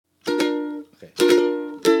Okay.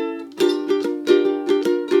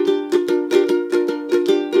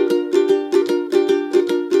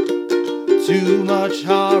 Too much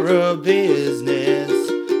horror business,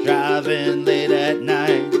 driving late at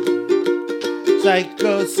night.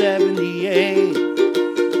 Psycho 78,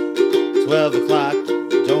 12 o'clock,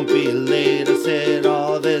 don't be late. I said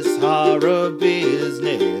all this horror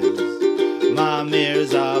business. My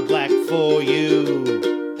mirrors are black for you.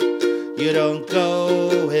 You don't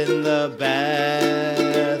go in the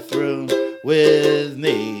bathroom with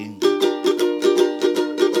me.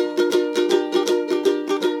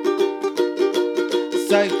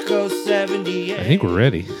 Psycho 78. I think we're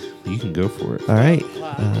ready. You can go for it. All right.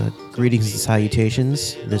 Greetings and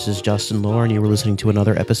salutations. This is Justin Lohr, and you were listening to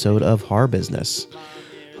another episode of Horror Business.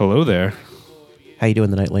 Hello there. How you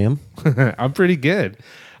doing tonight, Liam? I'm pretty good.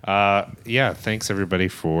 Yeah, thanks everybody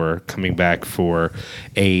for coming back for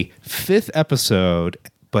a 5th episode,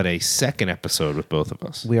 but a 2nd episode with both of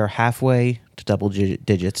us. We are halfway to double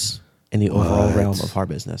digits in the overall realm of Horror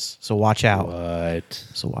Business. So watch out. What?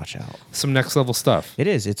 So watch out. Some next level stuff. It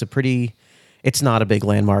is. It's not a big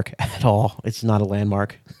landmark at all. It's not a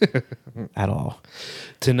landmark at all.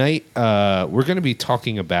 Tonight, we're going to be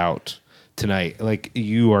talking about like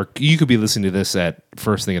you could be listening to this at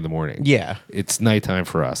first thing in the morning. Yeah. It's nighttime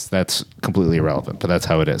for us. That's completely irrelevant, but that's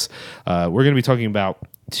how it is. We're going to be talking about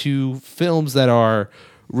 2 films that are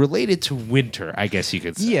related to winter, I guess you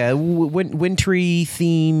could say. Yeah, wintry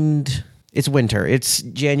themed. It's winter. It's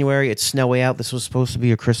January. It's snowy out. This was supposed to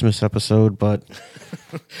be a Christmas episode, but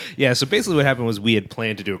Yeah, so basically what happened was we had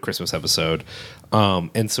planned to do a Christmas episode.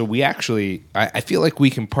 And so we actually, I feel like we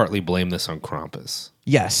can partly blame this on Krampus.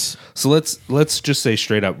 yes. So let's just say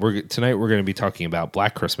straight up, tonight we're going to be talking about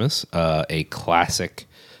Black Christmas, a classic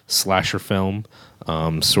slasher film,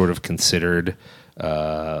 sort of considered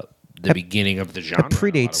the beginning of the genre.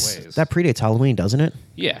 That predates Halloween, doesn't it?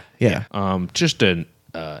 Yeah. Yeah. Just an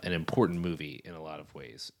important movie in a lot of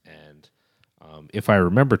ways. And if I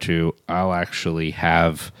remember to, I'll actually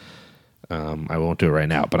have, I won't do it right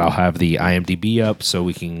now, but I'll have the IMDb up so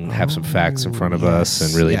we can have some facts in front of us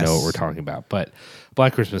and really know what we're talking about. But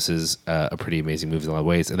Black Christmas is a pretty amazing movie in a lot of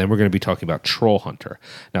ways. And then we're going to be talking about Troll Hunter.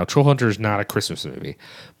 Now, Troll Hunter is not a Christmas movie,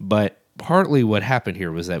 but partly what happened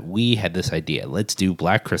here was that we had this idea. Let's do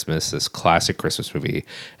Black Christmas, this classic Christmas movie,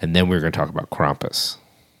 and then we're going to talk about Krampus.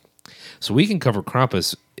 So we can cover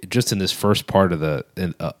Krampus just in this first part of the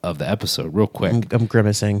episode real quick. I'm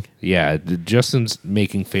grimacing. Yeah, Justin's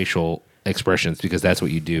making facial expressions because that's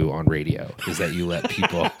what you do on radio, is that you let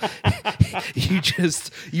people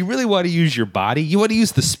you really want to use your body. You want to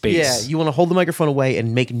use the space. Yeah, you want to hold the microphone away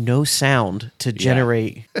and make no sound to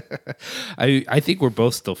generate. I think we're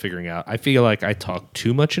both still figuring out. I feel like I talk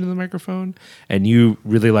too much into the microphone, and you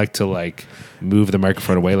really like to move the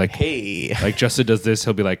microphone away. Like, hey, like Justin does this,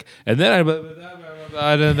 he'll be like, and then I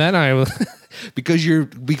because you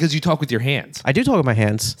talk with your hands. I do talk with my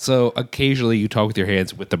hands. So occasionally you talk with your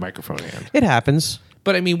hands with the microphone hand. It happens.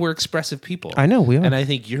 But I mean, we're expressive people. I know we are. And I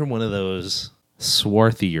think you're one of those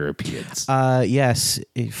swarthy Europeans. Yes.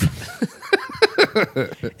 If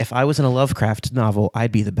I was in a Lovecraft novel,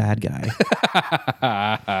 I'd be the bad guy.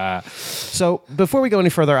 So before we go any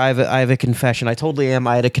further, I have a confession. I told Liam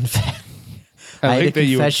I had a confession. I like that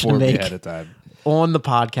you informed me ahead of time on the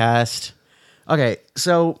podcast. Okay,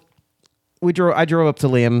 so I drove up to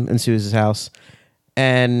Liam and Suze's house,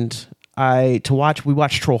 and we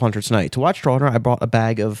watched Troll Hunter tonight. To watch Troll Hunter, I brought a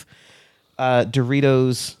bag of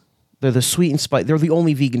Doritos. They're the sweet and spicy. They're the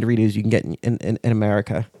only vegan Doritos you can get in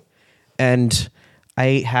America. And I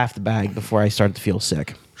ate half the bag before I started to feel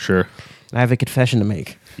sick. Sure. And I have a confession to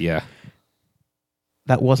make. Yeah.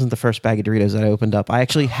 That wasn't the first bag of Doritos that I opened up. I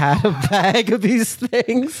actually had a bag of these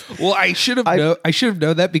things. Well, I should have known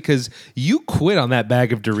that because you quit on that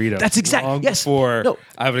bag of Doritos. That's exactly before No.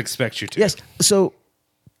 I would expect you to. Yes. So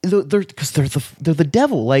they're the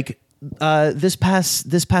devil. Like this past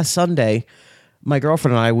Sunday, my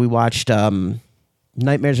girlfriend and I, we watched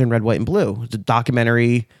Nightmares in Red, White, and Blue. It's a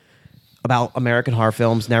documentary about American horror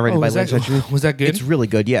films narrated by Lance Hutchinson. Was that good? It's really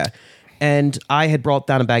good, yeah. And I had brought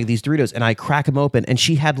down a bag of these Doritos, and I crack them open, and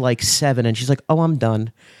she had like 7, and she's like, "Oh, I'm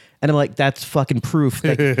done." And I'm like, "That's fucking proof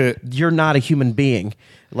that you're not a human being."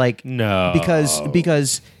 Like, no,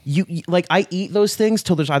 because you like I eat those things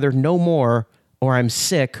till there's either no more, or I'm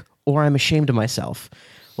sick, or I'm ashamed of myself.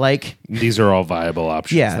 Like, these are all viable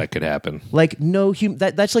options that could happen. Like, no human.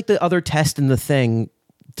 That's like the other test in the thing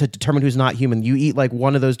to determine who's not human. You eat like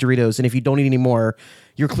one of those Doritos, and if you don't eat any more,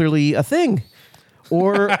 you're clearly a thing.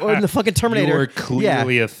 Or in the fucking Terminator, you're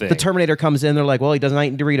clearly a thing. The Terminator comes in. They're like, "Well, he doesn't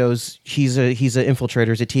eat Doritos. He's a infiltrator.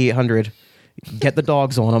 He's a T-800." get the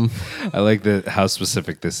dogs on them, I like how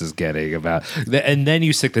specific this is getting about, and then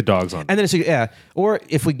you stick the dogs on. and then it's yeah. Or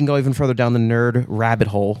if we can go even further down the nerd rabbit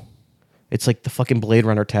hole, it's like the fucking Blade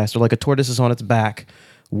Runner test, or like a tortoise is on its back.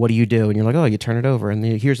 What do you do? And you're like, oh, you turn it over, and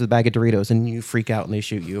here's the bag of Doritos, and you freak out, and they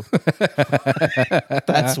shoot you.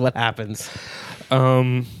 That's what happens.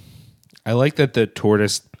 I like that the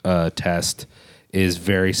tortoise test is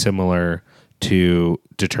very similar to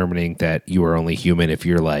determining that you are only human if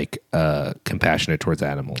you're like compassionate towards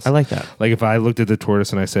animals. I like that. Like if I looked at the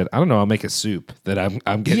tortoise and I said, I don't know, I'll make a soup, that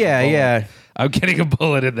I'm getting I'm getting a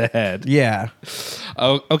bullet in the head. Yeah.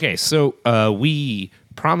 Oh, okay. So we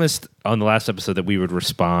promised on the last episode that we would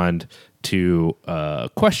respond to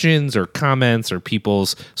questions or comments or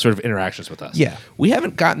people's sort of interactions with us. Yeah. We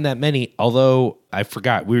haven't gotten that many, although I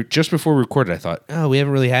forgot. We were just before we recorded, I thought, oh, we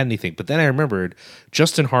haven't really had anything. But then I remembered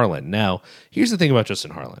Justin Harlan. Now, here's the thing about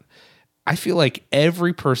Justin Harlan. I feel like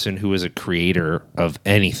every person who is a creator of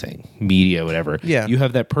anything, media, whatever, you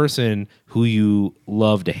have that person who you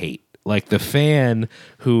love to hate. Like the fan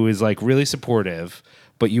who is like really supportive,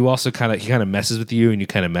 but you also he kind of messes with you and you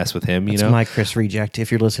kind of mess with him, That's my Chris reject.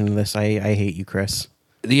 If you're listening to this, I hate you, Chris.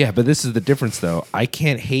 Yeah, but this is the difference though. I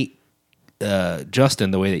can't hate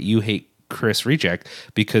Justin the way that you hate Chris Reject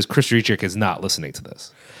because Chris Reject is not listening to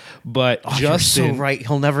this. But Justin, you're so right.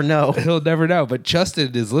 He'll never know. He'll never know. But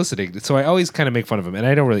Justin is listening, so I always kind of make fun of him, and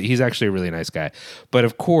I don't really. He's actually a really nice guy. But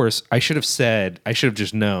of course, I should have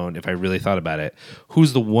just known if I really thought about it.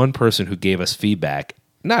 Who's the one person who gave us feedback?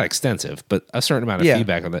 Not extensive, but a certain amount of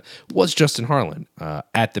feedback on that was Justin Harlan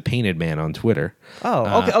at the Painted Man on Twitter.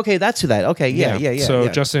 Oh, okay, that's who that. Okay, yeah. So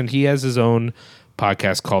Justin, he has his own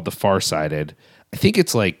podcast called The Farsighted. I think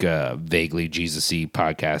it's like a vaguely Jesus-y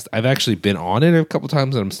podcast. I've actually been on it a couple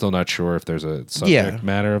times, and I'm still not sure if there's a subject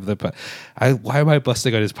matter of the. Why am I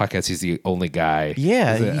busting on his podcast? He's the only guy.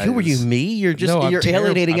 Yeah, who are you? Me? You're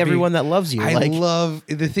alienating everyone that loves you. I love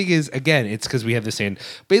the thing is again, it's because we have the same.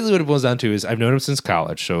 Basically, what it boils down to is I've known him since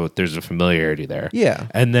college, so there's a familiarity there. Yeah,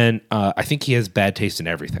 and then I think he has bad taste in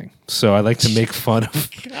everything, so I like to make fun of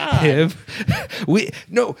him.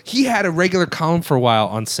 He had a regular column for a while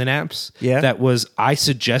on Synapse. Yeah, that was. I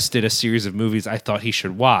suggested a series of movies I thought he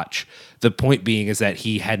should watch. The point being is that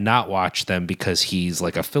he had not watched them because he's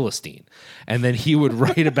like a Philistine. And then he would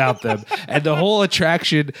write about them. And the whole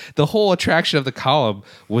attraction of the column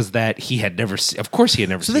was that he had never seen. Of course he had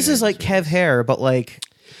never seen. So this is like Kev Hare, but like...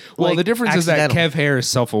 Well, the difference is that Kev Hare is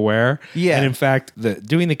self-aware. Yeah. And in fact,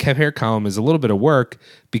 doing the Kev Hare column is a little bit of work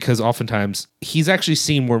because oftentimes he's actually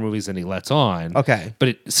seen more movies than he lets on. Okay.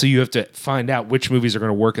 But so you have to find out which movies are going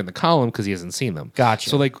to work in the column because he hasn't seen them. Gotcha.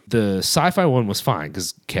 So like the sci-fi one was fine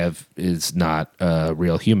because Kev is not a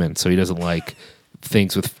real human. So he doesn't like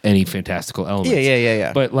things with any fantastical elements.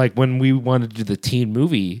 Yeah. But like when we wanted to do the teen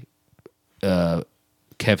movie, Kev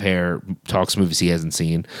Hare talks movies he hasn't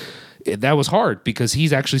seen. That was hard because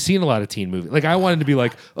he's actually seen a lot of teen movies. Like I wanted to be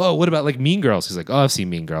like, oh, what about like Mean Girls? He's like, oh, I've seen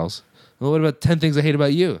Mean Girls. Well, what about 10 Things I Hate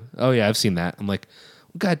About You? Oh yeah, I've seen that. I'm like,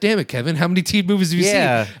 God damn it, Kevin, how many teen movies have you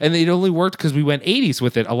seen? And it only worked because we went 80s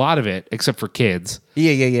with it, a lot of it, except for kids.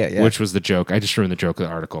 Yeah. Which was the joke. I just ruined the joke of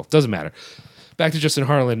the article. Doesn't matter. Back to Justin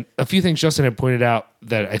Harlan. A few things Justin had pointed out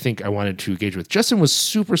that I think I wanted to engage with. Justin was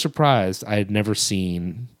super surprised I had never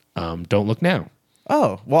seen Don't Look Now.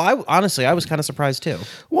 Oh, well, I was kind of surprised too.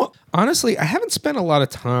 Well, honestly, I haven't spent a lot of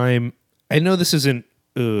time. I know this isn't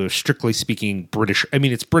strictly speaking British. I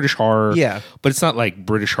mean, it's British horror. Yeah. But it's not like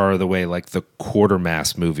British horror the way like the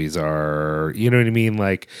Quartermass movies are. You know what I mean?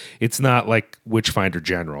 Like, it's not like Witchfinder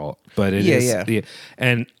General, but it is. Yeah.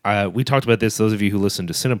 And we talked about this. Those of you who listen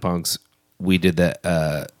to Cinepunks, we did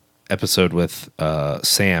that episode with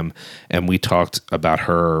Sam, and we talked about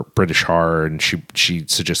her British horror, and she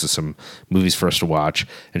suggested some movies for us to watch,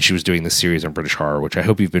 and she was doing this series on British horror, which I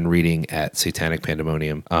hope you've been reading at Satanic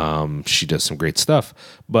Pandemonium. She does some great stuff,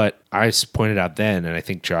 but I pointed out then, and I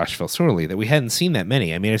think Josh felt similarly, that we hadn't seen that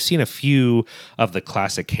many. I mean, I've seen a few of the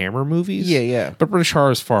classic Hammer movies, but British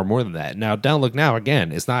horror is far more than that. Now, Don't Look Now,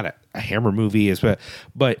 again, is not a Hammer movie,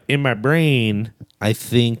 but in my brain, I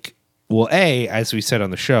think. Well, as we said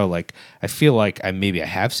on the show, like I feel like I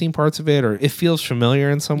have seen parts of it, or it feels familiar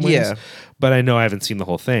in some ways. Yeah. But I know I haven't seen the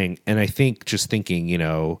whole thing, and I think just thinking,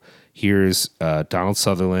 here's Donald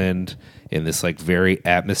Sutherland in this like very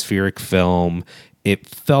atmospheric film. It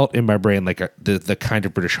felt in my brain like the kind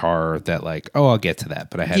of British horror that like, oh, I'll get to that,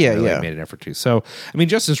 but I hadn't really made an effort to. So, I mean,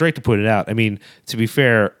 Justin's right to put it out. I mean, to be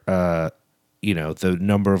fair. The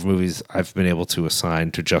number of movies I've been able to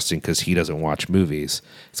assign to Justin because he doesn't watch movies.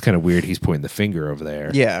 It's kind of weird. He's pointing the finger over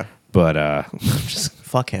there. Yeah. But just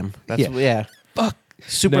fuck him. Fuck.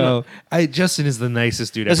 Super. No, Justin is the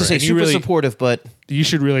nicest dude As ever. I say, And you super really- supportive, but You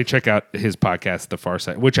should really check out his podcast, The Far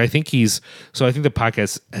Side, which I think I think the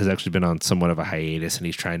podcast has actually been on somewhat of a hiatus, and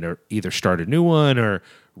he's trying to either start a new one or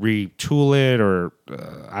retool it, or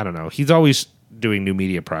I don't know. He's always doing new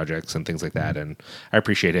media projects and things like that, and I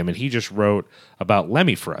appreciate him. And he just wrote about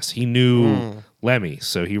Lemmy for us. He knew Lemmy,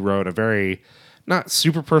 so he wrote a very not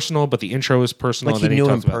super personal, but the intro is personal. Like and he then knew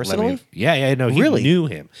talks him about personally? Lemmy. Yeah, no, he Really? knew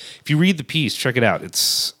him. If you read the piece, check it out.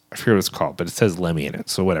 I forget what it's called, but it says Lemmy in it,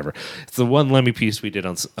 so whatever. It's the one Lemmy piece we did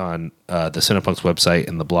on the Cinepunks website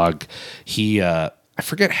and the blog. He I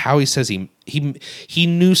forget how he says he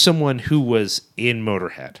knew someone who was in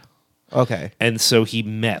Motorhead. okay. And so he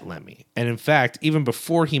met Lemmy. And in fact, even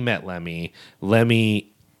before he met Lemmy,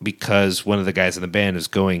 because one of the guys in the band is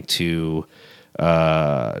going to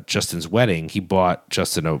Justin's wedding, he bought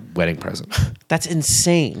Justin a wedding present. That's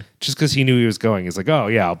insane. Just because he knew he was going. He's like, oh,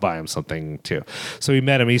 yeah, I'll buy him something too. So he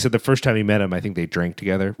met him. He said the first time he met him, I think they drank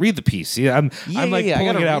together. Read the piece. Yeah, I'm like I pulling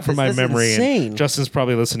gotta it out read from this. my That's memory. insane. And Justin's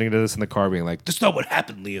probably listening to this in the car being like, that's not what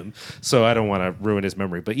happened, Liam. So I don't want to ruin his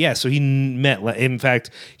memory. But yeah, so he met, in fact,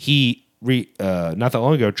 he not that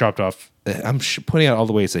long ago dropped off. I'm pointing out all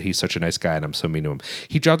the ways that he's such a nice guy and I'm so mean to him.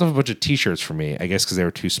 He dropped off a bunch of t-shirts for me, I guess because they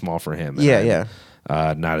were too small for him. And Yeah.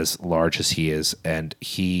 not as large as he is. And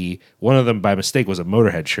one of them by mistake was a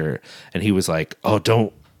Motorhead shirt. And he was like, oh,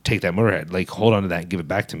 don't take that Motorhead. Like, hold on to that and give it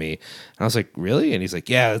back to me. And I was like, really? And he's like,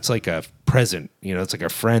 yeah, it's like a present. It's like a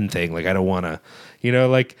friend thing. Like, I don't want to,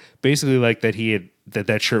 like basically like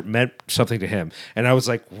that shirt meant something to him. And I was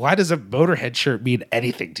like, why does a Motorhead shirt mean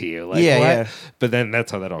anything to you? Like, Yeah, what? yeah. But then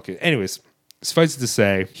that's how that all came. Anyways, suffice it to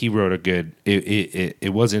say, he wrote a good,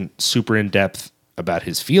 it wasn't super in depth about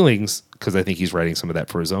his feelings, because I think he's writing some of that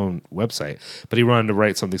for his own website. But he wanted to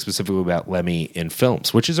write something specifically about Lemmy in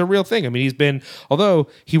films, which is a real thing. I mean, although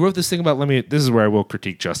he wrote this thing about Lemmy, this is where I will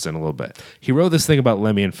critique Justin a little bit. He wrote this thing about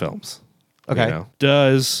Lemmy in films. Okay.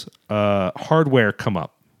 Does hardware come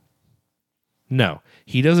up? No.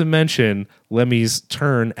 He doesn't mention Lemmy's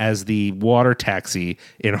turn as the water taxi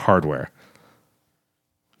in Hardware.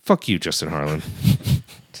 Fuck you, Justin Harlan.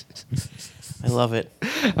 I love it.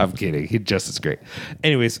 I'm kidding. He just is great.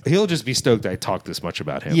 Anyways, he'll just be stoked I talked this much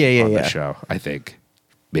about him on the show, I think.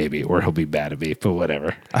 Maybe. Or he'll be mad at me, but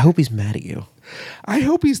whatever. I hope he's mad at you. I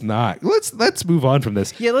hope he's not. Let's move on from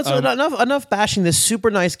this. Yeah, let's enough bashing this super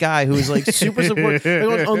nice guy who is like super supportive.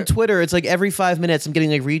 Like, on Twitter, it's like every 5 minutes I'm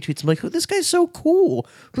getting like retweets. I'm like, this guy's so cool.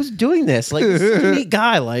 Who's doing this? Like, this is a neat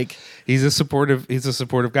guy. Like, he's a supportive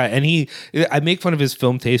guy. And I make fun of his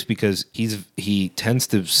film taste because he tends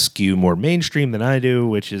to skew more mainstream than I do,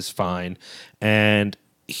 which is fine. And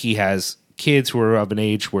he has kids who are of an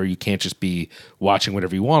age where you can't just be watching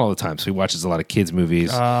whatever you want all the time. So he watches a lot of kids' movies.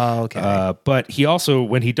 Oh, okay. But he also,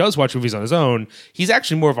 when he does watch movies on his own, he's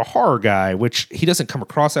actually more of a horror guy, which he doesn't come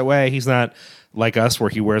across that way. He's not like us where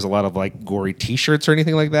he wears a lot of like gory t-shirts or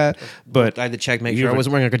anything like that. But I had to check, make sure I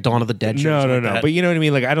wasn't wearing like a Dawn of the Dead shirt. No. But you know what I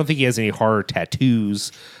mean? Like, I don't think he has any horror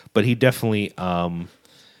tattoos, but he definitely,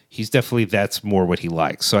 that's more what he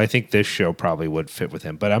likes. So I think this show probably would fit with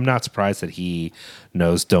him. But I'm not surprised that he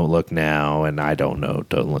knows Don't Look Now, and I don't know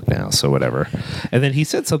Don't Look Now, so whatever. And then he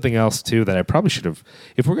said something else too that I probably should have.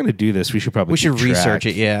 If we're going to do this, we should probably keep research track.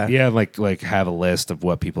 it. Yeah, yeah, like have a list of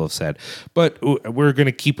what people have said. But we're going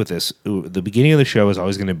to keep with this. The beginning of the show is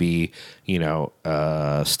always going to be,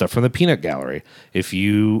 stuff from the Peanut Gallery. If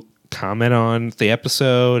you comment on the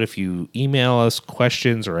episode, if you email us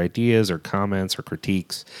questions or ideas or comments or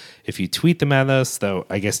critiques, if you tweet them at us, though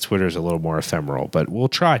I guess Twitter is a little more ephemeral, but we'll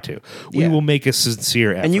try to. We will make a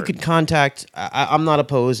sincere effort. And you can contact, I'm not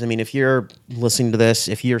opposed. I mean, if you're listening to this,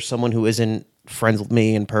 if you're someone who isn't friends with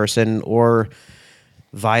me in person or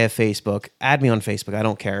via Facebook, add me on Facebook. I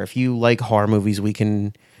don't care. If you like horror movies, we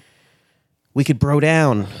could bro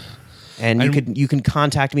down. And you can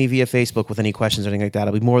contact me via Facebook with any questions or anything like that.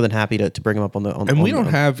 I'll be more than happy to bring them up on the.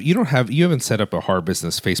 You haven't set up a horror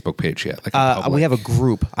business Facebook page yet. Like we have a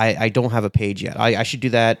group. I don't have a page yet. I should do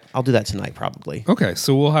that. I'll do that tonight probably. Okay,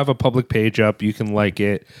 so we'll have a public page up. You can like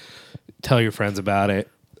it, tell your friends about it,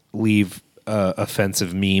 leave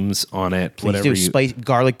offensive memes on it. Please do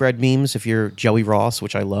garlic bread memes if you're Joey Ross,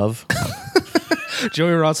 which I love.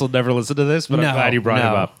 Joey Ross will never listen to this, but I'm glad you brought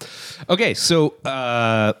him up. Okay,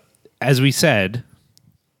 so. As we said,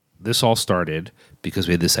 this all started because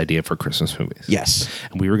we had this idea for Christmas movies. Yes.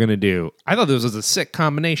 And we were going to do, I thought this was a sick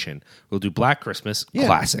combination. We'll do Black Christmas,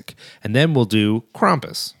 classic. And then we'll do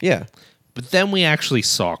Krampus. Yeah. But then we actually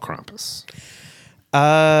saw Krampus.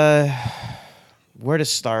 Where to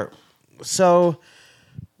start? So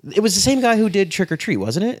It was the same guy who did Trick or Treat,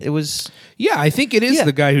 wasn't it? It was. Yeah, I think it is Yeah.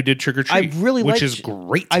 the guy who did Trick or Treat. I really which liked- is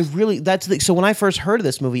great. So when I first heard of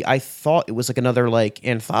this movie, I thought it was like another like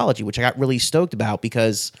anthology, which I got really stoked about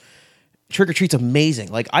because Trick or Treat's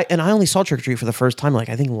amazing. Like I only saw Trick or Treat for the first time like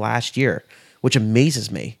I think last year, which amazes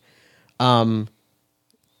me.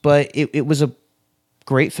 But it was a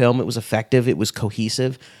great film. It was effective. It was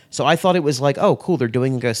cohesive. So I thought it was like, oh, cool. They're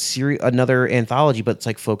doing like another anthology, but it's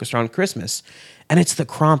like focused around Christmas, and it's the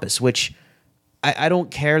Krampus, which I don't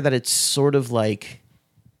care that it's sort of like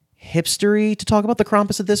hipstery to talk about the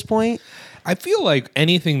Krampus at this point. I feel like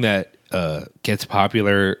anything that gets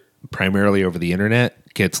popular primarily over the internet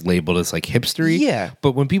gets labeled as like hipstery. Yeah.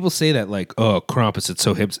 But when people say that, like, oh, Krampus, it's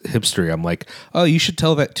so hipstery, I'm like, oh, you should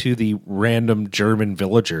tell that to the random German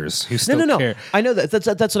villagers who still No. care. I know that's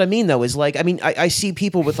what I mean though. Is like I see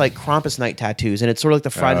people with like Krampus night tattoos, and it's sort of like the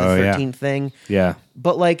Friday Oh, the yeah. 13th thing. Yeah.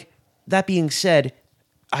 But like that being said,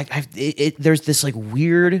 there's this like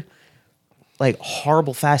weird, like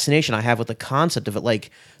horrible fascination I have with the concept of it.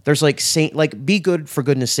 Like there's like be good for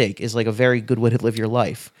goodness sake is like a very good way to live your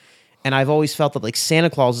life. And I've always felt that like Santa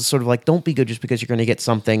Claus is sort of like, don't be good just because you're going to get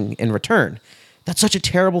something in return. That's such a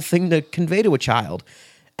terrible thing to convey to a child.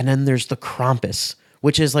 And then there's the Krampus,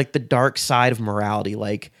 which is like the dark side of morality.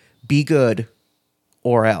 Like be good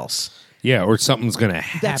or else. Yeah, or something's going to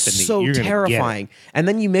happen. That's that so you're gonna terrifying. And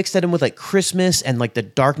then you mix that in with like Christmas and like the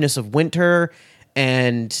darkness of winter.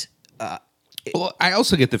 And Well, I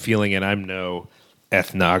also get the feeling, and I'm no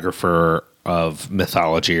ethnographer of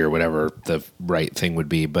mythology or whatever the right thing would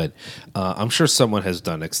be, but I'm sure someone has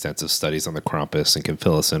done extensive studies on the Krampus and can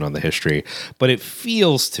fill us in on the history. But it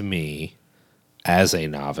feels to me, as a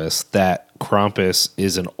novice, that Krampus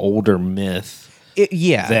is an older myth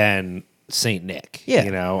than Saint Nick. Yeah.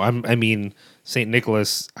 You know, I mean, Saint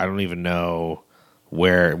Nicholas, I don't even know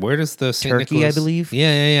where does the Saint Turkey, Nicholas, I believe.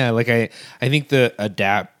 Yeah. Like I think the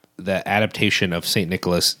adaptation of Saint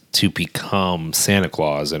Nicholas to become Santa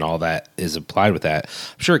Claus and all that is applied with that.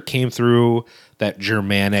 I'm sure it came through that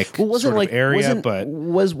Germanic sort of area, but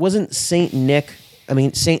wasn't Saint Nick? I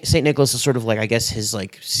mean, Saint Nicholas is sort of like, I guess, his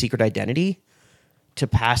like secret identity to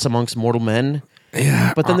pass amongst mortal men.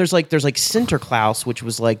 yeah. But then there's like Sinterklaas, which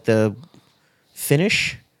was like the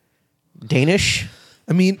Danish.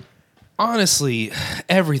 I mean, honestly,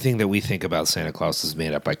 everything that we think about Santa Claus is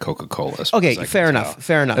made up by Coca-Cola. as far Okay, as I can fair tell. enough.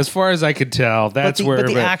 Fair enough. As far as I could tell, that's but where.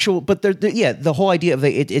 the actual, but the whole idea of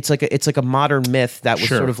it's like a modern myth that was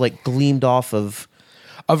Sure. sort of like gleamed off of.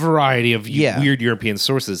 a variety of Yeah. weird European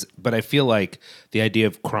sources, but I feel like the idea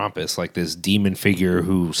of Krampus, like this demon figure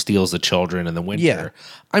who steals the children in the winter, Yeah.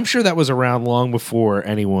 I'm sure that was around long before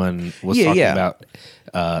anyone was Yeah, talking yeah.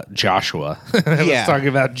 about Joshua. I Yeah. was talking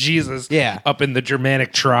about Jesus Yeah. up in the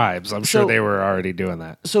Germanic tribes. I'm sure So- they were already doing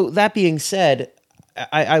that. So that being said,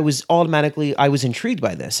 I was intrigued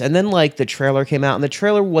by this, and then like the trailer came out, and the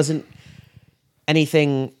trailer wasn't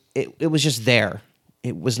anything. It was just there.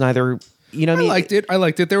 It was neither. You know what I I mean? liked it. I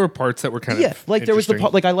liked it. There were parts that were kind of like there was the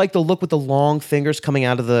part, like I like the look with the long fingers coming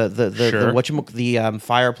out of the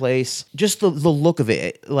fireplace. Just the look of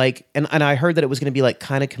it, like, and I heard that it was going to be like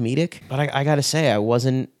kind of comedic, but I got to say I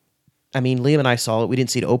wasn't. I mean, Liam and I saw it. We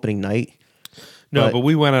didn't see it opening night. No, but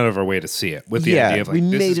we went out of our way to see it with the Yeah, idea of like, we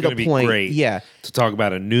this made is it going a to be point, great yeah. to talk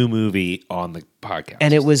about a new movie on the podcast.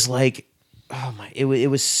 And it was like, oh my! It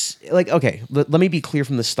was like, okay. Let me be clear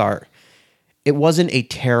from the start. It wasn't a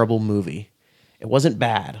terrible movie. It wasn't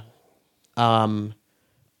bad,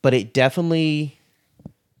 but it definitely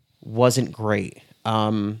wasn't great.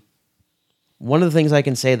 One of the things I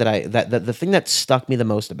can say that the thing that stuck me the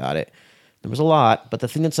most about it, there was a lot, but the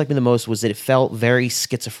thing that stuck me the most was that it felt very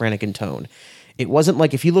schizophrenic in tone. It wasn't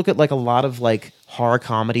like, if you look at like a lot of like horror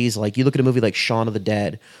comedies, like you look at a movie like Shaun of the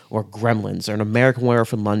Dead or Gremlins or An American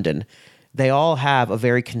Werewolf in London, they all have a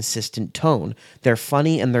very consistent tone. They're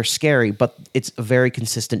funny and they're scary, but it's a very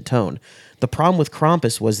consistent tone. The problem with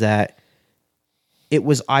Krampus was that it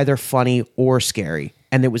was either funny or scary,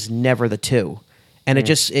 and it was never the two. And it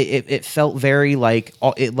just it felt very like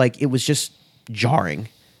it was just jarring.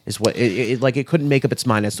 Is what it couldn't make up its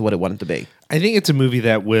mind as to what it wanted to be. I think it's a movie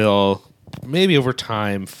that will maybe over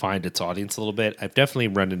time find its audience a little bit. I've definitely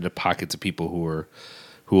run into pockets of people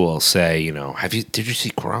who will say, you know, did you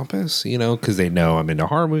see Krampus? You know, because they know I'm into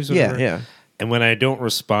horror movies. Or Yeah, whatever. yeah. And when I don't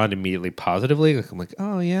respond immediately positively, like, I'm like,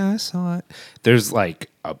 oh yeah, I saw it. There's like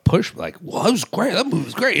a push, like, well, that was great. That movie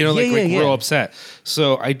was great. You know, Yeah, like yeah. real upset.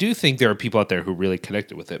 So I do think there are people out there who really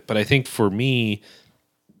connected with it. But I think for me,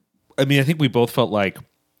 I think we both felt like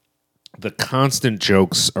the constant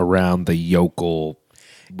jokes around the yokel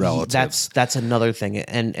relative. That's another thing,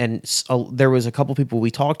 and there was a couple people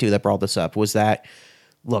we talked to that brought this up, was that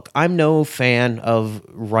look, I'm no fan of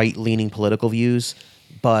right-leaning political views,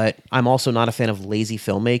 but I'm also not a fan of lazy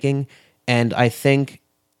filmmaking. And I think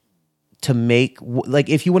to make, like,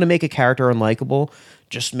 if you want to make a character unlikable,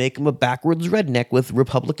 just make him a backwards redneck with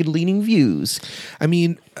Republican-leaning views. I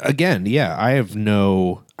mean, again, yeah, I have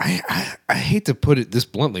no. I hate to put it this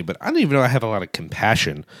bluntly, but I don't even know I have a lot of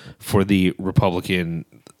compassion for the Republican.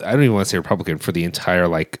 I don't even want to say Republican, for the entire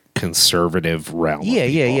like conservative realm. Yeah,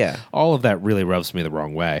 of people. yeah. All of that really rubs me the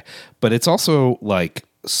wrong way. But it's also like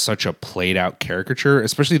such a played out caricature,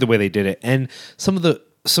 especially the way they did it, and some of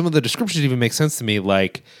the descriptions even make sense to me.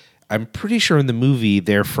 Like, I'm pretty sure in the movie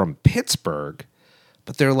they're from Pittsburgh,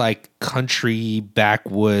 but they're like country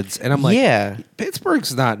backwoods, and I'm like, Yeah.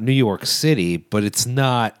 Pittsburgh's not New York City, but it's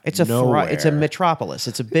not. It's a nowhere. it's a metropolis.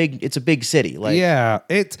 It's a big city. Like, Yeah,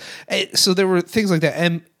 so there were things like that,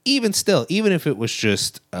 and even still, even if it was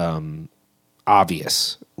just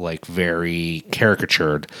obvious, like very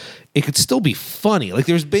caricatured, it could still be funny. Like,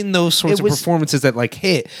 there's been those sorts of performances that like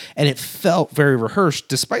hit, and it felt very rehearsed,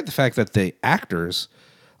 despite the fact that the actors,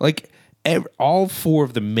 like all four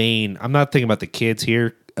of the main. I'm not thinking about the kids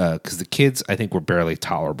here, because the kids I think were barely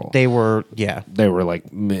tolerable. they were, yeah. They were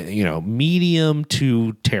like, medium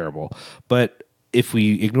to terrible. But if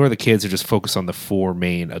we ignore the kids and just focus on the four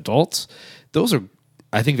main adults, those are,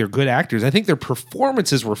 I think they're good actors. I think their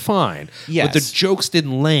performances were fine. Yes. But the jokes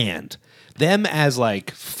didn't land. Them as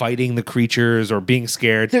like fighting the creatures or being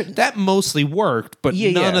scared, that mostly worked, but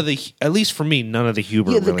none of the, at least for me, none of the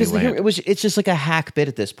humor really because landed. it's just like a hack bit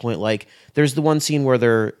at this point. Like, there's the one scene where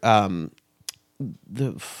they're I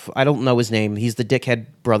don't know his name. He's the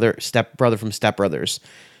dickhead step brother from Step Brothers.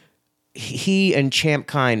 He and Champ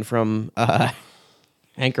Kind from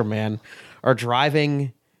Anchorman are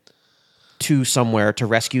driving to somewhere to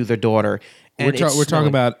rescue their daughter. And We're talking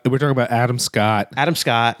about Adam Scott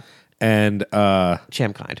and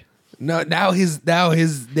Champ Kind. No, now his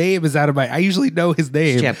name is out of my. I usually know his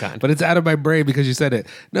name, Champ Kind. but it's out of my brain because you said it.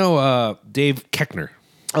 No, Dave Keckner.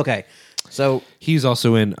 Okay, so He's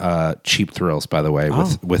also in Cheap Thrills, by the way,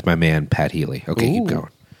 with my man Pat Healy. Okay, keep going.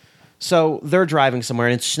 So they're driving somewhere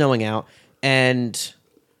and it's snowing out, and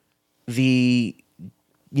the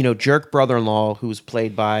jerk brother-in-law, who's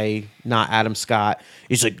played by not Adam Scott,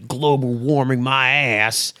 is like, global warming my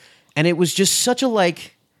ass, and it was just such a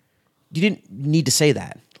like, you didn't need to say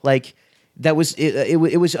that. Like, that was it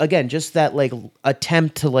was again just that like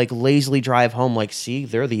attempt to like lazily drive home. Like, see,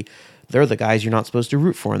 they're the guys you're not supposed to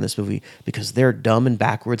root for in this movie because they're dumb and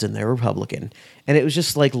backwards and they're Republican. And it was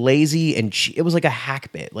just like lazy and it was like a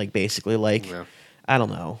hack bit, like basically like, I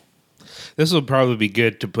don't know. This will probably be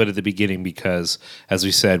good to put at the beginning because, as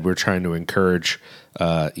we said, we're trying to encourage,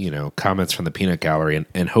 comments from the peanut gallery,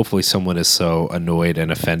 and hopefully someone is so annoyed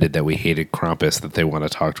and offended that we hated Krampus that they want to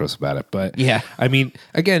talk to us about it. But yeah, I mean,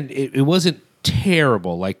 again, it wasn't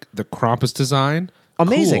terrible. Like the Krampus design,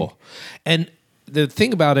 amazing, cool. And the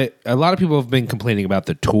thing about it, a lot of people have been complaining about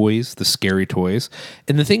the toys, the scary toys,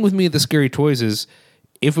 and the thing with me, the scary toys is,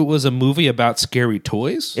 if it was a movie about scary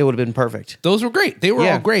toys, it would have been perfect. Those were great. They were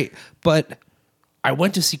all great. But I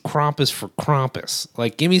went to see Krampus for Krampus.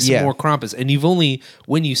 Like, give me some more Krampus. And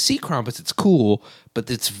when you see Krampus, it's cool,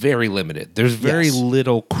 but it's very limited. There's very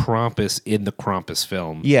little Krampus in the Krampus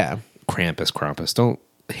film. Yeah. Krampus. Don't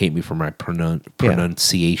hate me for my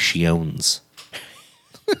pronunciations.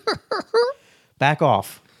 Back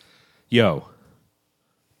off. Yo.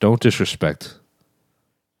 Don't disrespect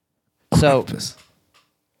Krampus. So,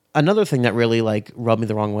 another thing that really like rubbed me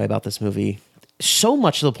the wrong way about this movie, so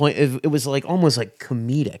much to the point it was like almost like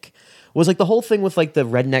comedic, was like the whole thing with like the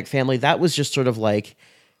redneck family. That was just sort of like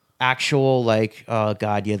actual like, oh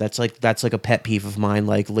god, yeah, that's like a pet peeve of mine.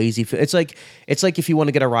 Like lazy. It's like if you want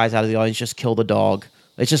to get a rise out of the audience, just kill the dog.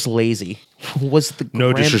 It's just lazy.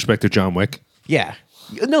 No disrespect to John Wick. Yeah.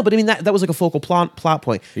 No, but I mean that was like a focal plot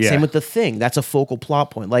point. Yeah. Same with The Thing. That's a focal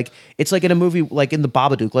plot point. Like, it's like in a movie, like in The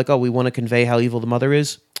Babadook. Like, oh, we want to convey how evil the mother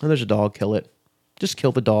is. Oh, there's a dog. Kill it. Just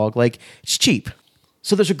kill the dog. Like, it's cheap.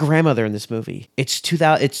 So there's a grandmother in this movie. It's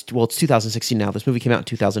 2016 now. This movie came out in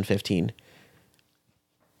 2015.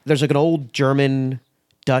 There's like an old German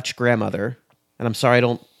Dutch grandmother, and I'm sorry,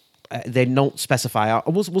 they don't specify.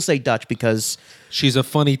 We'll say Dutch because she's a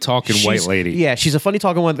funny talking white lady. Yeah, she's a funny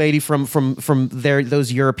talking white lady from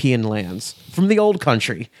those European lands, from the old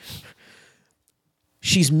country.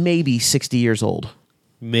 She's maybe 60 years old.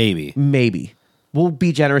 Maybe. We'll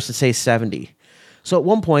be generous and say 70. So at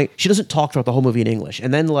one point, she doesn't talk throughout the whole movie in English,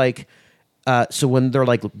 and then like So when they're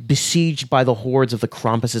like besieged by the hordes of the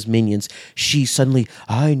Krampus's minions, she suddenly,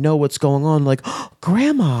 I know what's going on. Like, oh,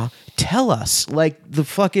 Grandma, tell us. Like the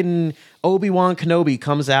fucking Obi-Wan Kenobi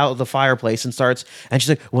comes out of the fireplace and starts, and she's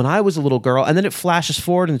like, when I was a little girl, and then it flashes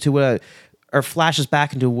forward into or flashes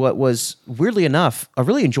back into what was, weirdly enough, a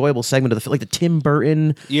really enjoyable segment of the like the Tim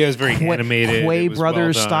Burton, Yeah, it was very animated. Quay It was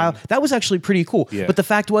Brothers well done. style. That was actually pretty cool. Yeah. But the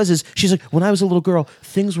fact is she's like, when I was a little girl,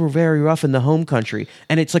 things were very rough in the home country,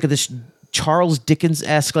 and it's like this Charles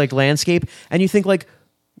Dickens-esque like landscape, and you think like,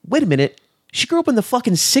 wait a minute. She grew up in the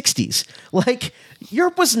fucking 60s. Like,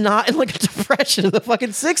 Europe was not in like a depression of the fucking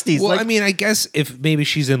 60s. Well, like, I mean, I guess if maybe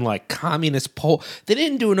she's in like communist Pole, they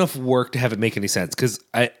didn't do enough work to have it make any sense because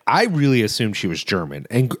I really assumed she was German.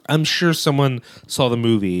 And I'm sure someone saw the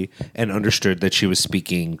movie and understood that she was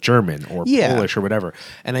speaking German or Yeah. Polish or whatever.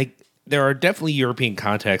 And there are definitely European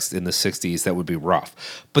contexts in the 60s that would be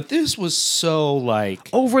rough. But this was so like...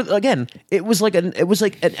 over again, it was like an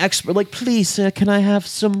expert, like, please, sir, can I have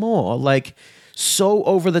some more? Like, so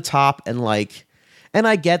over the top, and like, and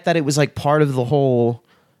I get that it was like part of the whole.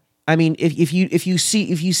 I mean, if you've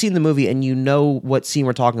seen the movie and you know what scene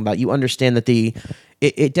we're talking about, you understand that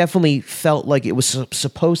it definitely felt like it was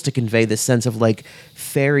supposed to convey this sense of like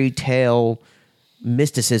fairy tale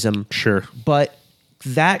mysticism. Sure. But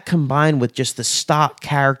that combined with just the stock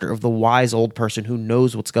character of the wise old person who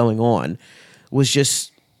knows what's going on was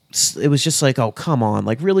just like, oh, come on.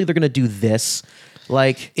 Like, really, they're going to do this?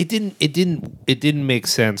 Like, It didn't make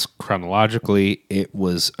sense chronologically. It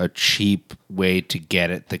was a cheap way to get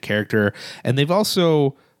at the character. And they've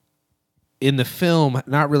also, in the film,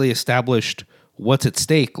 not really established what's at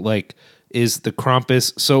stake. Like, is the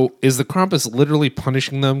Krampus literally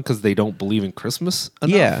punishing them because they don't believe in Christmas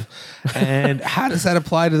enough? Yeah. And how does that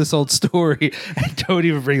apply to this old story? Don't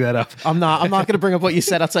even bring that up. I'm not going to bring up what you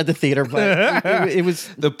said outside the theater, but it was.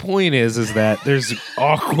 The point is that there's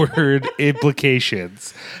awkward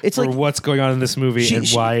implications It's for like- what's going on in this movie and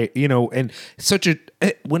why, and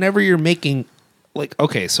whenever you're making, like,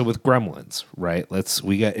 okay, so with Gremlins, right?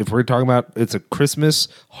 If we're talking about, it's a Christmas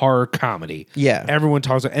horror comedy. Yeah. Everyone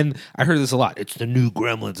talks about, and I heard this a lot. It's the new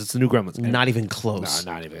Gremlins. And Not even close.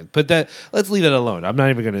 no, not even. But let's leave it alone. I'm not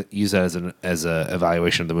even going to use that as a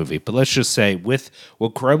evaluation of the movie. But let's just say with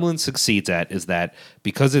what Gremlins succeeds at is that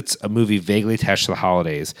because it's a movie vaguely attached to the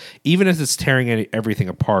holidays, even as it's tearing everything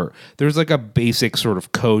apart, there's like a basic sort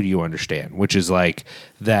of code you understand, which is like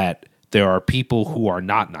that there are people who are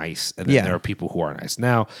not nice, and then Yeah. there are people who are nice.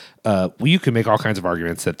 Now, you can make all kinds of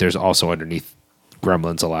arguments that there's also underneath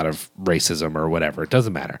Gremlins a lot of racism or whatever. It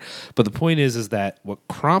doesn't matter. But the point is that what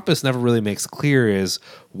Krampus never really makes clear is,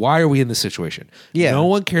 why are we in this situation? Yeah. No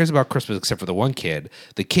one cares about Christmas except for the one kid.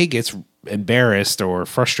 The kid gets embarrassed or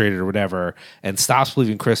frustrated or whatever and stops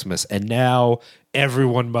believing Christmas, and now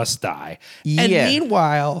everyone must die. And Yeah.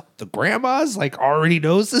 meanwhile, the grandma's like already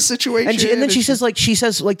knows the situation. And then she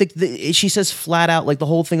says flat out, like, the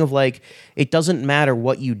whole thing of like, it doesn't matter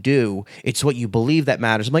what you do, it's what you believe that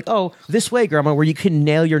matters. I'm like, oh, this way, Grandma, where you can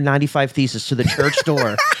nail your 95 thesis to the church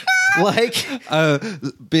door. Like,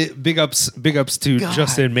 big ups to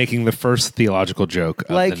Justin making the first theological joke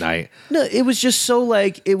of like, the night. no, it was just so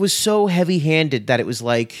like, it was so heavy handed that it was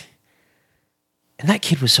like, and that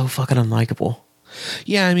kid was so fucking unlikable.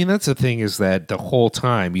 Yeah, I mean, that's the thing, is that the whole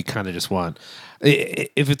time you kind of just want,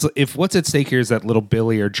 if what's at stake here is that little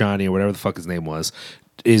Billy or Johnny or whatever the fuck his name was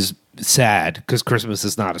is sad because Christmas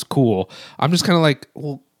is not as cool, I'm just kind of like,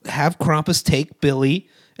 well, have Krampus take Billy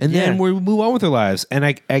and then Yeah. we move on with our lives. And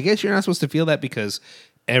I guess you're not supposed to feel that because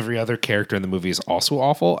every other character in the movie is also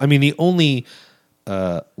awful. I mean, the only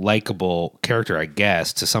likable character, I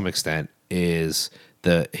guess, to some extent, is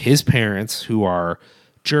his parents, who are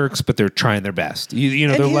jerks, but they're trying their best. You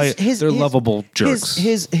know, And they're lovable jerks.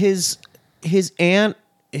 His aunt,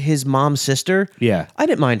 his mom's sister. Yeah. I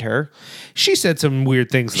didn't mind her. She said some weird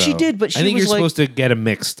things, though. She did, but I she think was you're like- supposed to get a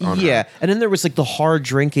mixed on Yeah, her. and then there was like the hard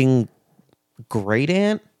drinking great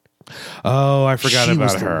aunt. Oh, I forgot She about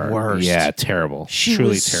was the her. worst. Yeah, terrible. She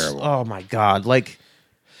Truly was terrible. Oh my god! Like,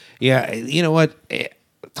 Yeah, you know what?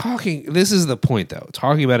 This is the point, though.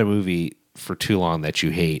 Talking about a movie for too long that you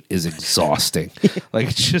hate is exhausting. Like,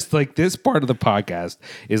 it's just like this part of the podcast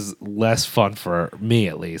is less fun for me,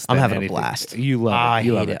 at least. I'm than having anything. a blast. You love it. I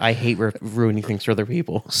You hate love it. I hate ruining things for other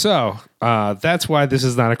people. So that's why this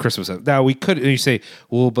is not a Christmas episode. Now, we could, you say,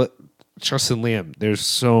 well, but Justin Liam, there's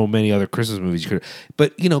so many other Christmas movies you could,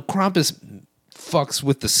 but Krampus fucks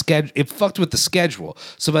with the schedule. It fucked with the schedule.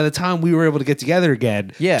 So by the time we were able to get together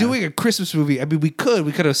again, Yeah. doing a Christmas movie, I mean, we could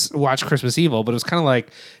have watched Christmas Evil, but it was kind of like,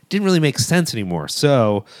 didn't really make sense anymore.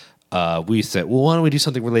 So we said, well, why don't we do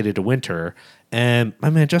something related to winter? And my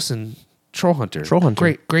man Justin Troll Hunter. Troll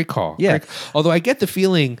Hunter. Great call. Yeah. Although I get the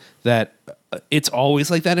feeling that it's always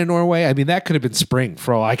like that in Norway. I mean, that could have been spring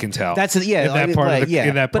for all I can tell. That's yeah. In that part of the,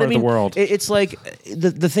 in that part of the world. It's like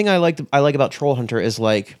the thing I like about Troll Hunter is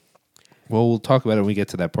like. Well, we'll talk about it when we get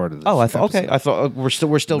to that part of the. Oh, I thought okay. I thought we're still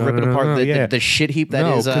ripping apart the shit heap that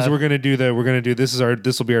is. Because we're gonna do this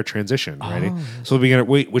will be our transition. Ready? So we'll be gonna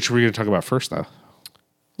wait. Which we're gonna talk about first, though.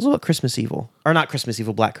 What about Christmas Evil? Or not Christmas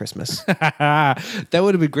Evil, Black Christmas. That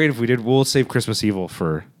would have been great if we did. We'll save Christmas Evil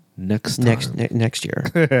for next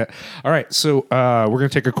year. All right, so we're going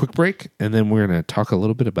to take a quick break, and then we're going to talk a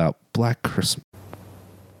little bit about Black Christmas.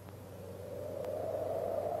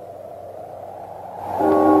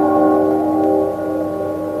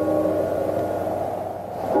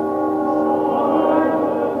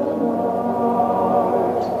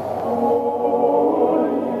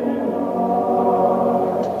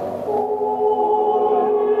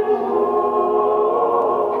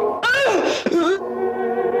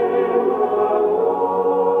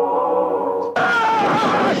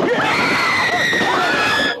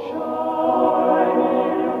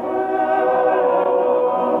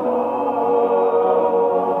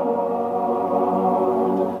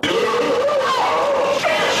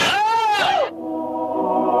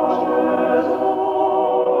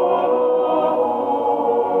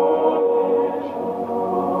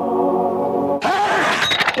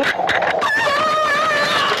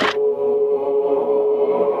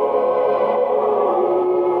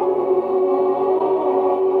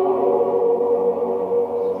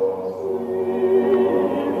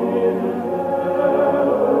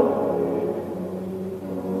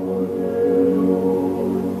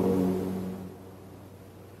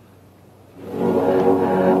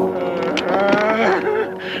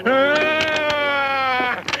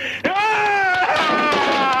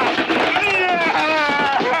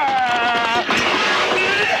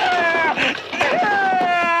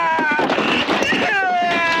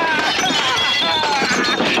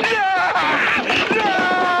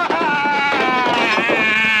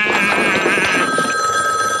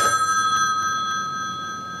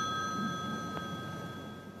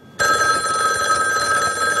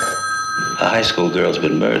 High school girl's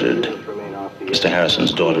been murdered. Mr.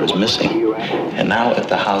 Harrison's daughter is missing. And now at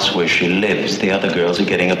the house where she lives, the other girls are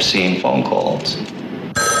getting obscene phone calls.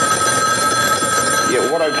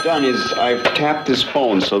 Yeah, what I've done is I've tapped this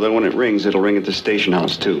phone so that when it rings, it'll ring at the station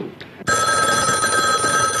house, too.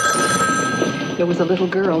 There was a little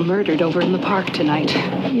girl murdered over in the park tonight.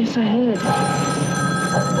 Yes, I heard.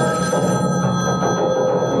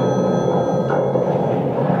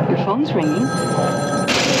 Your phone's ringing.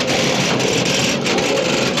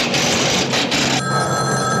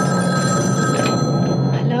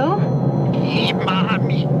 Hello? Hey,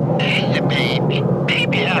 Mommy. Hey, baby.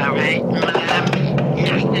 Baby, all right, Mommy.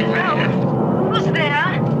 Who's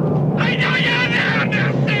there? I know you're there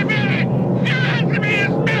now, baby. You answer me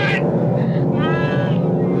is bad.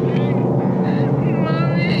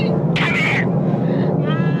 Mommy. Come here.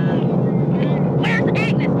 Where's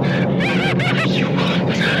Agnes? You won't.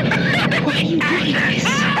 What are you doing?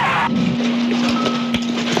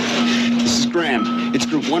 This is Graham. It's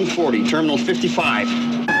group 140, terminal 55.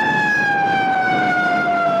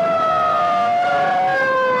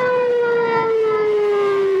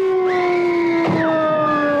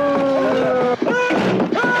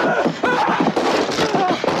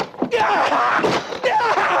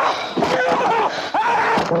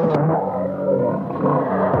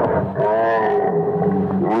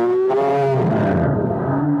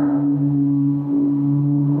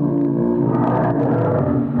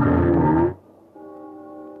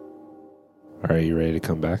 All right, you ready to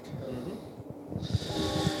come back?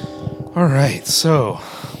 All right, so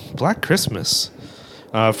Black Christmas.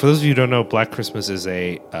 For those of you who don't know, Black Christmas is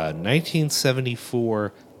a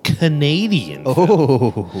 1974 Canadian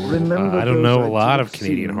film. I don't know a lot of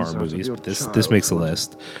Canadian horror movies, but this makes a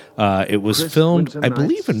list. It was filmed, I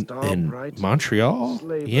believe, in Montreal.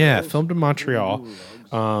 Yeah, filmed in Montreal.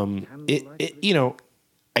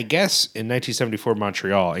 I guess in 1974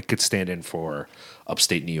 Montreal, it could stand in for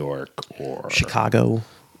upstate New York or Chicago.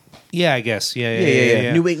 Yeah, I guess.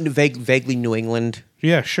 Yeah. New England, vaguely New England.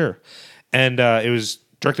 Yeah, sure. And it was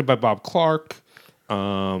directed by Bob Clark.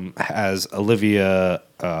 Has Olivia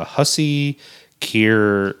Hussey,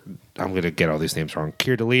 Keir. I'm going to get all these names wrong.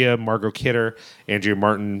 Keir Dalia, Margot Kidder, Andrea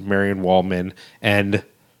Martin, Marion Wallman, and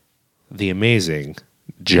the amazing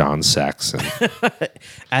John Saxon.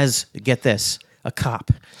 As, get this, a cop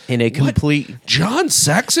in a complete... John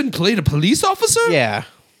Saxon played a police officer? Yeah.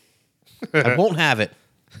 I won't have it.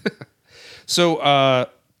 So,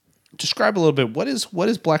 describe a little bit. What is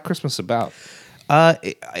Black Christmas about?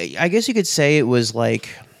 I guess you could say it was like,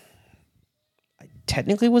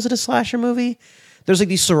 technically, was it a slasher movie? There's like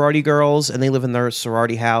these sorority girls, and they live in their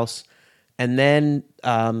sorority house, and then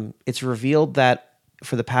it's revealed that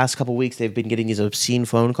for the past couple weeks they've been getting these obscene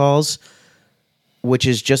phone calls, which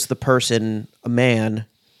is just the person, a man,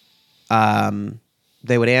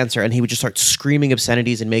 they would answer, and he would just start screaming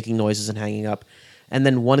obscenities and making noises and hanging up, and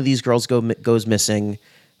then one of these girls goes missing.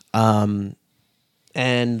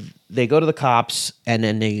 And they go to the cops, and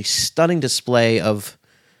in a stunning display of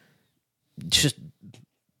just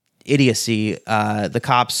idiocy, the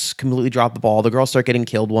cops completely drop the ball. The girls start getting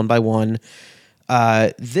killed one by one.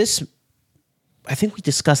 This, I think we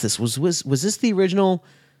discussed this. Was this the original?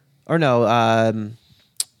 Or no,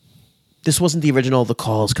 this wasn't the original. The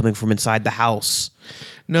calls coming from inside the house.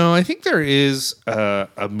 No, I think there is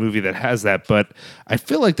a movie that has that, but I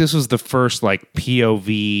feel like this was the first like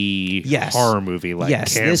POV horror movie, like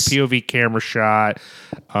POV camera shot.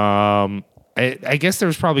 I guess there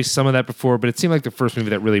was probably some of that before, but it seemed like the first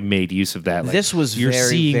movie that really made use of that. Like, this was you're very,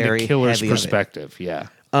 seeing very the killer's heavy of it. perspective. Yeah.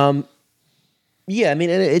 Yeah, I mean,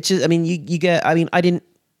 it's just, I mean, you get, I mean,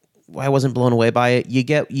 I wasn't blown away by it.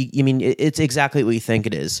 I mean, it's exactly what you think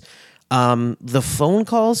it is. The phone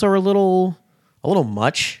calls are a little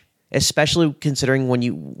much, especially considering when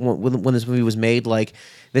this movie was made. Like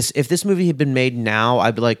this, if this movie had been made now,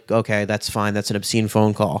 I'd be like, okay, that's fine. That's an obscene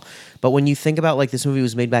phone call. But when you think about like this movie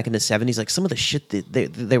was made back in the 70s, like some of the shit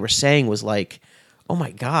that they were saying was like, oh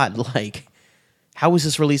my God, like how was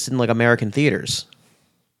this released in like American theaters?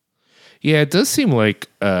 Yeah, it does seem like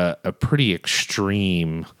a pretty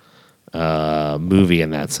extreme movie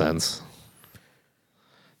in that sense.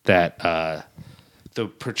 That the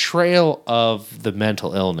portrayal of the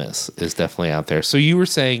mental illness is definitely out there. So you were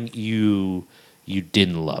saying you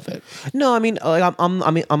didn't love it. No, I mean, like,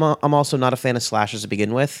 I'm also not a fan of slashers to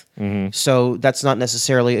begin with. Mm-hmm. So that's not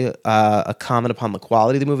necessarily a comment upon the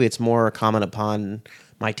quality of the movie. It's more a comment upon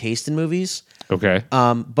my taste in movies. Okay.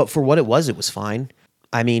 But for what it was fine.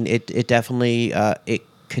 I mean, it definitely it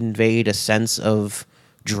conveyed a sense of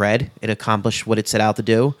dread. It accomplished what it set out to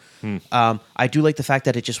do. I do like the fact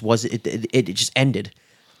that it just it just ended.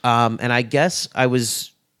 And I guess I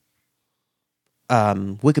was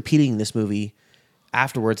Wikipediaing this movie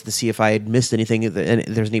afterwards to see if I had missed anything and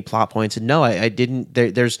there's any plot points. And no, I didn't.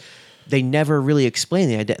 They never really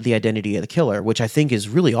explain the identity of the killer, which I think is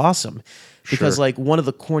really awesome. Because like one of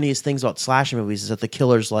the corniest things about slasher movies is that the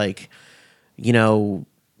killer's like, you know,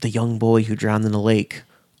 the young boy who drowned in the lake.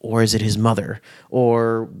 Or is it his mother?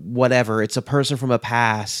 Or whatever. It's a person from the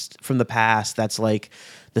past that's like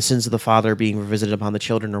the sins of the father being revisited upon the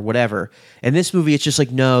children or whatever. In this movie, it's just like,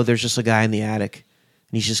 no, there's just a guy in the attic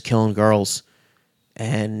and he's just killing girls.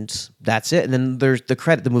 And that's it. And then there's the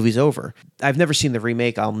credit, the movie's over. I've never seen the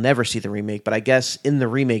remake. I'll never see the remake. But I guess in the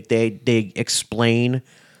remake, they explain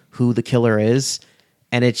who the killer is.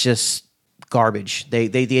 And it's just garbage. They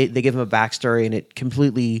give him a backstory and it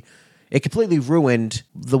completely ruined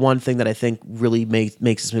the one thing that I think really makes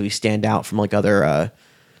this movie stand out from like other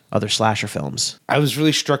slasher films. I was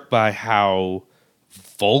really struck by how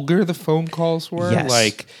vulgar the phone calls were. Yes.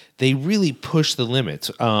 Like they really pushed the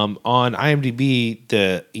limits. On IMDb,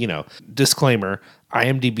 disclaimer,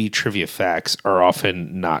 IMDb trivia facts are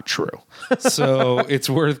often not true. So it's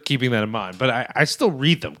worth keeping that in mind. But I still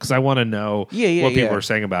read them because I want to know what people are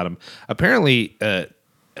saying about them. Apparently,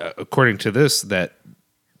 according to this, that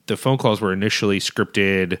the phone calls were initially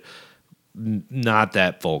scripted not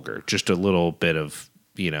that vulgar, just a little bit of,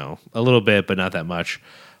 a little bit, but not that much.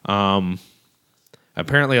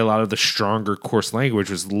 Apparently a lot of the stronger coarse language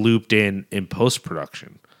was looped in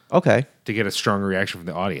post-production. Okay. To get a strong reaction from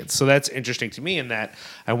the audience. So that's interesting to me in that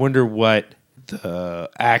I wonder what the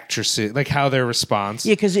actresses, like how their response.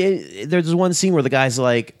 Yeah, because there's one scene where the guy's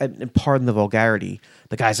like, pardon the vulgarity,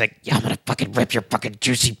 the guy's like, yeah, I'm going to fucking rip your fucking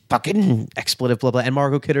juicy fucking expletive, blah, blah. And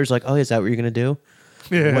Margot Kidder's like, oh, is that what you're going to do?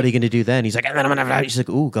 Yeah. What are you going to do then? He's like, she's like,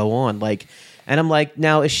 ooh, go on. Like, and I'm like,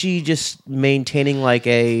 now is she just maintaining like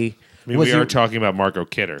a... we are talking about Margot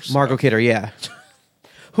Kidder. So. Margot Kidder, yeah.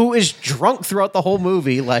 Who is drunk throughout the whole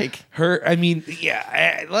movie, like... Her, I mean,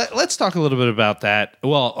 yeah, let's talk a little bit about that.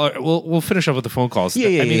 Well, we'll finish up with the phone calls.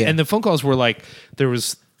 Yeah. And the phone calls were like, there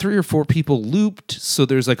was 3 or 4 people looped, so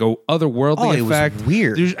there's like a otherworldly effect. It was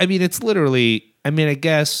weird. It's literally, I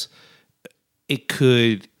guess it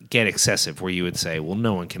could get excessive where you would say, well,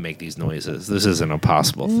 no one can make these noises. This isn't a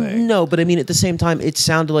possible thing. No, but I mean, at the same time, it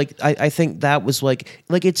sounded like, I think that was like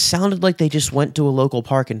it sounded like they just went to a local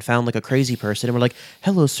park and found like a crazy person and were like,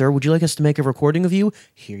 hello, sir, would you like us to make a recording of you?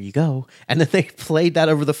 Here you go. And then they played that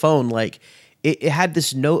over the phone. Like, it had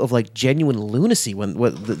this note of like genuine lunacy when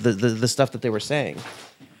what the stuff that they were saying.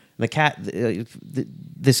 The cat,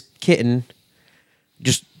 this kitten,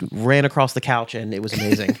 just ran across the couch, and it was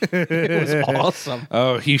amazing. It was awesome.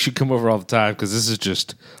 Oh, he should come over all the time because this is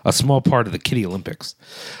just a small part of the Kitty Olympics.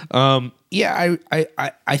 Yeah,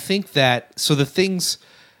 I think that. So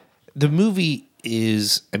the movie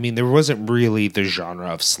is. I mean, there wasn't really the genre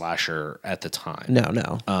of slasher at the time.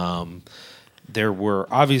 No. There were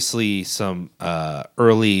obviously some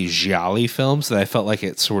early gialli films that I felt like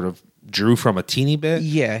it sort of drew from a teeny bit.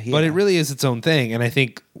 Yeah. But it really is its own thing, and I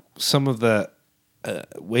think some of the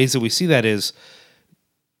ways that we see that is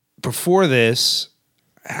before this,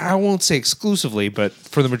 I won't say exclusively, but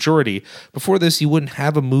for the majority, before this, you wouldn't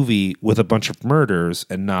have a movie with a bunch of murders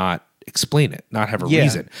and not explain it, not have a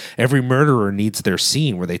reason. Every murderer needs their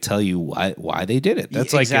scene where they tell you why they did it.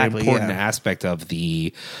 That's like an important aspect of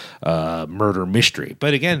the murder mystery.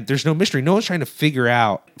 But again, there's no mystery. No one's trying to figure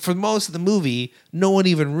out. For most of the movie, no one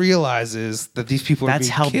even realizes that these people are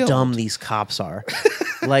being killed. That's how dumb these cops are.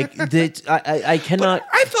 Like I cannot. But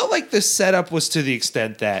I felt like the setup was to the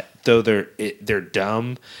extent that though they're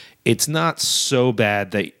dumb, it's not so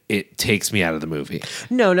bad that it takes me out of the movie.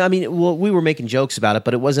 No. I mean, well, we were making jokes about it,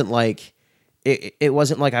 but it wasn't like it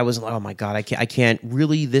wasn't like I was like, oh my god, I can't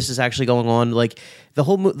really. This is actually going on. Like the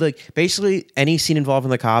whole like basically any scene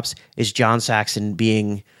involving the cops is John Saxon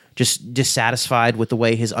being just dissatisfied with the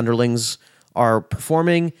way his underlings are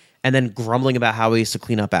performing, and then grumbling about how he has to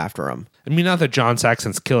clean up after them. I mean, not that John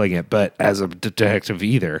Saxon's killing it, but as a detective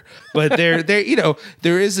either. But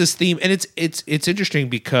there is this theme, and it's interesting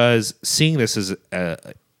because seeing this as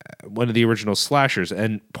one of the original slashers,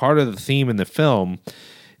 and part of the theme in the film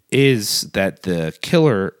is that the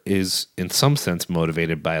killer is in some sense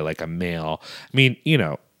motivated by like a male. I mean,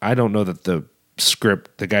 I don't know that the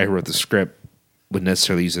guy who wrote the script would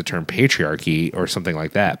necessarily use the term patriarchy or something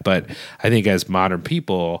like that, but I think as modern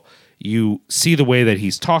people, you see the way that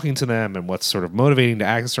he's talking to them and what's sort of motivating to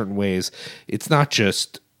act in certain ways. It's not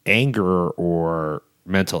just anger or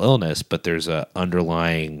mental illness, but there's a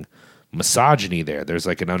underlying misogyny there. There's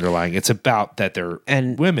like an underlying, it's about that they're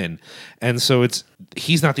women. And so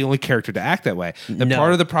he's not the only character to act that way.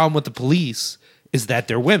 Part of the problem with the police is that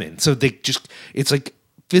they're women. So it's like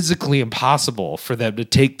physically impossible for them to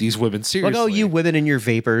take these women seriously. Like, oh, you women and your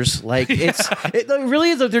vapors. Like, it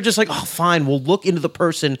really is. They're just like, oh, fine, we'll look into the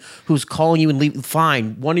person who's calling you and leave.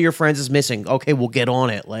 Fine, one of your friends is missing. Okay, we'll get on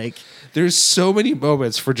it. Like, there's so many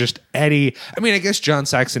moments for just any. I mean, I guess John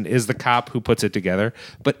Saxon is the cop who puts it together,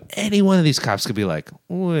 but any one of these cops could be like,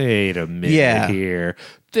 wait a minute here.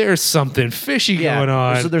 There's something fishy going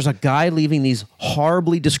on. So there's a guy leaving these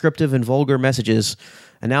horribly descriptive and vulgar messages,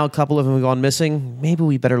 and now a couple of them have gone missing. Maybe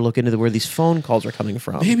we better look into where these phone calls are coming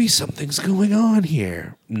from. Maybe something's going on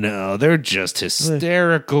here. No, they're just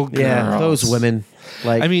hysterical girls. Yeah, those women.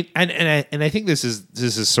 Like, I mean, and I think this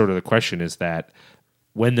is sort of the question is that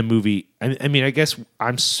when the movie, I mean, I guess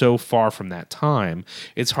I'm so far from that time,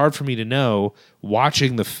 it's hard for me to know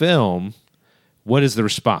watching the film, what is the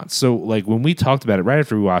response? So like when we talked about it right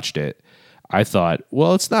after we watched it, I thought,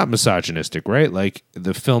 well, it's not misogynistic, right? Like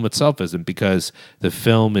the film itself isn't, because the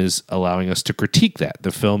film is allowing us to critique that.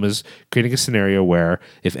 The film is creating a scenario where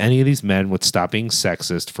if any of these men would stop being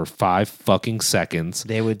sexist for 5 fucking seconds,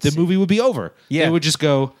 the movie would be over. Yeah. They would just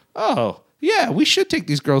go, oh, yeah, we should take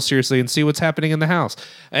these girls seriously and see what's happening in the house.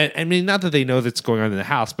 And I mean, not that they know that's going on in the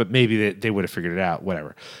house, but maybe they would have figured it out,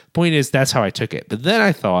 whatever. Point is, that's how I took it. But then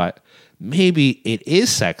I thought, maybe it is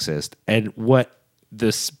sexist, and what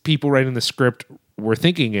people writing the script were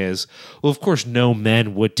thinking is, well, of course, no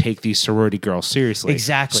men would take these sorority girls seriously.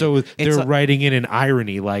 Exactly. So they're writing in an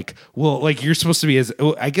irony, like, well, like you're supposed to be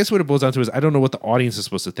I guess what it boils down to is, I don't know what the audience is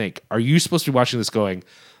supposed to think. Are you supposed to be watching this going,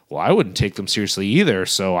 well, I wouldn't take them seriously either,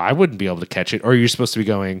 so I wouldn't be able to catch it? Or you're supposed to be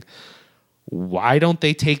going, why don't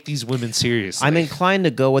they take these women seriously? I'm inclined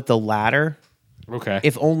to go with the latter. Okay.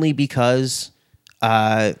 If only because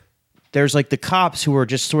there's like the cops who are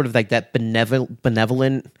just sort of like that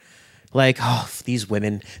benevolent, like, oh, these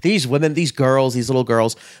women, these girls, these little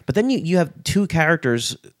girls. But then you have two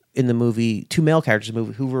characters in the movie, two male characters in the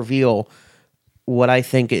movie, who reveal what I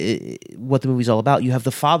think, what the movie's all about. You have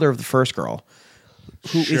the father of the first girl,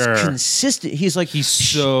 who is consistent. He's like, he's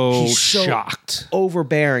so shocked,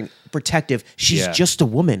 overbearing, protective. She's just a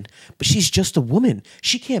woman, but she's just a woman.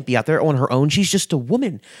 She can't be out there on her own. She's just a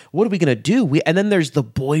woman. What are we gonna do? And then there's the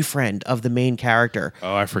boyfriend of the main character.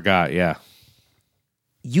 Oh, I forgot. Yeah,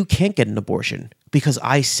 you can't get an abortion because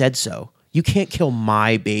I said so. You can't kill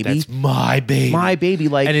my baby. That's my baby. My baby,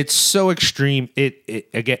 like, and it's so extreme. It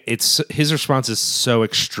again, it's his response is so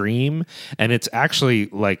extreme, and it's actually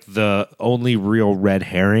like the only real red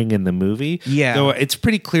herring in the movie. Yeah. Though it's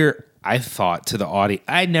pretty clear. I thought to the audience,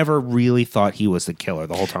 I never really thought he was the killer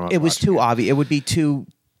the whole time. it was too obvious. It would be too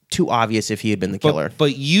obvious if he had been the killer.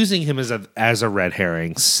 But using him as a red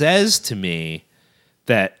herring says to me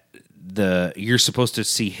that you're supposed to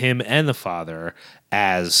see him and the father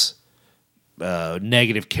as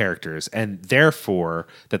negative characters, and therefore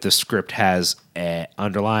that the script has a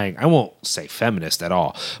underlying, I won't say feminist at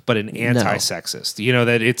all, but an anti-sexist. You know,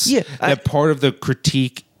 that it's that part of the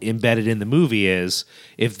critique embedded in the movie is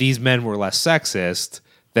if these men were less sexist,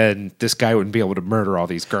 then this guy wouldn't be able to murder all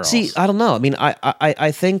these girls. See, I don't know. I mean,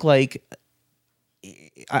 I think like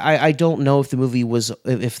I don't know if the movie was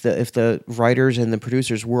if the writers and the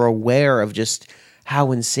producers were aware of just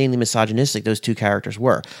how insanely misogynistic those two characters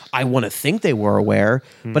were. I want to think they were aware,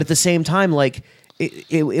 but at the same time, like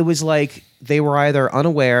it was like they were either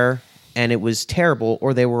unaware and it was terrible,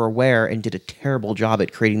 or they were aware and did a terrible job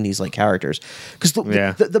at creating these like characters. Because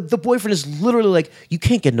the boyfriend is literally like, you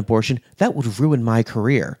can't get an abortion. That would ruin my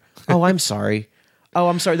career. Oh, I'm sorry. Oh,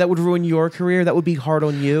 I'm sorry. That would ruin your career. That would be hard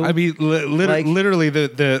on you. I mean, literally,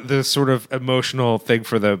 the sort of emotional thing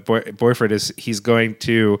for the boyfriend is he's going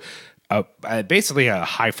to basically a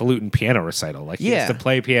highfalutin piano recital. Like he has to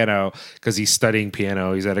play piano because he's studying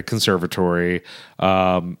piano. He's at a conservatory,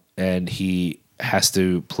 and he has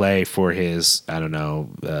to play for his, I don't know,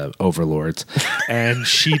 overlords. And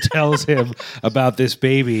she tells him about this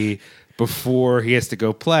baby before he has to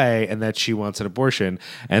go play, and that she wants an abortion.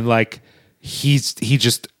 And like he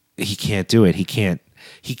can't do it. He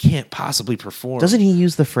can't possibly perform. Doesn't he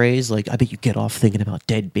use the phrase like, I bet you get off thinking about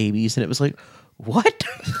dead babies? And it was like, what?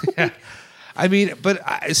 Yeah. I mean, but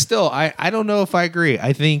I don't know if I agree.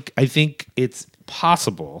 I think it's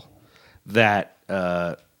possible that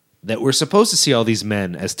that we're supposed to see all these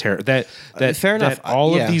men as terror. That fair enough. That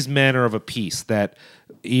all of these men are of a piece. That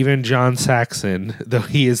even John Saxon, though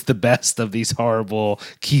he is the best of these horrible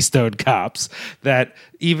Keystone cops, that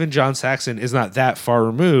even John Saxon is not that far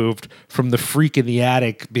removed from the freak in the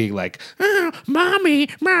attic being like, oh, "Mommy,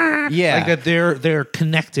 ma." Yeah, like that they're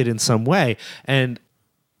connected in some way. And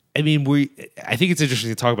I mean, I think it's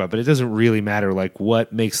interesting to talk about, but it doesn't really matter. Like,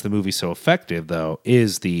 what makes the movie so effective, though,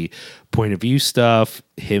 is the point of view stuff,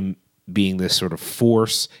 him being this sort of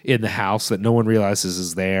force in the house that no one realizes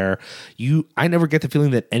is there. I never get the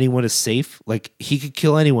feeling that anyone is safe. Like, he could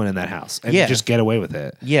kill anyone in that house and just get away with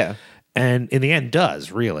it. Yeah. And in the end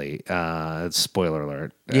does, really. Spoiler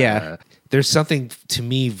alert. Yeah. There's something, to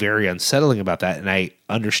me, very unsettling about that, and I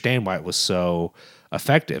understand why it was so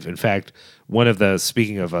effective. In fact,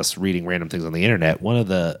 speaking of us reading random things on the internet, one of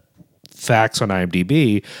the facts on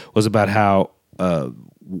IMDb was about how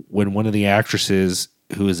when one of the actresses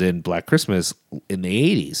who was in Black Christmas in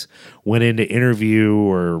the 80s went in to interview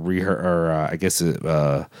or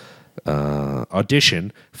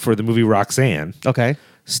audition for the movie Roxanne. Okay.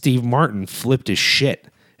 Steve Martin flipped his shit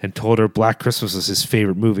and told her Black Christmas was his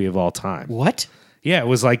favorite movie of all time. What? Yeah, it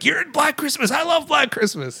was like, you're in Black Christmas. I love Black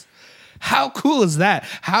Christmas. How cool is that?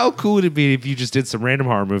 How cool would it be if you just did some random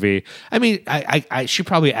horror movie? I mean, she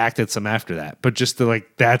probably acted some after that, but just to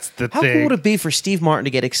like, that's the thing. How cool would it be for Steve Martin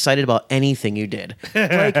to get excited about anything you did?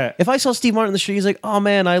 Like, if I saw Steve Martin in the street, he's like, oh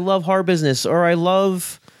man, I love Horror Business, or I'm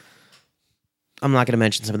not going to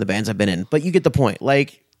mention some of the bands I've been in, but you get the point.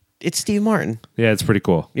 Like, it's Steve Martin. Yeah, it's pretty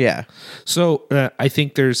cool. Yeah. So I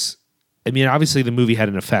think obviously the movie had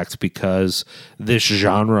an effect because this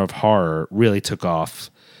genre of horror really took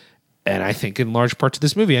off. And I think in large part to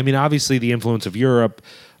this movie. I mean, obviously the influence of Europe,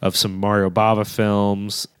 of some Mario Bava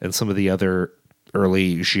films, and some of the other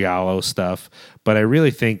early Giallo stuff. But I really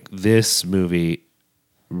think this movie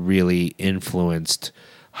really influenced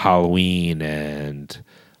Halloween and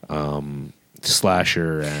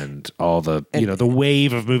slasher and all the the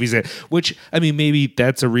wave of movies which, I mean, maybe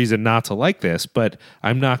that's a reason not to like this, but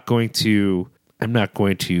I'm not going to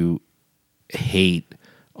hate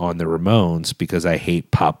on the Ramones because I hate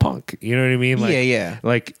pop punk. You know what I mean? Like, yeah.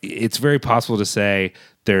 Like, it's very possible to say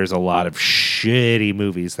there's a lot of shitty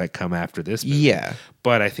movies that come after this movie. Yeah.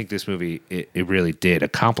 But I think this movie, it really did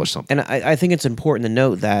accomplish something. And I think it's important to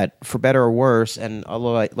note that, for better or worse, and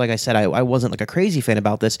although, like I said, I wasn't like a crazy fan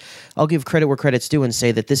about this, I'll give credit where credit's due and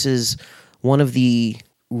say that this is one of the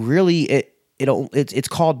really, it's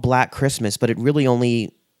called Black Christmas, but it really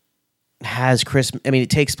only has Christmas. I mean,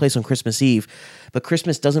 it takes place on Christmas Eve, but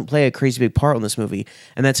Christmas doesn't play a crazy big part in this movie.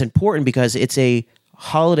 And that's important because it's a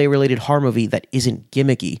holiday related horror movie that isn't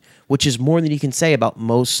gimmicky, which is more than you can say about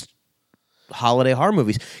most holiday horror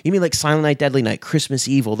movies. You mean like Silent Night, Deadly Night, Christmas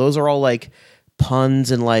Evil? Those are all like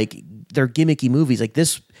puns and like they're gimmicky movies. Like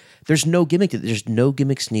this, there's no gimmick. There's no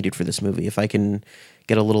gimmicks needed for this movie. If I can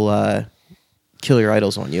get a little kill your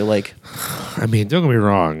idols on you, like. I mean, don't get me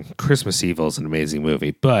wrong. Christmas Evil is an amazing movie,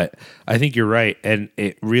 but I think you're right. And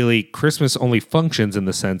it really, Christmas only functions in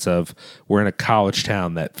the sense of we're in a college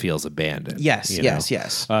town that feels abandoned. Yes, you yes, know?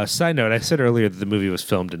 yes. Side note, I said earlier that the movie was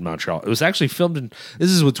filmed in Montreal. It was actually filmed in, this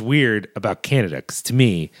is what's weird about Canada, because to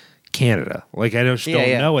me, Canada, like I don't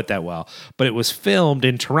know it that well, but it was filmed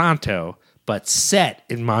in Toronto, but set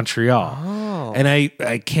in Montreal. Oh. And I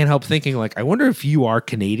can't help thinking, like, I wonder if you are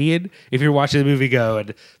Canadian, if you're watching the movie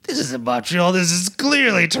going, this isn't Montreal, this is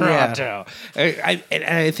clearly Toronto. Yeah. And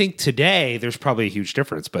I think today there's probably a huge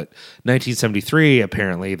difference, but 1973,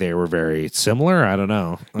 apparently they were very similar. I don't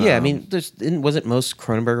know. Yeah, I mean, wasn't most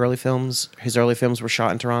Cronenberg early films, his early films were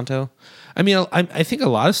shot in Toronto? I mean, I think a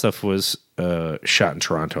lot of stuff was shot in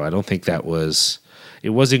Toronto. I don't think it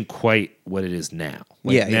wasn't quite what it is now.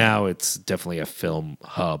 Now it's definitely a film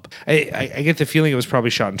hub. I get the feeling it was probably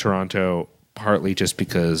shot in Toronto partly just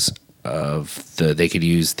because of they could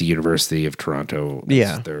use the University of Toronto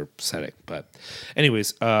as their setting. But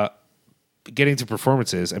anyways, getting to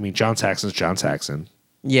performances, I mean, John Saxon's John Saxon.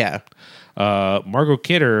 Yeah. Margot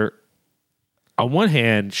Kidder, on one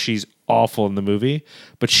hand, she's awful in the movie,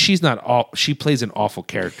 but she's not all. She plays an awful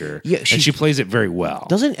character, and she plays it very well.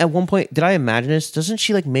 Doesn't at one point, did I imagine this? Doesn't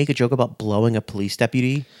she like make a joke about blowing a police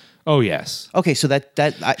deputy? Oh yes. Okay, so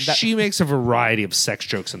that she makes a variety of sex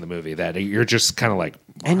jokes in the movie that you're just kind of like,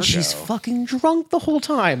 and she's fucking drunk the whole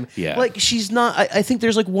time. Yeah, like she's not. I think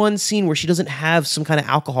there's like one scene where she doesn't have some kind of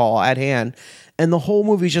alcohol at hand. And the whole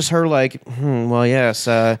movie's just her like, well, yes.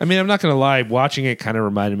 I mean, I'm not going to lie. Watching it kind of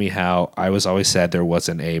reminded me how I was always sad there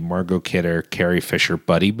wasn't a Margot Kidder, Carrie Fisher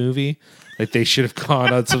buddy movie. Like they should have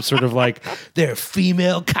gone on some sort of like, they're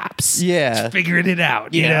female cops. Yeah. Just figuring it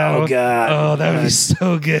out, you know? Oh, God. Oh, that would be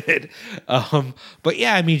so good. But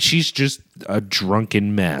yeah, I mean, she's just a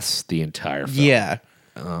drunken mess the entire film. Yeah.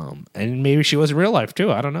 And maybe she was in real life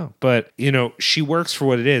too. I don't know, but you know, she works for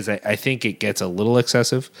what it is. I think it gets a little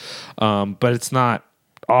excessive, but it's not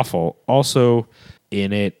awful. Also,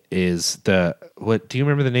 in it is what? Do you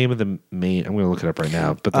remember the name of the main? I'm going to look it up right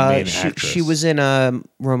now. But the main actress, she was in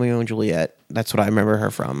Romeo and Juliet. That's what I remember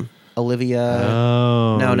her from. Olivia.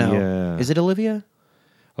 Oh, no. Yeah. Is it Olivia?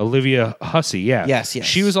 Olivia Hussey, yeah. Yes.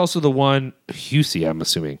 She was also the one, Hussey, I'm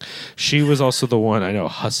assuming. She was also the one, I know,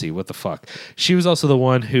 Hussey, what the fuck. She was also the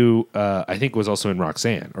one who I think was also in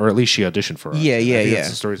Roxanne, or at least she auditioned for Roxanne. Yeah. That's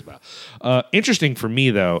the story's about. Interesting for me,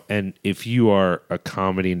 though, and if you are a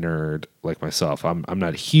comedy nerd like myself, I'm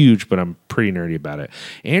not huge, but I'm pretty nerdy about it.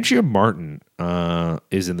 Andrea Martin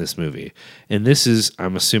is in this movie. And this is,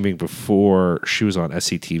 I'm assuming, before she was on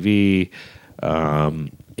SCTV.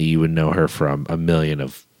 You would know her from a million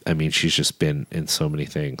of, I mean, she's just been in so many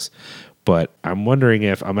things. But I'm wondering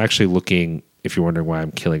if you're wondering why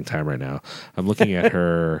I'm killing time right now, I'm looking at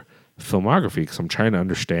her filmography because I'm trying to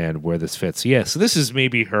understand where this fits. Yeah, so this is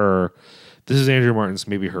Andrea Martin's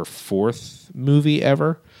maybe her fourth movie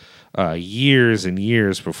ever. Years and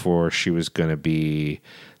years before she was going to be,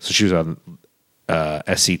 so she was on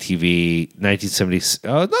SCTV 1970,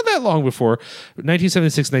 not that long before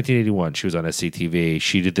 1976, 1981. She was on SCTV.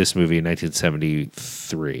 She did this movie in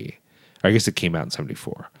 1973. I guess it came out in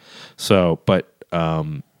 74. So, but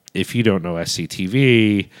if you don't know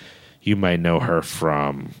SCTV, you might know her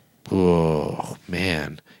from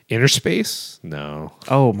Inner Space. No.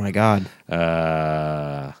 Oh my God.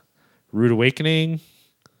 Rude Awakening.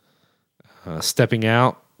 Stepping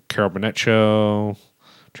Out. Carol Burnett Show.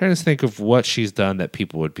 Trying to think of what she's done that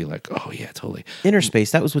people would be like, oh, yeah, totally. Inner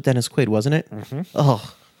Space, that was with Dennis Quaid, wasn't it? Mm-hmm.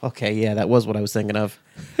 Oh, okay, yeah, that was what I was thinking of.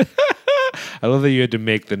 I love that you had to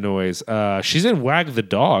make the noise. She's in Wag the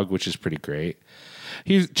Dog, which is pretty great.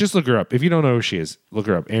 Just look her up. If you don't know who she is, look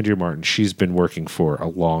her up. Andrea Martin. She's been working for a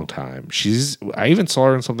long time. I even saw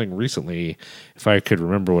her in something recently. If I could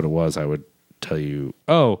remember what it was, I would tell you.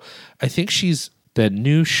 Oh, I think she's that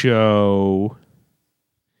new show...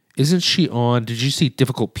 Isn't she on? Did you see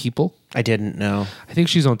Difficult People? I didn't know. I think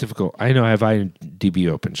she's on Difficult. I know I have IMDb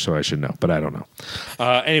open, so I should know, but I don't know.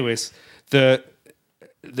 Anyways, the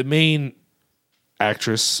main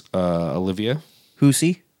actress, Olivia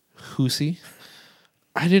Hussey.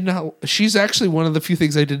 I did not. She's actually one of the few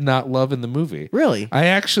things I did not love in the movie. Really? I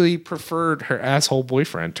actually preferred her asshole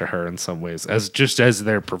boyfriend to her in some ways, as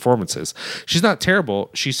their performances. She's not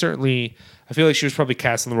terrible. She certainly. I feel like she was probably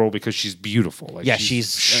cast in the role because she's beautiful. Like, yeah, she's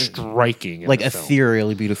striking. Like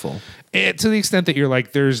ethereally beautiful. And to the extent that you're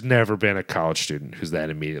like, there's never been a college student who's that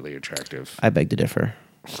immediately attractive. I beg to differ.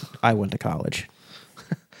 I went to college.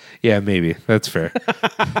 Yeah, maybe. That's fair.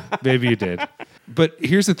 Maybe you did. But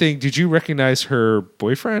here's the thing. Did you recognize her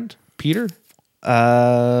boyfriend, Peter?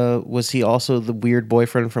 Was he also the weird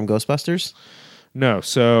boyfriend from Ghostbusters? No.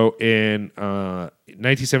 So in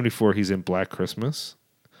 1974, he's in Black Christmas.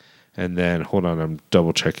 And then, hold on, I'm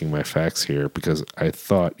double checking my facts here because I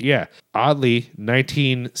thought, oddly,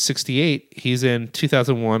 1968, he's in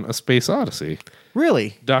 2001, A Space Odyssey.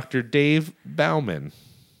 Really? Dr. Dave Bauman.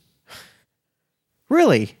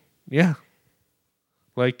 Really? Yeah.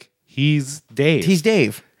 Like, he's Dave. He's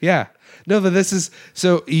Dave. Yeah. No, but this is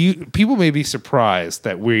so people may be surprised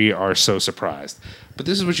that we are so surprised, but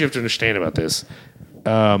this is what you have to understand about this.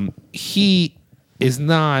 He is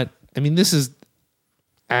not. I mean, this is.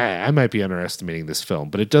 I might be underestimating this film,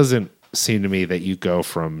 but it doesn't seem to me that you go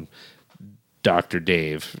from Dr.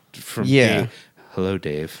 Dave from Dave, hello,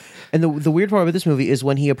 Dave. And the weird part about this movie is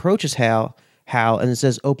when he approaches Hal, and it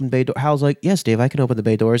says open bay door. Hal's like, yes, Dave, I can open the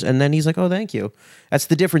bay doors. And then he's like, oh, thank you. That's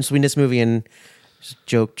the difference between this movie and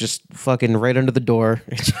joke just fucking right under the door.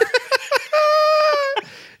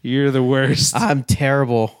 You're the worst. I'm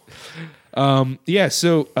terrible. Yeah,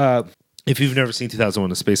 so if you've never seen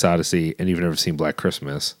 2001: A Space Odyssey and you've never seen Black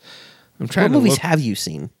Christmas, I'm trying What to movies look. have you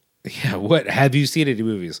seen? Yeah, what have you seen any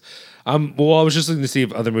movies? Well, I was just looking to see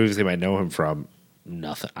if other movies they might know him from.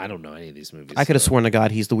 Nothing. I don't know any of these movies. I could have sworn to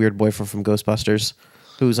God he's the weird boyfriend from Ghostbusters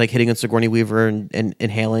who's like hitting on Sigourney Weaver and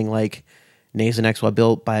inhaling like Nasonex while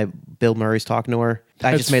Bill Murray's talking to her.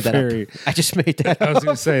 I just made that up. I just made that I up. was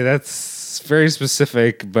going to say that's very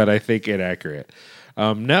specific, but I think inaccurate.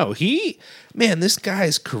 No, this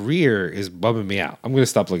guy's career is bumming me out. I'm going to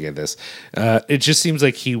stop looking at this. It just seems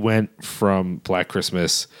like he went from Black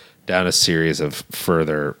Christmas down a series of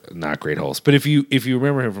further not great holes. But if you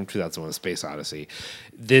remember him from 2001: A Space Odyssey,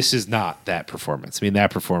 this is not that performance. I mean,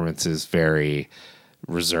 that performance is very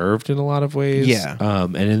reserved in a lot of ways. Yeah.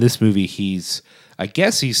 And in this movie, I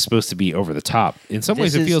guess he's supposed to be over the top. In some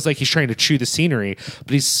ways, it feels like he's trying to chew the scenery,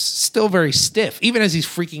 but he's still very stiff. Even as he's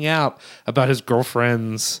freaking out about his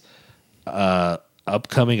girlfriend's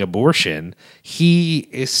upcoming abortion, he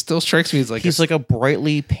still strikes me as like He's like a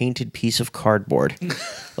brightly painted piece of cardboard.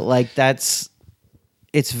 Like it's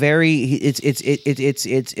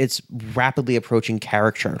rapidly approaching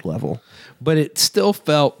caricature level. But it still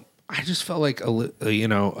felt. I just felt like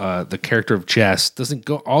the character of Jess doesn't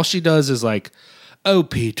go. All she does is like, "Oh,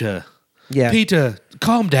 Peter, Peter,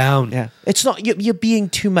 calm down. Yeah, it's not you're being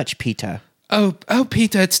too much, Peter. Oh,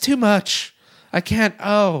 Peter, it's too much. I can't.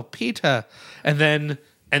 Oh, Peter." And then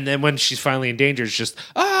when she's finally in danger, it's just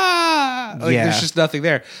there's just nothing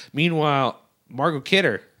there. Meanwhile, Margot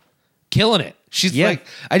Kidder killing it. She's like,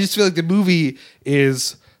 I just feel like the movie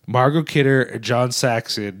is Margot Kidder and John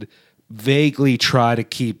Saxon vaguely try to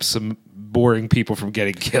keep some boring people from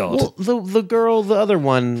getting killed. Well, the girl, the other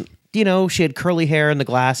one, she had curly hair and the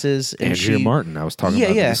glasses. And Andrea Martin, I was talking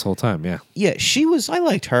about this whole time. Yeah, yeah, she was. I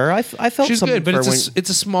liked her. I felt she's something good, but for it's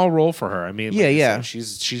a small role for her. I mean,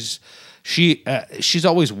 she's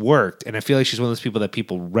always worked, and I feel like she's one of those people that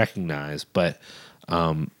people recognize, but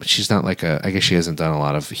she's not like I guess she hasn't done a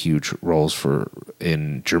lot of huge roles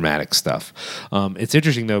in dramatic stuff. It's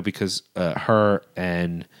interesting though because her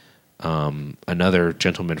and another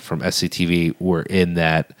gentleman from SCTV were in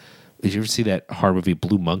that. Did you ever see that horror movie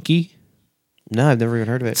Blue Monkey? No, I've never even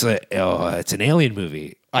heard of it. It's an alien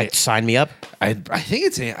movie. Sign me up. I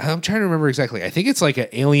think I'm trying to remember exactly. I think it's like an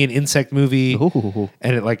alien insect movie. Ooh.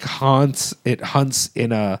 And it like hunts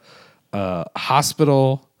in a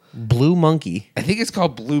hospital. Blue Monkey. I think it's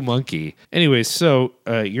called Blue Monkey. Anyways, so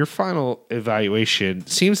your final evaluation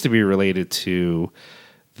seems to be related to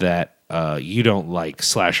that you don't like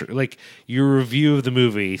slasher. Like your review of the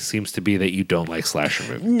movie seems to be that you don't like slasher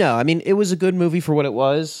movies. No, I mean it was a good movie for what it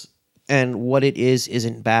was, and what it is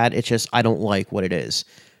isn't bad. It's just I don't like what it is.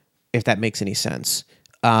 If that makes any sense.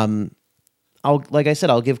 Like I said,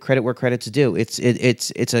 I'll give credit where credit's due. It's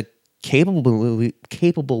a capable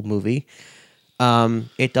movie.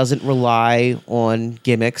 It doesn't rely on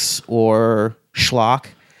gimmicks or schlock.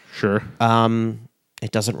 Sure.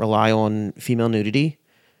 It doesn't rely on female nudity.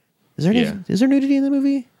 Is there nudity in the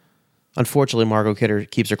movie? Unfortunately, Margot Kidder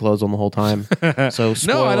keeps her clothes on the whole time. So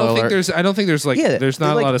no, I don't think there's there's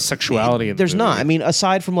not a like, lot of sexuality in the There's movie. not. I mean,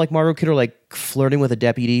 aside from like Margot Kidder like flirting with a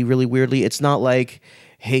deputy really weirdly, it's not like,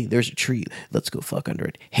 hey, there's a tree, let's go fuck under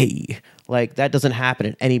it. Hey, like that doesn't happen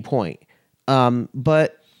at any point.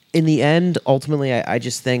 But in the end, ultimately, I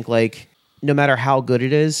just think like no matter how good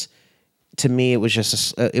it is, to me, it was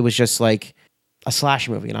just like a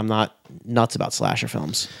slasher movie, and I'm not nuts about slasher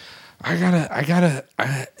films. I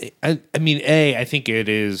mean, I think it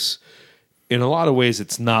is. in a lot of ways,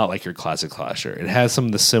 it's not like your classic slasher. It has some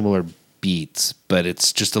of the similar beats, but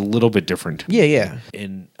it's just a little bit different. Yeah, yeah.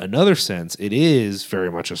 In another sense, it is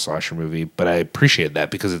very much a slasher movie, but I appreciate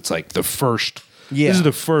that because it's like the first. Yeah. This is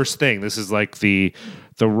the first thing. This is like the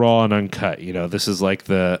raw and uncut. This is like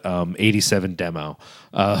the 87 demo.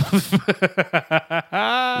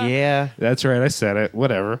 Yeah. That's right. I said it.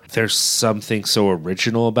 Whatever. There's something so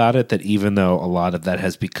original about it that even though a lot of that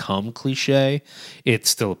has become cliche, it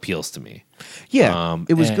still appeals to me. Yeah,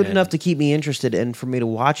 it was good and- enough to keep me interested and for me to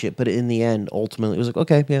watch it. But in the end, ultimately, it was like,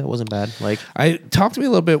 okay, yeah, it wasn't bad. Like, Talk to me a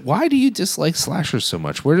little bit. Why do you dislike slashers so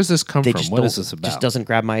much? Where does this come they from? just What don't- is this about? Just doesn't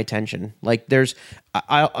grab my attention. Like,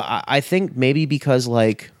 I think maybe because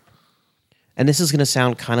like, and this is gonna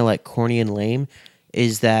sound kind of like corny and lame,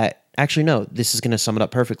 is that actually no, this is gonna sum it up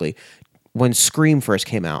perfectly. When Scream first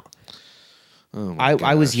came out,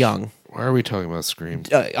 I was young. Why are we talking about Scream?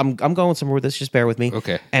 I'm going somewhere with this. Just bear with me.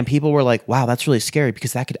 Okay. And people were like, "Wow, that's really scary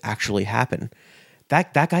because that could actually happen.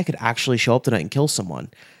 That guy could actually show up tonight and kill someone."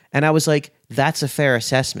 And I was like, "That's a fair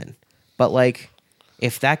assessment." But like,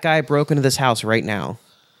 if that guy broke into this house right now,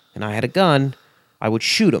 and I had a gun, I would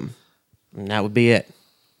shoot him, and that would be it.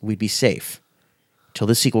 We'd be safe till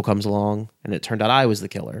the sequel comes along, and it turned out I was the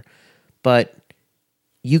killer. But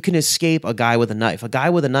you can escape a guy with a knife. A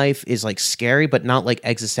guy with a knife is like scary, but not like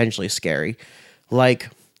existentially scary. Like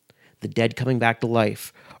the dead coming back to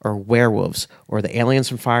life, or werewolves, or the aliens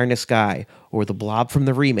from Fire in the Sky, or the Blob from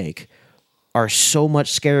the remake are so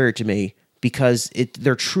much scarier to me because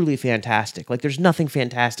they're truly fantastic. Like there's nothing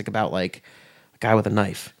fantastic about like a guy with a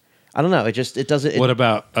knife. I don't know. It doesn't. What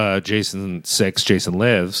about Jason 6, Jason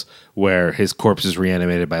Lives, where his corpse is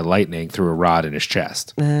reanimated by lightning through a rod in his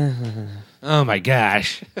chest? Oh my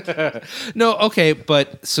gosh. No, okay,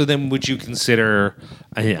 but so then would you consider,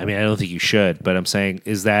 I mean, I don't think you should, but I'm saying,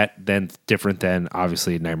 is that then different than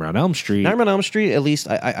obviously Nightmare on Elm Street? Nightmare on Elm Street, at least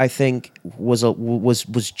I think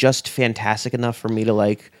was just fantastic enough for me to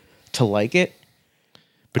like it.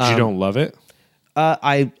 But you don't love it?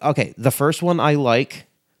 Okay, the first one I like,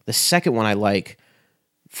 the second one I like,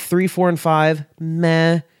 3, 4, and 5,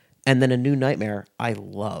 meh, and then A New Nightmare I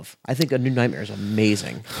love. I think A New Nightmare is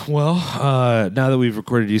amazing. Well, now that we've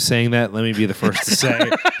recorded you saying that, let me be the first to say,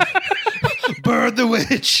 burn the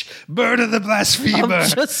witch, murder the blasphemer. I'm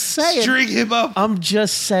just saying. String him up. I'm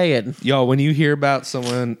just saying. Y'all, when you hear about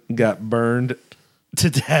someone got burned to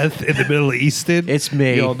death in the Middle Eastern, It's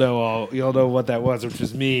me. Y'all know what that was, which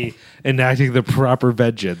was me enacting the proper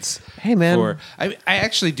vengeance. Hey, man. I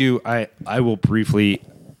actually do. I will briefly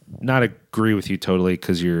not agree with you totally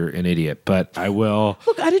because you're an idiot, but I will.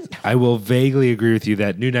 Look, I will vaguely agree with you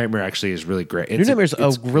that New Nightmare actually is really great. New Nightmare's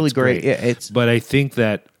really great. Yeah, but I think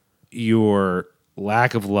that your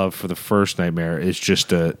lack of love for the first Nightmare is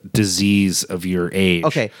just a disease of your age.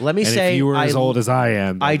 Okay, let me And say if you were as old as I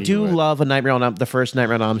am, then I you do would. love the first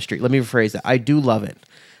Nightmare on Elm Street. Let me rephrase that. I do love it.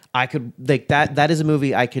 I could like that. That is a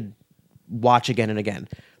movie I could watch again and again.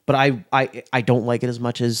 But I don't like it as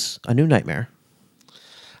much as A New Nightmare.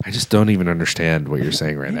 I just don't even understand what you're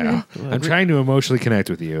saying right now. I'm trying to emotionally connect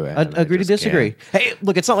with you. and I Agree to just disagree. can't. Hey,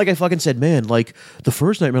 look, it's not like I fucking said, man, like the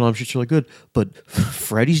first Nightmare on Elm Street's really good, but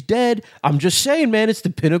Freddy's dead. I'm just saying, man, it's the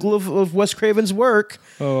pinnacle of Wes Craven's work.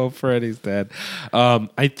 Oh, Freddy's dead.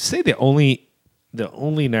 I'd say the only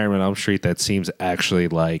Nightmare on Elm Street that seems actually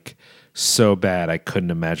like so bad I couldn't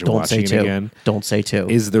imagine Don't watching say it two. again Don't say two.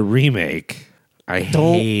 is the remake. I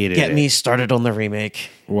Don't hated get it. me started on the remake.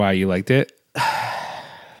 Why, you liked it?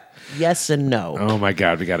 Yes and no. Oh my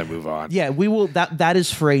god, we got to move on. Yeah, we will. That is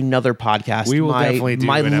for another podcast. We will definitely do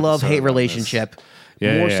my an episode love-hate on relationship.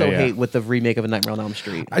 Yeah, more yeah, so yeah. hate with the remake of A Nightmare on Elm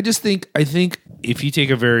Street. I think if you take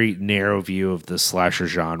a very narrow view of the slasher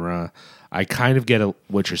genre, I kind of get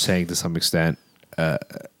what you're saying to some extent,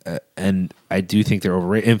 and I do think they're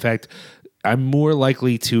overrated. In fact, I'm more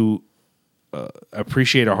likely to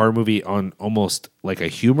appreciate a horror movie on almost like a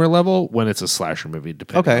humor level when it's a slasher movie,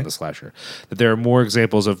 depending on the slasher. That there are more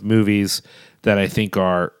examples of movies that I think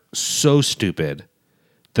are so stupid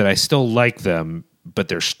that I still like them, but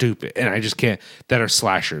they're stupid, and I just can't. That are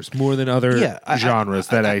slashers more than other genres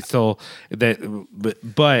that I still that.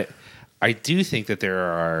 But I do think that there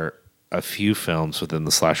are a few films within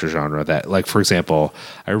the slasher genre that, like for example,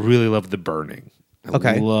 I really love The Burning.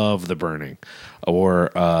 I love The Burning,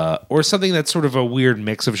 or something that's sort of a weird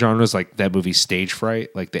mix of genres, like that movie Stage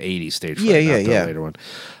Fright, like the '80s Stage Fright, not the later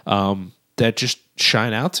one. That just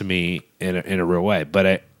shine out to me in a real way.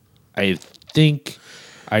 But I think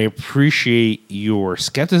I appreciate your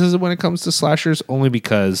skepticism when it comes to slashers, only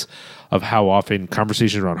because of how often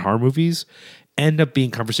conversations around horror movies end up being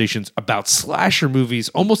conversations about slasher movies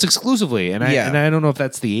almost exclusively. And Yeah. I don't know if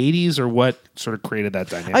that's the 80s or what sort of created that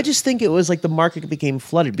dynamic. I just think it was like the market became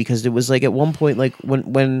flooded because it was like at one point, like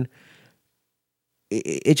when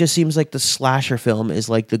it just seems like the slasher film is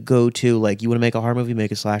like the go-to. Like you want to make a horror movie,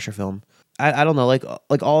 make a slasher film. I don't know, like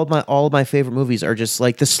all of my favorite movies are just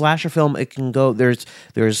like the slasher film. It can go there's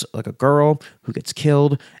like a girl who gets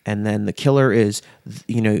killed, and then the killer is,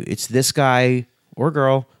 it's this guy or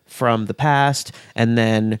girl from the past, and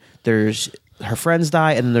then there's her friends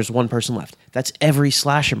die, and then there's one person left. That's every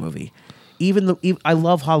slasher movie. Even I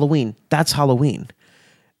love Halloween. That's Halloween.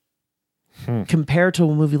 Compared to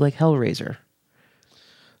a movie like Hellraiser.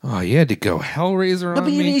 Oh, you had to go Hellraiser on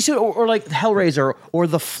me? Or like Hellraiser or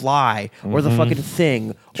The Fly or the fucking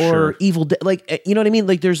Thing or Sure. Evil Dead. Like, you know what I mean?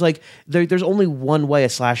 Like there's there's only one way a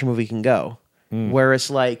slasher movie can go. Whereas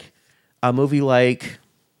like a movie like,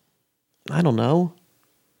 I don't know,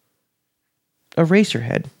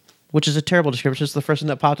 Eraserhead, which is a terrible description. It's the first thing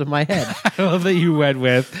that popped in my head. I love that you went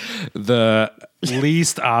with the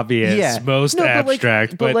least obvious, Yeah. most No, but like-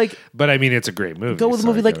 abstract, but like- but I mean, it's a great movie. Go with a so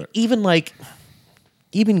movie I get like it.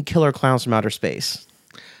 even Killer Clowns from Outer Space.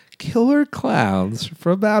 Killer Clowns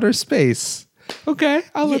from Outer Space. Okay,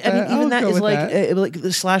 I'll let that. even I'll that go is with like that. like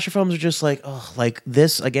the slasher films are just like, oh, like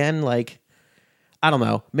this again, like I don't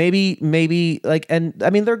know, maybe like, and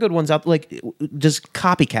I mean there are good ones out, like just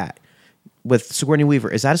Copycat with Sigourney Weaver.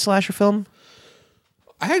 Is that a slasher film?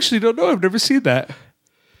 I actually don't know. I've never seen that.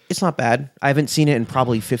 It's not bad. I haven't seen it in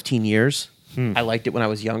probably 15 years. I liked it when I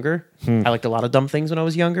was younger. I liked a lot of dumb things when I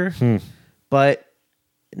was younger, but.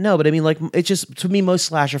 No, but I mean, like, it's just, to me, most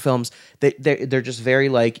slasher films, they're just very,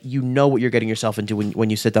 like, you know what you're getting yourself into when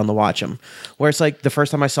you sit down to watch them. Where it's like, the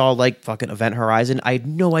first time I saw, like, fucking Event Horizon, I had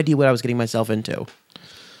no idea what I was getting myself into.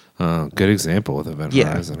 Good example with Event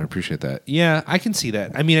Yeah. Horizon. I appreciate that. Yeah, I can see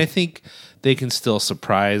that. I mean, I think they can still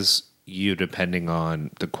surprise you depending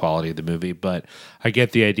on the quality of the movie, but I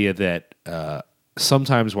get the idea that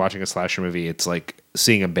sometimes watching a slasher movie, it's like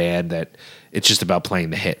seeing a band that it's just about playing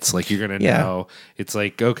the hits. Like you're gonna know, it's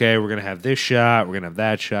like, okay, we're gonna have this shot, we're gonna have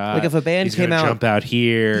that shot. Like if a band He's came gonna out- jump out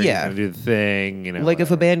here, he's Yeah. gonna do the thing. Like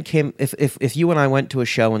if a band came, if you and I went to a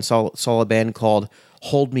show and saw a band called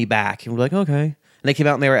Hold Me Back, and we're like, okay, and they came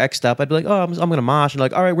out and they were X'd up, I'd be like, oh, I'm gonna mosh, and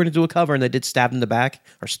like, all right, we're gonna do a cover, and they did Stabbed in the Back,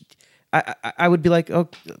 or I would be like, oh,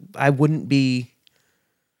 I wouldn't be.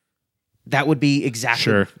 That would be exactly,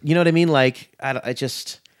 Sure. You know what I mean? Like, I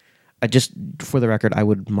just, for the record, I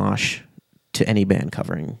would mosh to any band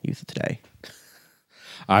covering Youth of Today.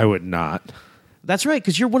 I would not. That's right,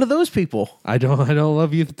 because you're one of those people. I don't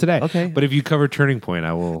love Youth today. Okay. But if you cover Turning Point,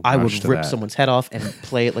 I will. I rush would to rip that. someone's head off and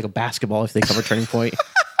play it like a basketball if they cover Turning Point.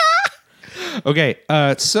 Okay,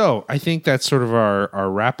 so I think that's sort of our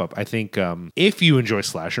wrap up. I think if you enjoy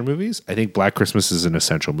slasher movies, I think Black Christmas is an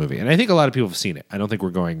essential movie, and I think a lot of people have seen it. I don't think we're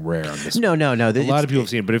going rare on this. No. A lot of people have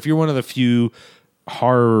seen it, but if you're one of the few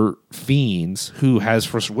horror fiends who has,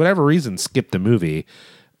 for whatever reason, skipped the movie,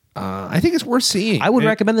 I think it's worth seeing. I would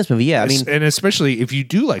recommend this movie. Yeah, I mean, and especially if you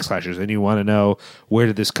do like slashers and you want to know where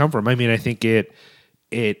did this come from. I mean, I think it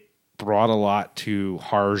brought a lot to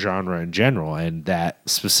horror genre in general, and that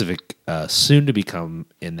specific soon to become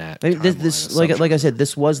in that. I mean, timeline this of like some I said,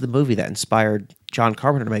 this was the movie that inspired John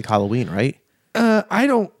Carpenter to make Halloween, right?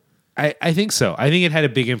 I think so. I think it had a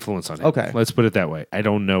big influence on it. Okay. Let's put it that way. I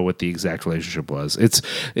don't know what the exact relationship was.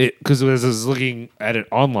 Because as I was looking at it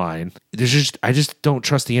online, I just don't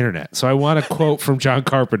trust the internet. So I want a quote from John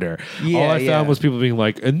Carpenter. All I found was people being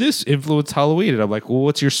like, and this influenced Halloween. And I'm like, well,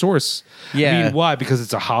 what's your source? Yeah. I mean, why? Because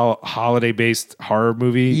it's a holiday-based horror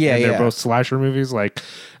movie. Yeah, and they're yeah. both slasher movies. Like,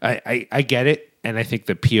 I get it. And I think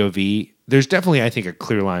the POV, there's definitely, I think, a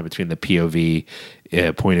clear line between the POV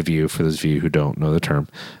point of view, for those of you who don't know the term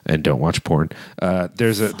and don't watch porn.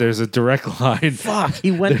 There's a direct line. Fuck, he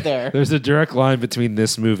went there. There's a direct line between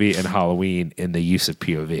this movie and Halloween in the use of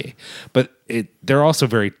POV. But they're also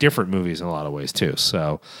very different movies in a lot of ways, too.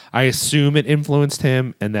 So I assume it influenced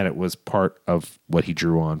him and that it was part of what he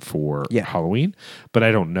drew on for Halloween. But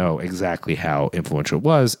I don't know exactly how influential it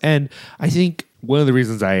was. And I think one of the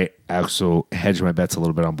reasons I also hedge my bets a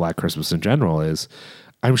little bit on Black Christmas in general is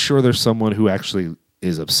I'm sure there's someone who actually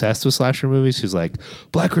is obsessed with slasher movies who's like,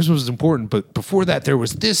 Black Christmas is important, but before that there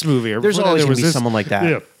was this movie. Or There's before that, always there going was to be this. someone like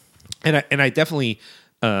that. Yeah. And I definitely,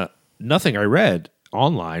 nothing I read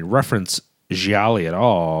online reference Gialli at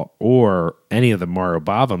all or any of the Mario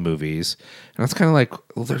Bava movies. And it's kind of like,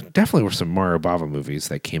 well, there definitely were some Mario Bava movies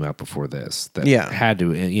that came out before this that had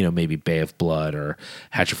to, maybe Bay of Blood or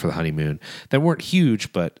Hatchet for the Honeymoon that weren't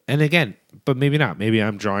huge, but maybe not. Maybe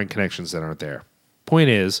I'm drawing connections that aren't there. point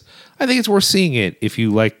is, I think it's worth seeing it if you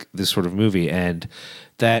like this sort of movie. And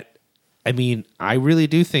that, I mean, I really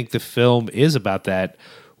do think the film is about that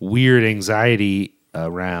weird anxiety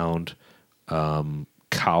around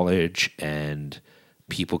college and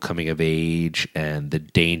people coming of age and the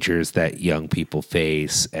dangers that young people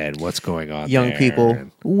face and what's going on Young there. people,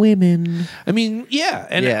 And, women. I mean, yeah.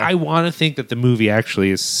 And Yeah. I want to think that the movie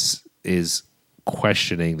actually is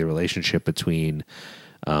questioning the relationship between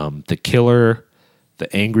the killer,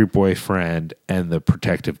 the angry boyfriend, and the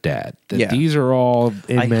protective dad. That Yeah. these are all,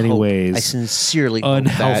 in many ways, I sincerely hope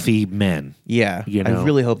unhealthy men. Yeah, You know? I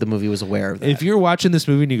really hope the movie was aware of that. If you're watching this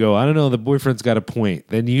movie and you go, I don't know, the boyfriend's got a point,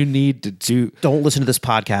 then you need to do. Don't listen to this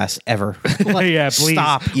podcast ever. Yeah, please.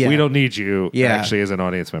 Stop. Yeah. We don't need you actually as an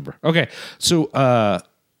audience member. Okay. So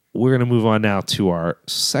we're going to move on now to our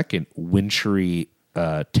second wintry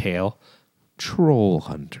tale, Troll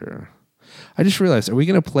Hunter. I just realized, are we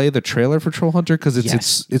going to play the trailer for Troll Hunter? Because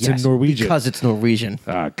it's in Norwegian. Because it's Norwegian.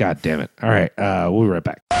 God damn it. All right. We'll be right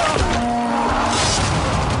back.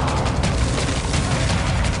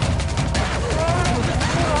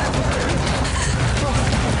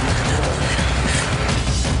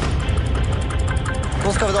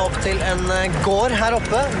 Nå skal vi da opp til en gård her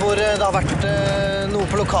oppe, hvor det har vært noe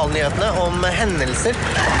på lokalnyhetene om hendelser.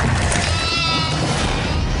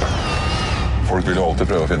 Folk vil jo alltid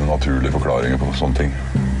prøve å finne naturlige forklaringer på sånne ting.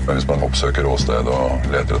 Men hvis man oppsøker åsted og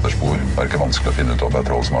leter etter spor, er det ikke vanskelig å finne ut om det er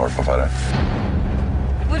troll som har vært på ferde.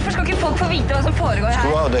 Hvorfor skal ikke folk få vite hva som foregår her?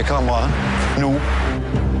 Skru av det kameraet. Nå.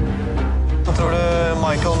 Tror du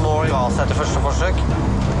Michael Moore ga seg til første forsøk?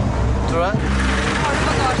 Tror du det? Har du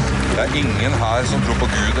bagasje? Det er ingen her som tror på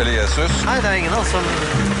Gud eller Jesus. Nei, det er ingen altså.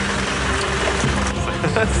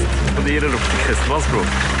 Fordi det lukter kristenmannsblod.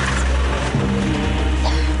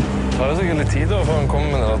 Det er sikkert litt tid før han kommer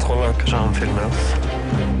med det der trollet. Kanskje han filmer oss.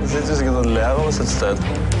 Det sitter sikkert og ler av oss et sted.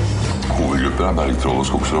 Hovedgrupper er bergtroll og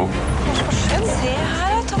skogstroll. Se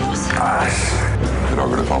her, Thomas.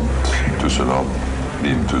 Raglefant, tusseland,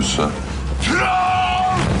 limtusse.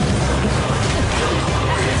 Troll!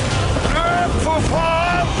 Løp for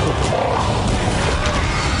faen!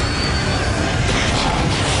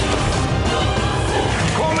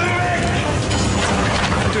 Kom deg vekk!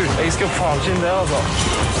 Du, jeg skal faen ikke inn der, altså.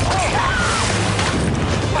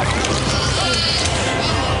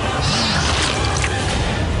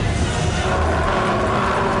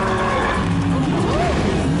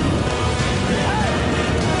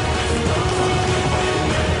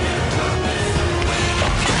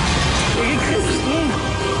 Jeg er kristen.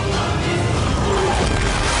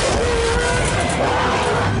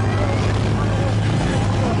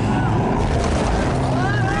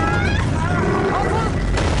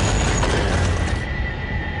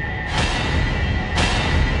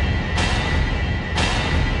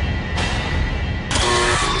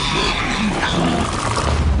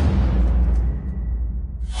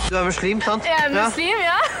 Du er muslim, sant? Jeg er muslim,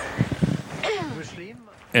 ja.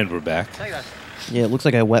 And we're back. Yeah, it looks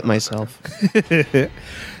like I wet myself.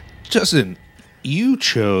 Justin, you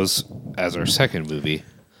chose as our second movie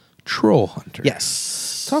Troll Hunter.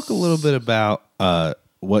 Yes. Talk a little bit about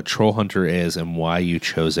what Troll Hunter is and why you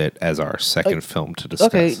chose it as our second film to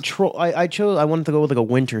discuss. Okay, I wanted to go with like a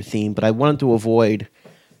winter theme, but I wanted to avoid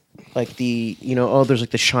like the, there's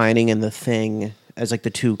like The Shining and The Thing as like the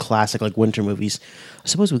two classic like winter movies. I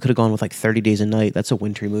suppose we could have gone with like 30 Days a Night. That's a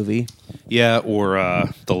wintry movie. Yeah, or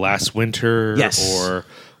The Last Winter. Yes. Or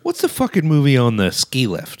what's the fucking movie on the ski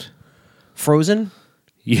lift? Frozen?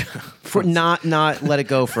 Yeah. Not Let It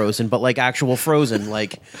Go Frozen, but like actual Frozen.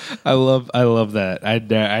 Like I love that.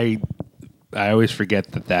 I always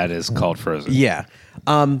forget that is called Frozen. Yeah.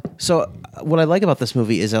 So what I like about this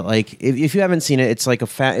movie is that like if you haven't seen it, it's like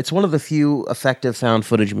it's one of the few effective found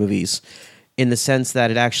footage movies in the sense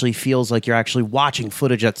that it actually feels like you're actually watching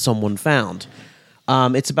footage that someone found.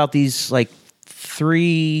 It's about these like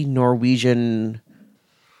three Norwegian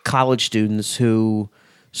college students who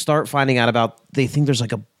start finding out they think there's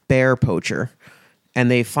like a bear poacher,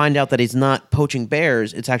 and they find out that he's not poaching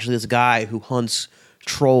bears. It's actually this guy who hunts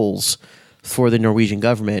trolls for the Norwegian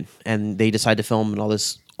government, and they decide to film, and all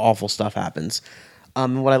this awful stuff happens.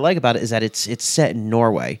 What I like about it is that it's set in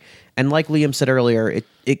Norway, and like Liam said earlier,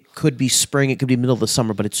 it could be spring, it could be middle of the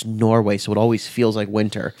summer, but it's Norway, so it always feels like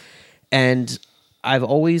winter. And I've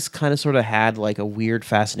always kind of sort of had like a weird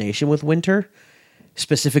fascination with winter,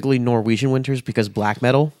 specifically Norwegian winters, because black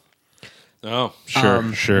metal. Oh,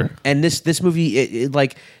 sure. And this movie, it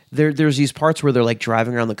like there's these parts where they're like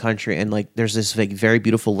driving around the country, and like there's this like very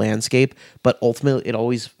beautiful landscape, but ultimately it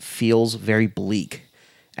always feels very bleak,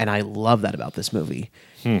 and I love that about this movie.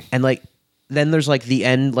 And like then there's like the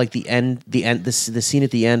end, the scene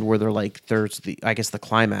at the end where they're like, there's the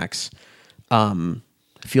climax,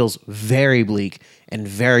 feels very bleak and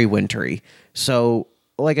very wintry. So,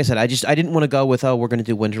 like I said, I didn't want to go with, we're going to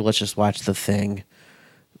do winter, let's just watch The Thing.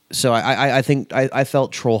 So I think I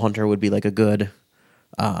felt Troll Hunter would be like a good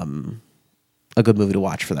movie to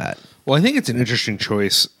watch for that. Well, I think it's an interesting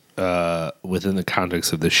choice within the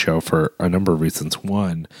context of this show for a number of reasons.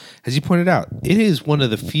 One, as you pointed out, it is one of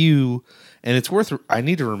the few, and it's worth. I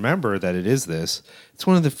need to remember that it is this. It's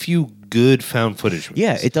one of the few good found footage movies.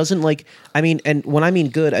 Yeah, it doesn't like. I mean, and when I mean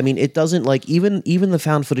good, I mean it doesn't like even the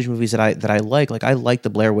found footage movies that I like. Like I like the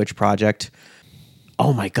Blair Witch Project.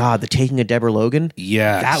 Oh my God, The Taking of Deborah Logan.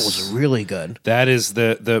 Yes. That was really good. That is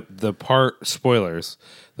the part. Spoilers.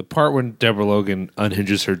 The part when Deborah Logan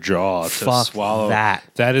unhinges her jaw to swallow that.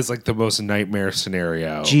 That is like the most nightmare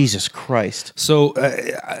scenario. Jesus Christ. So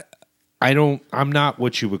I'm not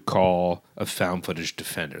what you would call a found footage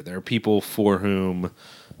defender. There are people for whom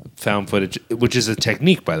found footage, which is a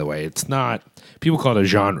technique, by the way. It's not. People call it a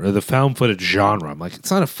genre, the found footage genre. I'm like, it's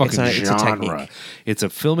not a fucking genre. It's a technique. It's a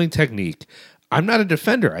filming technique. I'm not a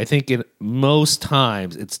defender. I think most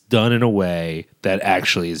times it's done in a way that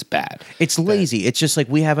actually is bad. It's lazy. It's just like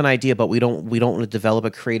we have an idea, but we don't want to develop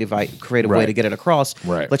a creative way to get it across.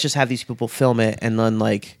 Right. Let's just have these people film it, and then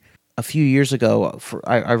like a few years ago,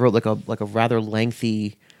 I wrote like a rather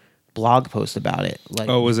lengthy blog post about it. Like,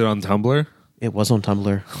 oh, was it on Tumblr? It was on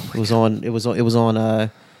Tumblr. It was on.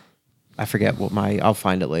 I forget what I'll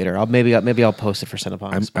find it later. Maybe I'll post it for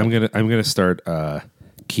Cinepods. I'm gonna start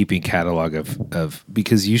keeping catalog of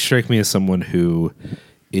because you strike me as someone who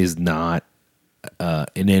is not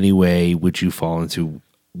in any way would you fall into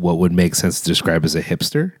what would make sense to describe as a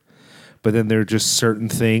hipster. But then there are just certain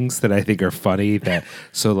things that I think are funny that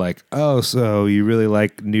so you really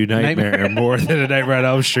like New Nightmare more than A Nightmare on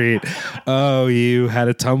Elm Street. Oh, you had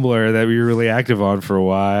a Tumblr that you were really active on for a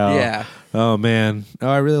while. Yeah. Oh man. Oh,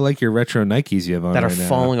 I really like your retro Nikes you have on that right are now.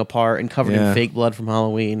 falling apart and covered in fake blood from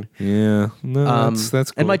Halloween. Yeah. No,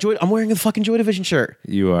 that's cool. And I'm wearing a fucking Joy Division shirt.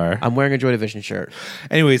 You are. I'm wearing a Joy Division shirt.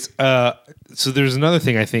 Anyways, so there's another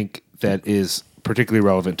thing I think that is particularly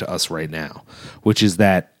relevant to us right now, which is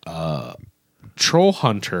that Troll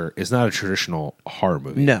Hunter is not a traditional horror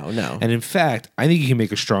movie. No. And in fact, I think you can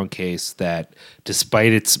make a strong case that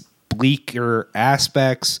despite its bleaker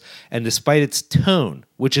aspects and despite its tone,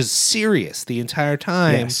 which is serious the entire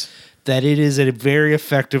time, Yes. that it is a very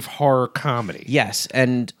effective horror comedy. Yes,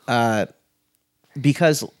 and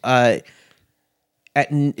because they're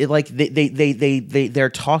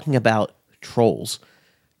talking about trolls,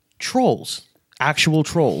 actual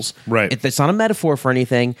trolls. Right. It's not a metaphor for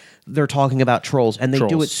anything. They're talking about trolls, and they do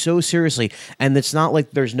Trolls. it so seriously. And it's not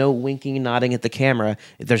like there's no winking and nodding at the camera.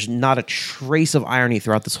 There's not a trace of irony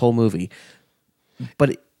throughout this whole movie.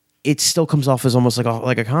 But it still comes off as almost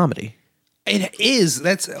like a comedy. It is.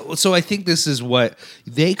 So I think this is what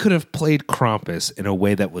they could have played Krampus in a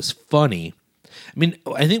way that was funny. I mean,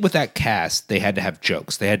 I think with that cast, they had to have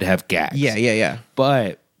jokes. They had to have gags. Yeah.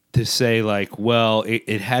 But to say like, well,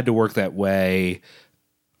 it had to work that way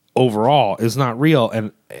overall is not real,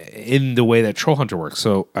 and in the way that Troll Hunter works.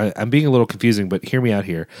 So I'm being a little confusing, but hear me out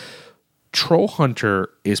here. Troll Hunter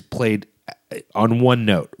is played on one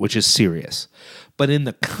note, which is serious, but in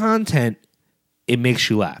the content, it makes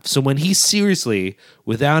you laugh. So when he seriously,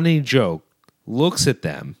 without any joke, looks at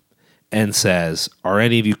them and says, "Are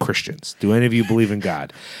any of you Christians? Do any of you believe in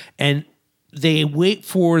God?" And they wait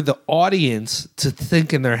for the audience to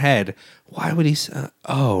think in their head, why would he say,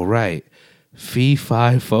 oh, right. Fee,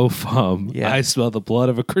 fi, fo, fum. Yeah. I smell the blood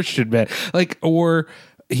of a Christian man. Like, or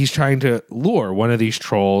he's trying to lure one of these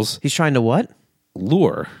trolls. He's trying to what?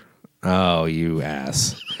 Lure. Oh, you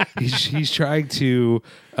ass. he's trying to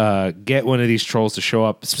get one of these trolls to show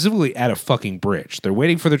up specifically at a fucking bridge. They're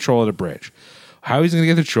waiting for the troll at a bridge. How he's going to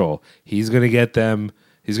get the troll? He's going to get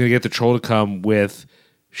the troll to come with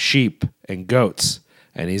sheep and goats,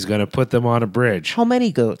 and he's going to put them on a bridge. How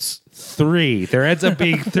many goats? 3. There ends up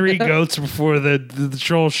being 3 goats before the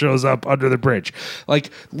troll shows up under the bridge. Like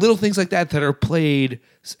little things like that are played,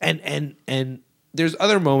 and there's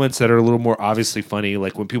other moments that are a little more obviously funny,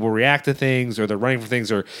 like when people react to things or they're running for things,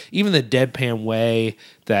 or even the deadpan way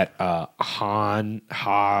that Hans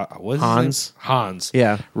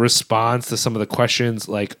responds to some of the questions,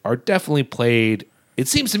 like are definitely played. It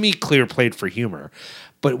seems to me played for humor.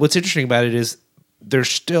 But what's interesting about it is there's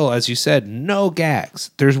still, as you said, no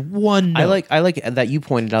gags. There's one note. I like that you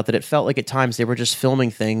pointed out that it felt like at times they were just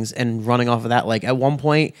filming things and running off of that. Like at one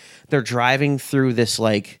point, they're driving through this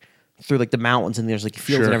like through like the mountains and there's like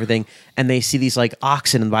fields Sure. and everything, and they see these like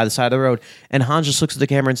oxen by the side of the road, and Hans just looks at the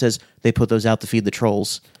camera and says, "They put those out to feed the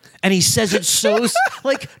trolls." And he says it so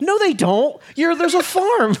like, no, they don't. There's a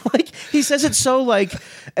farm. Like he says it so like,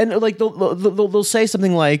 and like they'll say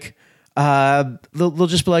something like, they'll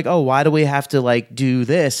just be like, "Oh, why do we have to like do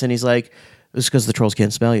this?" And he's like, "It's because the trolls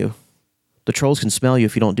can't smell you. The trolls can smell you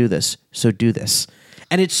if you don't do this. So do this."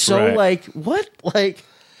 And it's so Right. like, what? Like,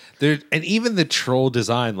 And even the troll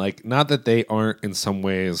design, like, not that they aren't in some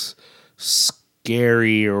ways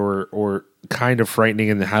scary or kind of frightening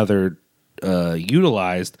in how they're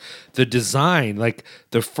utilized. The design, like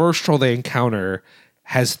the first troll they encounter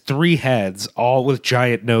has 3 heads, all with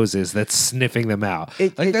giant noses that's sniffing them out.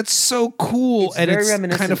 That's so cool, and very it's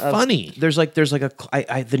reminiscent kind of funny. There's like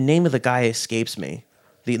the name of the guy escapes me.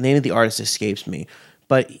 The name of the artist escapes me,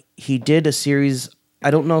 but he did a series. I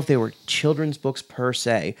don't know if they were children's books per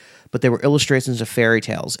se, but they were illustrations of fairy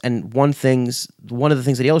tales. And one of the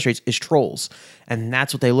things that he illustrates is trolls, and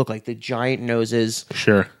that's what they look like—the giant noses.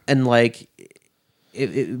 Sure. And like,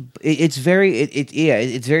 it's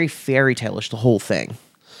very fairy tale-ish, the whole thing.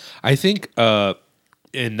 I think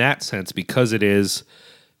in that sense, because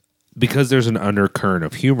there's an undercurrent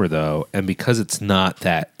of humor though, and because it's not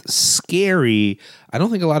that scary, I don't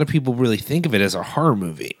think a lot of people really think of it as a horror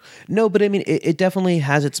movie. No, but I mean, it definitely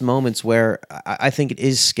has its moments where I think it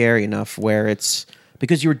is scary enough where it's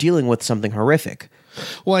because you're dealing with something horrific.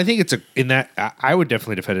 Well, I think I would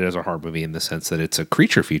definitely defend it as a horror movie in the sense that it's a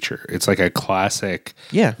creature feature. It's like a classic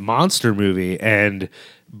monster movie,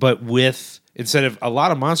 but with instead of a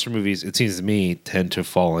lot of monster movies, it seems to me tend to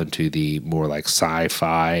fall into the more like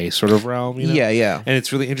sci-fi sort of realm. You know? Yeah. And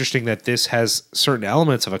it's really interesting that this has certain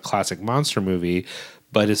elements of a classic monster movie,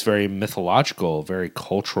 but it's very mythological, very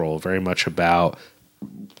cultural, very much about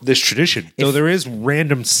this tradition. Though there is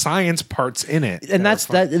random science parts in it, and that's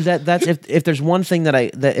if there's one thing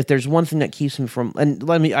if there's one thing that keeps me from, and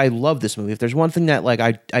I love this movie. If there's one thing that like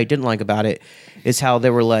I didn't like about it, is how they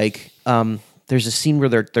were like, there's a scene where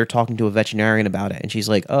they're talking to a veterinarian about it, and she's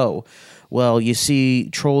like, "Oh, well, you see,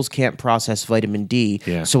 trolls can't process vitamin D,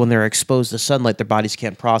 so when they're exposed to sunlight, their bodies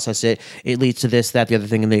can't process it. It leads to this, that, the other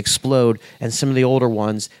thing, and they explode. And some of the older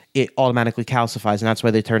ones, it automatically calcifies, and that's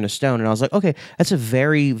why they turn to stone." And I was like, okay, that's a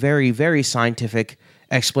very, very, very scientific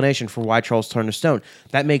explanation for why trolls turn to stone.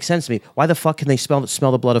 That makes sense to me. Why the fuck can they smell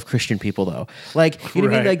the blood of Christian people though? Like, you know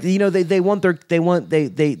what I mean? Like, you know, they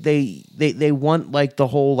want like the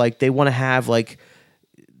whole, like, they want to have like,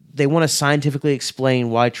 they want to scientifically explain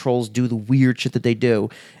why trolls do the weird shit that they do,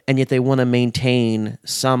 and yet they want to maintain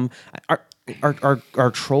some.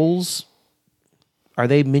 Are trolls? Are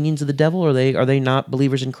they minions of the devil? Are they not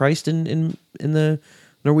believers in Christ in the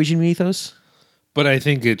Norwegian mythos? But I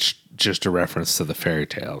think it's just a reference to the fairy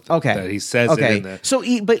tale. Okay, that he says it in the. So,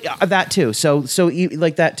 but that too. So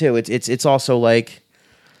like that too. It's also like.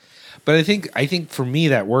 But I think for me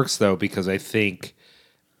that works though, because I think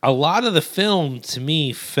a lot of the film to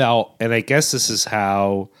me felt, and I guess this is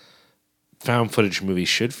how found footage movies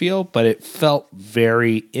should feel, but it felt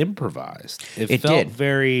very improvised. It felt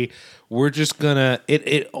very, we're just gonna,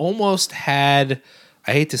 it almost had,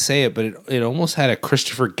 I hate to say it, but it almost had a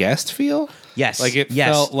Christopher Guest feel. Yes. Like it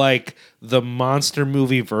felt like the monster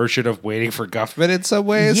movie version of Waiting for Guffman in some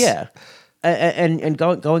ways. Yeah. And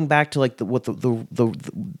going back to like what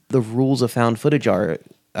the rules of found footage are,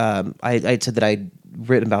 I said that I'd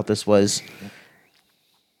written about this was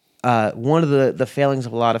one of the failings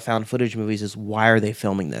of a lot of found footage movies is, why are they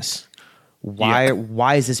filming this?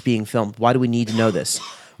 Why is this being filmed? Why do we need to know this?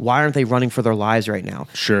 Why aren't they running for their lives right now?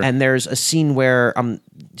 Sure. And there's a scene where,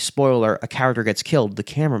 spoiler, a character gets killed, the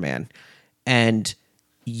cameraman, and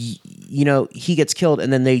you know, he gets killed,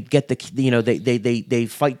 and then they get they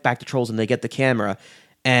fight back the trolls, and they get the camera,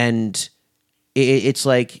 and it's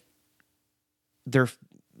like they're,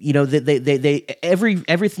 you know, they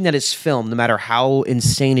everything that is filmed, no matter how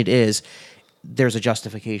insane it is, there's a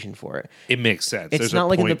justification for it. It makes sense. It's There's not a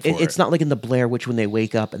like point it's not like in the Blair Witch when they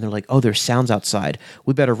wake up and they're like, oh, there's sounds outside,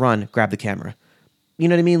 we better run, grab the camera. You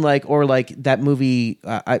know what I mean? Like, or like that movie,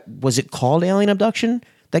 was it called Alien Abduction?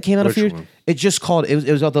 That came out a few years. It just called. It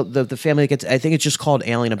was about the family that gets. I think it's just called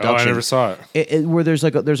Alien Abduction. Oh, I never saw it. Where there's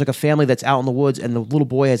like a family that's out in the woods, and the little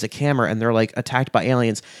boy has a camera, and they're like attacked by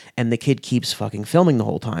aliens, and the kid keeps fucking filming the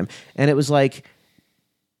whole time. And it was like,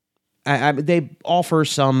 they offer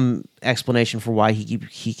some explanation for why he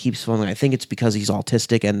keeps filming. I think it's because he's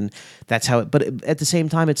autistic, and that's how it. But at the same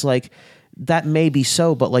time, it's like that may be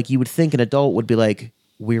so, but like you would think an adult would be like,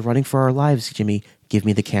 we're running for our lives, Jimmy. Give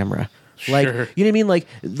me the camera. Like, Sure. you know what I mean?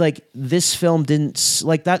 Like this film didn't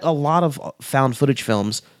like that. A lot of found footage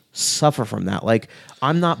films suffer from that. Like,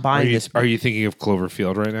 I'm not buying this. Are you thinking of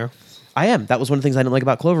Cloverfield right now? I am. That was one of the things I didn't like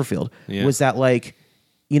about Cloverfield. Was that, like,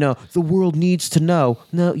 the world needs to know.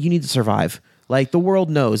 No, you need to survive. Like, the world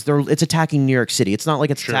knows. It's attacking New York City. It's not like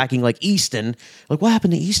it's attacking, like, Easton. Like, what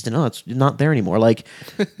happened to Easton? Oh, it's not there anymore. Like,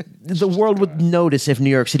 the world would notice if New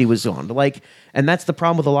York City was gone. Like, and that's the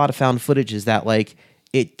problem with a lot of found footage is that, like,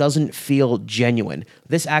 it doesn't feel genuine.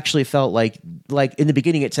 This actually felt like in the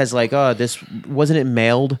beginning it says, like, oh, this wasn't it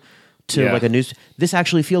mailed to like a news. This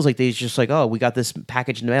actually feels like they just like, oh, we got this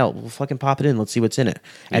package in the mail. We'll fucking pop it in. Let's see what's in it.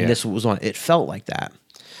 And this was on. It felt like that.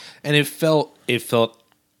 And it felt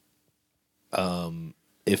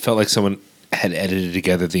like someone had edited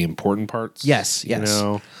together the important parts. Yes.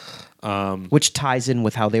 Which ties in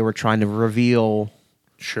with how they were trying to reveal.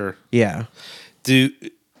 Sure. Yeah.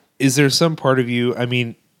 Is there some part of you? I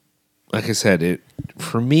mean, like I said,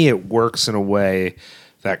 for me it works in a way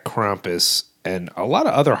that Krampus and a lot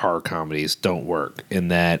of other horror comedies don't work, in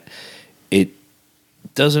that it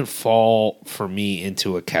doesn't fall for me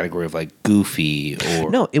into a category of like goofy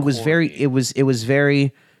or no. It was corny. It was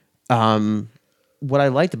very. What I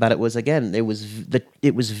liked about it was, again, it was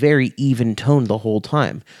very even toned the whole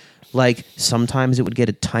time. Like, sometimes it would get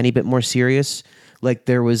a tiny bit more serious. Like,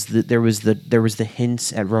 there was the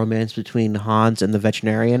hints at romance between Hans and the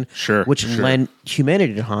veterinarian, which lent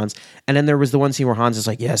humanity to Hans. And then there was the one scene where Hans is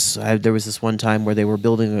like, yes, there was this one time where they were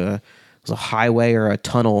building a highway or a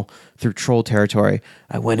tunnel through troll territory.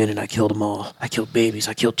 I went in and I killed them all. I killed babies.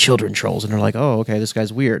 I killed children trolls. And they're like, oh, okay, this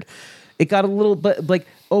guy's weird. It got a little, but like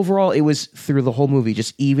overall, it was through the whole movie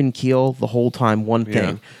just even keel the whole time, one thing.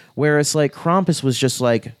 Yeah. Whereas like Krampus was just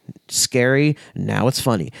like scary. Now it's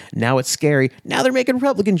funny. Now it's scary. Now they're making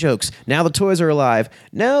Republican jokes. Now the toys are alive.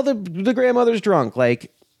 Now the grandmother's drunk.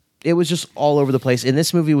 Like, it was just all over the place. And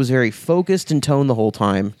this movie was very focused in tone the whole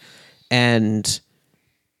time, and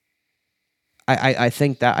I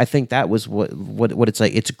think that was what it's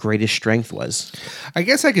like. Its greatest strength was. I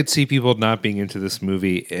guess I could see people not being into this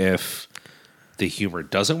movie if the humor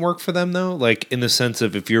doesn't work for them, though. Like, in the sense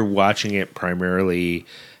of, if you're watching it primarily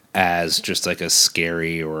as just like a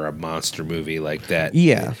scary or a monster movie like that.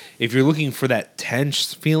 Yeah. If you're looking for that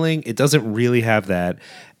tense feeling, it doesn't really have that.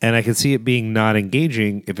 And I can see it being not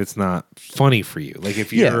engaging if it's not funny for you. Like,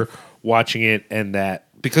 if you're watching it and that,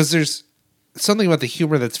 because there's something about the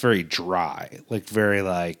humor that's very dry, like very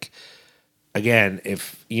like, again,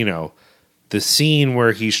 if the scene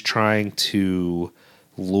where he's trying to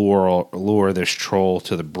lure this troll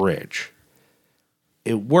to the bridge,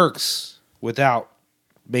 it works without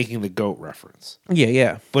making the goat reference.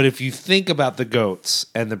 Yeah. But if you think about the goats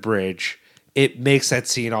and the bridge, it makes that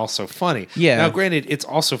scene also funny. Yeah. Now, granted, it's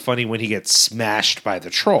also funny when he gets smashed by the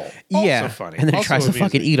troll. Yeah. Also funny. And then he also tries to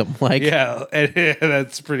fucking eat him. Like, yeah, and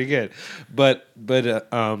that's pretty good. But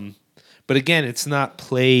again, it's not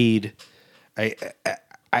played.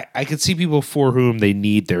 I could see people for whom they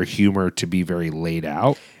need their humor to be very laid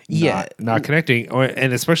out. Yeah. Not connecting.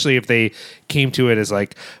 And especially if they came to it as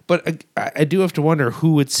like, but I do have to wonder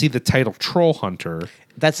who would see the title Troll Hunter.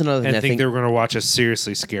 That's another thing. And think they were going to watch a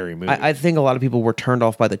seriously scary movie. I think a lot of people were turned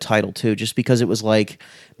off by the title too, just because it was like,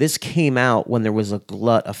 this came out when there was a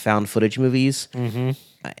glut of found footage movies. Mm-hmm.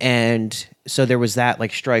 And so there was that,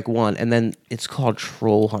 like, strike one, and then it's called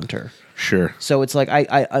Troll Hunter. Sure. So it's like,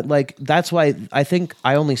 I like, that's why I think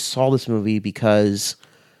I only saw this movie because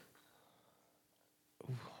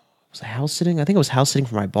was I house sitting? I think I was house sitting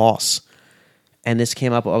for my boss. And this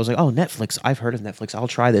came up. I was like, oh, Netflix. I've heard of Netflix. I'll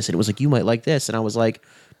try this. And it was like, you might like this. And I was like,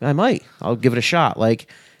 I might. I'll give it a shot. Like,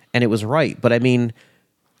 and it was right. But I mean,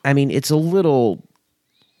 it's a little,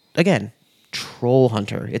 again, Troll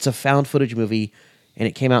Hunter. It's a found footage movie, and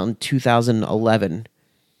it came out in 2011.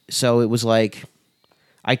 So it was like,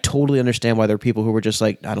 I totally understand why there are people who were just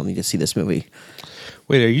like, I don't need to see this movie.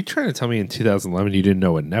 Wait, are you trying to tell me in 2011 you didn't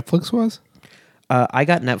know what Netflix was? I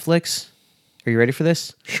got Netflix. Are you ready for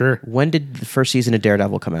this? Sure. When did the first season of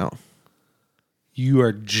Daredevil come out? You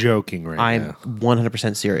are joking now. I'm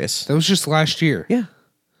 100% serious. That was just last year. Yeah.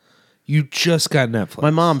 You just got Netflix.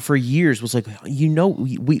 My mom for years was like,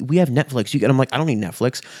 we have Netflix. And I'm like, I don't need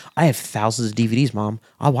Netflix. I have thousands of DVDs, Mom.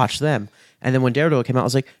 I'll watch them. And then when Daredevil came out, I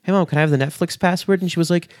was like, hey, Mom, can I have the Netflix password? And she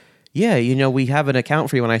was like, yeah, we have an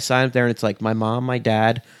account for you. When I sign up there, and it's like my mom, my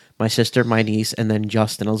dad, my sister, my niece, and then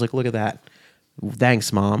Justin. I was like, look at that.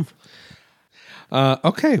 Thanks, Mom.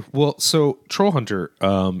 Okay, well, so Troll Hunter,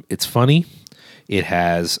 it's funny. It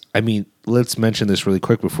has, let's mention this really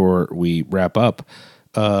quick before we wrap up.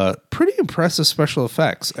 pretty impressive special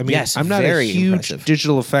effects. I mean, Yes, I'm not a very huge impressive.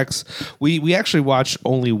 digital effects. We actually watched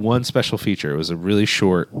only one special feature. It was a really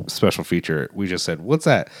short special feature. We just said, "What's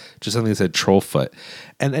that?" Just something that said "Trollfoot,"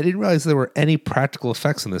 and I didn't realize there were any practical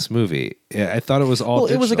effects in this movie. I thought it was all.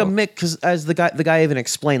 Well, it was like a digital. mix because as the guy even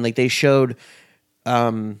explained, like they showed,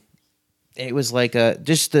 it was like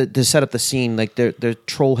just to set up the scene. Like the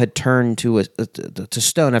troll had turned to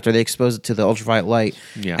stone after they exposed it to the ultraviolet light.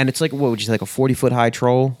 Yeah. And it's like, what would you say, like a 40-foot high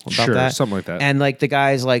troll? About Sure, that? something like that. And like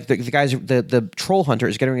the troll hunter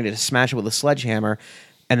is getting ready to smash it with a sledgehammer,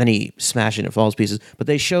 and then he smashes it and it falls to pieces. But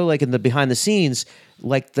they show like in the behind the scenes,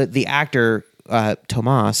 like the actor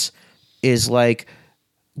Tomas is like,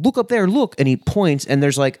 look up there, look, and he points, and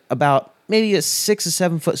there's like about maybe a 6 or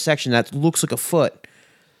 7 foot section that looks like a foot.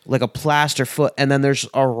 Like a plaster foot, and then there's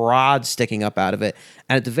a rod sticking up out of it.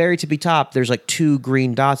 And at the very tippy top, there's like 2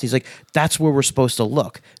 green dots. He's like, that's where we're supposed to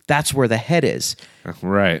look. That's where the head is.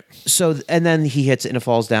 Right. So, and then he hits it and it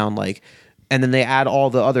falls down, like, and then they add all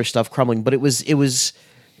the other stuff crumbling. But it was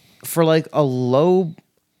for like a low,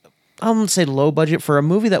 I wouldn't say low budget, for a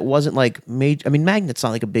movie that wasn't like made. I mean, Magnet's not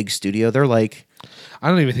like a big studio. They're like, I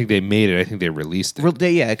don't even think they made it. I think they released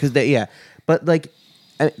it. But like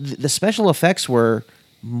the special effects were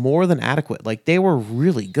more than adequate. Like they were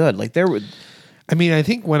really good. Like there were. I mean, I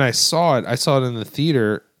think when I saw it in the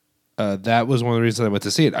theater. That was one of the reasons I went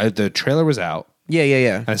to see it. The trailer was out.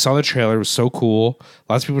 Yeah. I saw the trailer. It was so cool.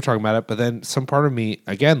 Lots of people were talking about it. But then some part of me,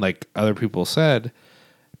 again, like other people said,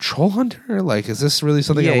 Troll Hunter? Like, is this really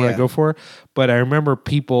something I want to go for? But I remember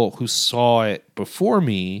people who saw it before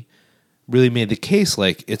me really made the case,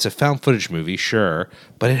 like, it's a found footage movie, sure,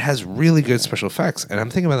 but it has really good special effects. And I'm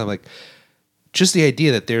thinking about them like, just the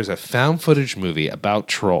idea that there's a found footage movie about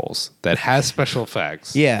trolls that has special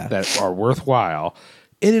effects that are worthwhile,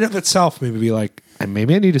 in and of itself made me be like,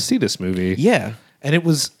 maybe I need to see this movie. Yeah. And it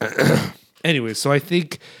was anyway, so I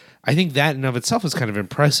think that in and of itself is kind of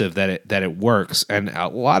impressive that it works. And a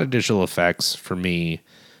lot of digital effects for me,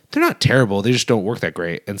 they're not terrible, they just don't work that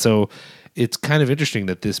great. And so it's kind of interesting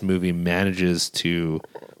that this movie manages to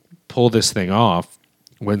pull this thing off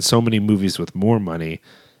when so many movies with more money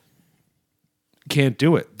can't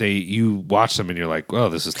do it. You watch them and you're like, "Oh,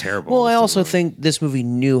 this is terrible." Well, I also think this movie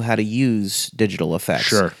knew how to use digital effects.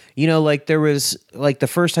 Sure. You know, like there was like the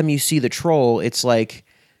first time you see the troll, it's like,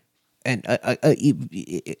 and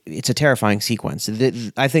it's a terrifying sequence.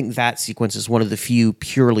 I think that sequence is one of the few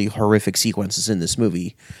purely horrific sequences in this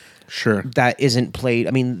movie. Sure. That isn't played.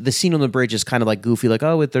 I mean, the scene on the bridge is kind of like goofy, like,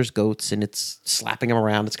 oh, there's goats and it's slapping them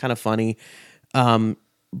around. It's kind of funny.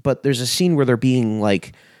 But there's a scene where they're being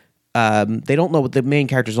like, they don't know what the main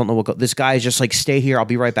characters don't know what this guy is just like, stay here, I'll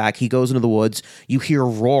be right back. He goes into the woods, you hear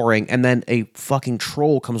roaring, and then a fucking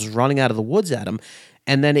troll comes running out of the woods at him,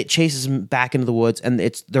 and then it chases him back into the woods, and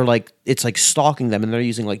it's like stalking them, and they're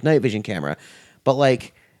using like night vision camera. But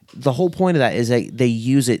like the whole point of that is that they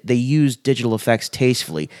use digital effects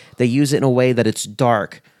tastefully. They use it in a way that it's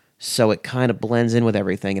dark, so it kind of blends in with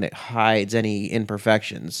everything and it hides any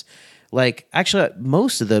imperfections. Like actually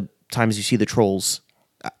most of the times you see the trolls,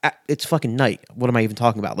 it's fucking night. What am I even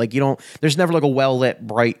talking about? Like there's never like a well-lit,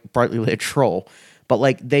 brightly lit troll, but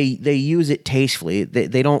like they use it tastefully.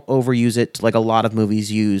 They don't overuse it like a lot of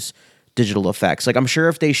movies use digital effects. Like I'm sure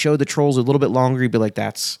if they showed the trolls a little bit longer, you'd be like,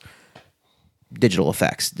 that's digital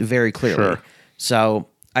effects very clearly. Sure. So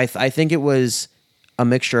I think it was a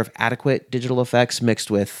mixture of adequate digital effects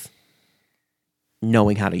mixed with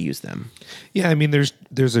knowing how to use them. Yeah, I mean,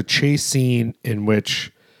 there's a chase scene in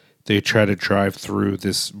which they try to drive through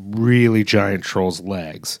this really giant troll's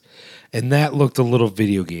legs, and that looked a little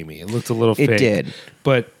video gamey. It looked a little fake. It did.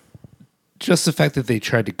 But just the fact that they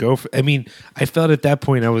tried to go for, I mean, I felt at that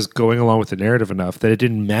point I was going along with the narrative enough that it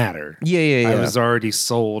didn't matter. Yeah. I was already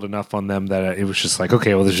sold enough on them that it was just like,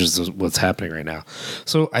 okay, well, this is just what's happening right now.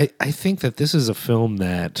 So I think that this is a film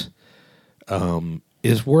that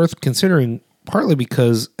is worth considering, partly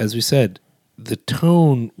because, as we said, the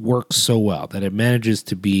tone works so well that it manages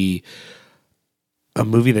to be a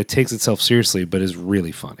movie that takes itself seriously but is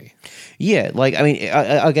really funny. Yeah, like I mean,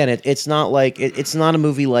 again, it's not like it's not a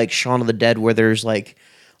movie like Shaun of the Dead where there's like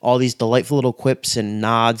all these delightful little quips and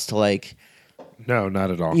nods to like. No,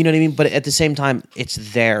 not at all. You know what I mean? But at the same time, it's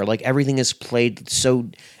there. Like everything is played so.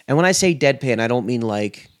 And when I say deadpan, I don't mean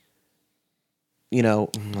like, you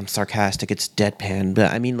know, I'm sarcastic. It's deadpan,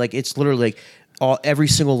 but I mean like it's literally like every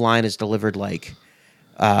single line is delivered like.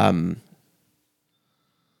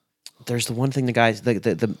 There's the one thing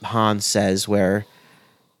the Hans says where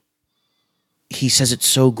he says it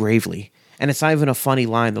so gravely, and it's not even a funny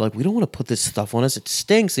line. They're like, we don't want to put this stuff on us. It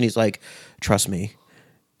stinks. And he's like, trust me,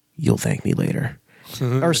 you'll thank me later.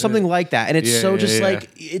 or something like that. And it's Yeah, so yeah, just yeah. like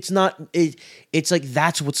it's not. It's like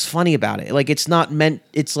that's what's funny about it. Like it's not meant.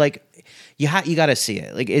 It's like you got to see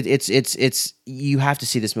it. Like it's you have to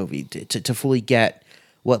see this movie to fully get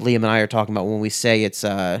what Liam and I are talking about when we say it's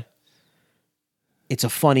a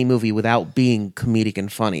funny movie without being comedic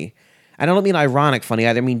and funny. And I don't mean ironic funny.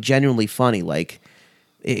 I mean genuinely funny. Like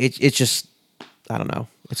it's just I don't know.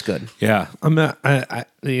 It's good. Yeah, I'm not. I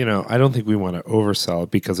don't think we want to oversell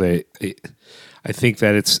it because I think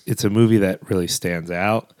that it's a movie that really stands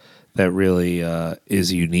out, that really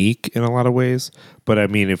is unique in a lot of ways. But I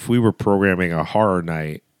mean, if we were programming a horror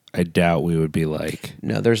night, I doubt we would be like,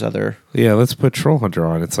 no, there's other. Yeah, let's put Troll Hunter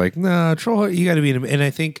on. It's like, nah, Troll Hunter, you got to be in. And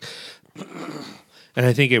I think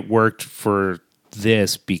it worked for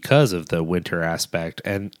this because of the winter aspect,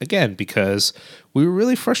 and again because we were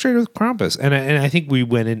really frustrated with Krampus, and I think we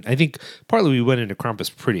went in. I think partly we went into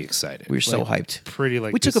Krampus pretty excited. We were so hyped. Pretty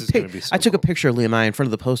like we took this a is gonna pic. be so I took a cool. picture of Liam and I in front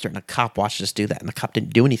of the poster, and a cop watched us do that, and the cop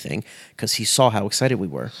didn't do anything because he saw how excited we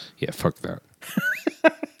were. Yeah, fuck that.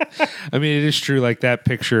 I mean, it is true. Like that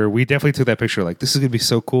picture, we definitely took that picture. Like this is gonna be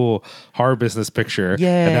so cool, horror business picture.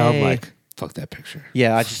 Yay. And now I'm like, fuck that picture.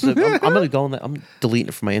 Yeah, I'm gonna go on that. I'm deleting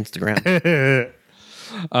it from my Instagram.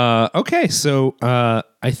 Okay, so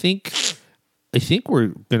I think we're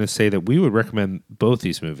gonna say that we would recommend both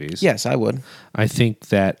these movies. Yes, I would. I think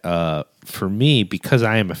that for me, because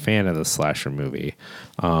I am a fan of the slasher movie,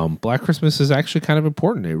 Black Christmas is actually kind of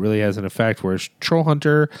important. It really has an effect. Whereas Troll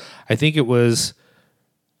Hunter, I think it was.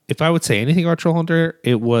 If I would say anything about Troll Hunter,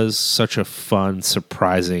 it was such a fun,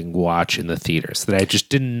 surprising watch in the theaters that I just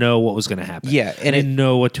didn't know what was going to happen. Yeah, and I didn't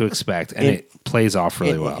know what to expect, and it plays off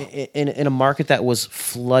really well. In a market that was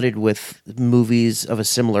flooded with movies of a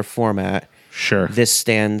similar format, Sure. this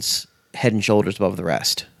stands head and shoulders above the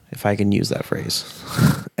rest, if I can use that phrase.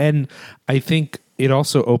 And I think it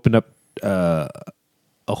also opened up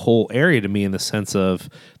a whole area to me in the sense of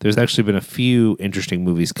there's actually been a few interesting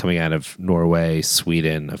movies coming out of Norway,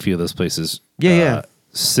 Sweden, a few of those places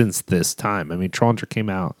since this time. I mean, Troll Hunter came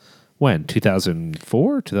out when?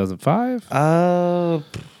 2004? 2005?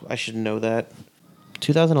 I should know that.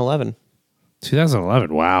 2011.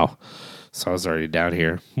 2011. Wow. So I was already down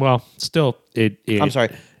here. Well, still, I'm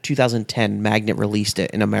sorry. 2010. Magnet released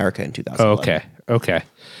it in America in 2011. Okay.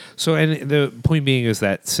 So, and the point being is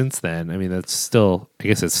that since then, I mean, that's still, I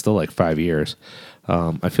guess it's still like 5 years.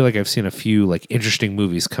 I feel like I've seen a few like interesting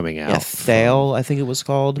movies coming out. Yeah, Thale, I think it was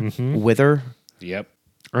called. Wither. Yep.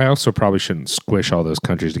 I also probably shouldn't squish all those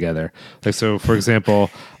countries together. Like, so for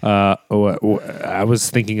example, I was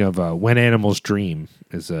thinking of When Animals Dream.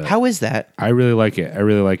 How is that? I really like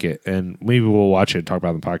it. And maybe we'll watch it and talk about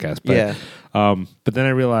it on the podcast. But, Yeah. But then I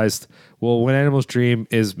realized, well, When Animals Dream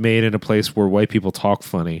is made in a place where white people talk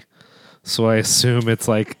funny. So I assume it's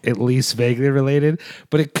like at least vaguely related,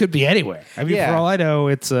 but it could be anywhere. I mean, for all I know,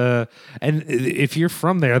 it's and if you're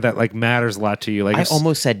from there, that like matters a lot to you. Like I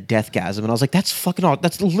almost said Deathgasm, and I was like, "That's fucking awesome.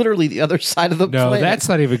 That's literally the other side of the planet." No, that's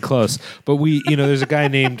not even close. But there's a guy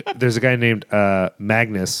named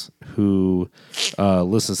Magnus who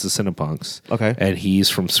listens to Cinepunks. Okay, and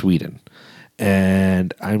he's from Sweden.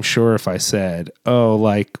 And I'm sure if I said, "Oh,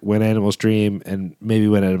 like When Animals Dream," and maybe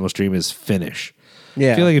When Animals Dream is Finnish.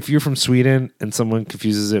 Yeah. I feel like if you're from Sweden and someone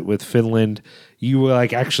confuses it with Finland, you will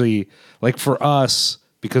like actually like for us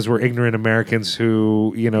because we're ignorant Americans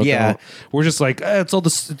who we're just like it's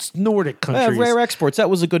it's Nordic countries. Rare exports. That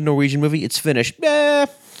was a good Norwegian movie. It's Finnish. But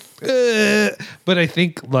I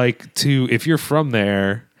think like if you're from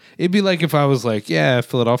there, it'd be like if I was like, yeah,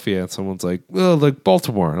 Philadelphia, and someone's like, well, like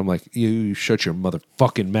Baltimore, and I'm like, you shut your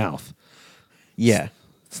motherfucking mouth. Yeah.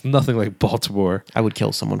 It's nothing like Baltimore. I would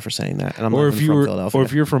kill someone for saying that. And I'm or not if even you from were, Philadelphia. or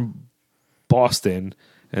if you're from Boston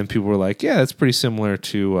and people were like, yeah, that's pretty similar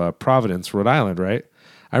to Providence, Rhode Island, right?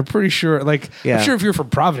 I'm pretty sure. Like, I'm sure if you're from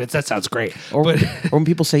Providence, that sounds great. Or when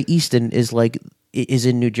people say Easton is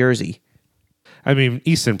in New Jersey. I mean,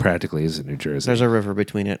 Easton practically is in New Jersey. There's a river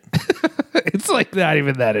between it. It's like not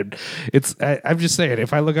even that. I'm just saying,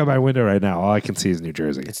 if I look out my window right now, all I can see is New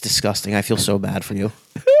Jersey. It's disgusting. I feel so bad for you.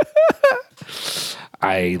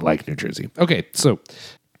 I like New Jersey. Okay, so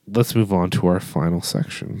let's move on to our final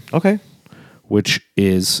section. Okay. Which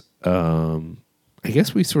is, I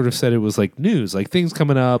guess we sort of said it was like news, like things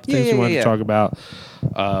coming up, things we wanted to talk about.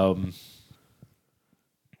 I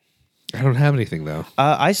don't have anything though.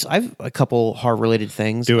 I've a couple horror related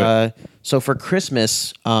things. Do it. So for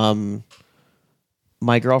Christmas,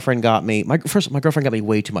 my girlfriend got me my girlfriend got me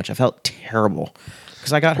way too much. I felt terrible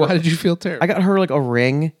because I got her. Why did you feel terrible? I got her like a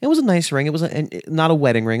ring. It was a nice ring. It was not a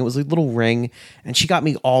wedding ring. It was a little ring, and she got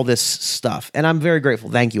me all this stuff. And I'm very grateful.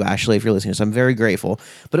 Thank you, Ashley, if you're listening to this. I'm very grateful.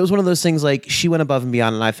 But it was one of those things like she went above and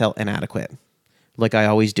beyond, and I felt inadequate, like I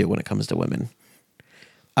always do when it comes to women.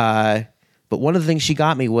 But one of the things she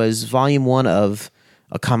got me was volume 1 of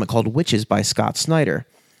a comic called Witches by Scott Snyder.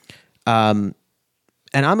 And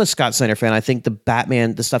I'm a Scott Snyder fan. I think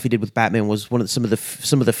the stuff he did with Batman was some of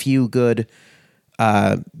the few good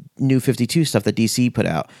New 52 stuff that DC put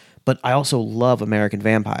out. But I also love American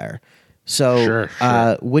Vampire. So,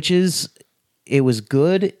 Sure. Witches, it was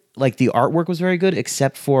good. Like the artwork was very good,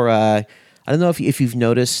 except for I don't know if you've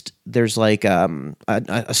noticed. There's like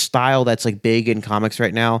a style that's like big in comics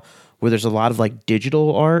right now, where there's a lot of like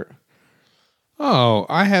digital art. Oh,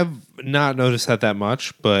 I have not noticed that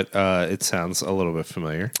much, but it sounds a little bit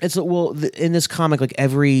familiar. It's in this comic, like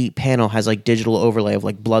every panel has like digital overlay of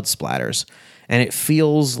like blood splatters, and it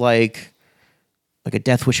feels like a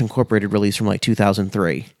Death Wish Incorporated release from like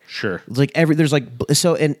 2003. Sure, it's like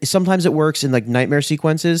and sometimes it works in like nightmare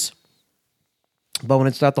sequences, but when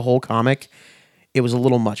it's not the whole comic, it was a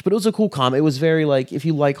little much. But it was a cool comic. It was very like, if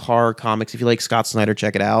you like horror comics, if you like Scott Snyder,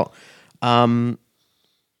 check it out.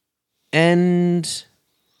 And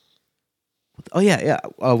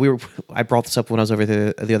I brought this up when I was over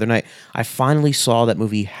the other night. I finally saw that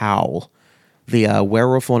movie Howl, the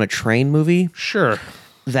werewolf on a train movie. Sure.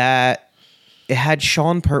 That it had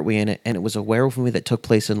Sean Pertwee in it, and it was a werewolf movie that took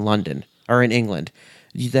place in London or in England.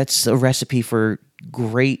 That's a recipe for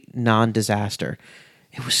great non-disaster.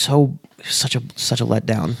 It was such a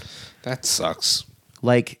letdown. That sucks.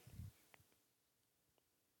 Like,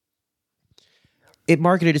 it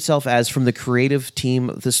marketed itself as from the creative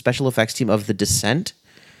team, the special effects team of The Descent.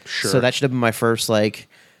 Sure. So that should have been my first, like,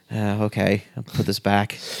 okay, I'll put this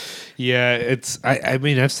back. Yeah, it's. I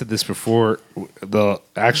mean, I've said this before.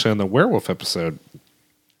 Actually on the werewolf episode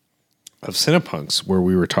of Cinepunks, where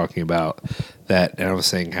we were talking about that, and I was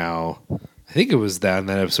saying how I think it was that in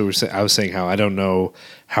that episode. I was saying how I don't know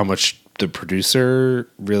how much the producer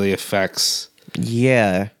really affects.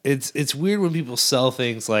 Yeah, it's weird when people sell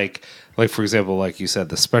things like for example, like you said,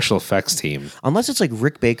 the special effects team. Unless it's like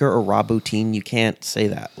Rick Baker or Rob Bottin, you can't say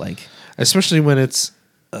that. Like, especially when it's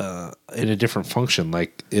in a different function,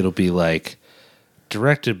 like it'll be like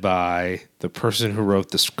directed by the person who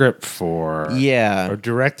wrote the script for, or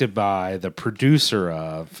directed by the producer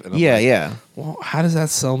of. And yeah. Well, how does that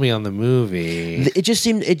sell me on the movie? It just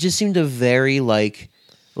seemed a very like.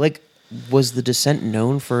 Was The Descent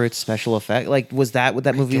known for its special effect? Like, was that what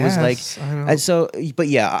that movie was like? And so, but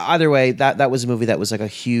yeah, either way, that was a movie that was like a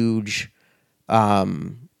huge.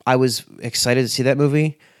 I was excited to see that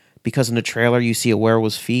movie because in the trailer you see a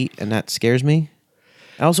werewolf's feet, and that scares me.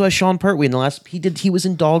 And also has Sean Pertwee in the last. He was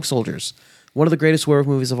in Dog Soldiers, one of the greatest werewolf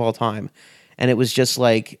movies of all time, and it was just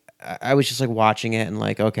like I was just like watching it and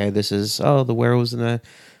like, okay, this is the werewolves in a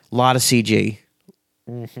lot of CG.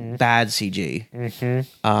 Mm-hmm. Bad CG.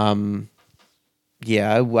 Mm-hmm.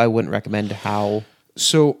 Yeah, I wouldn't recommend Howl.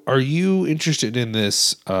 So, are you interested in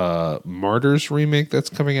this Martyrs remake that's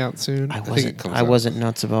coming out soon? I wasn't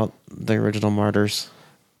nuts about the original Martyrs.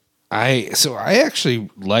 I actually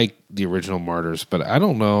like the original Martyrs, but I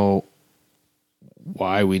don't know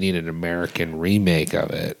why we need an American remake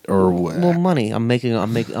of it, or well, money. I'm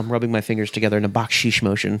rubbing my fingers together in a baksheesh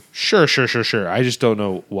motion. Sure. I just don't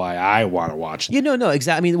know why I want to watch it. No,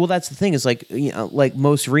 exactly. I mean, well, that's the thing. Is like, like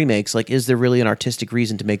most remakes. Like, is there really an artistic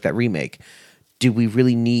reason to make that remake? Do we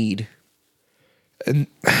really need? And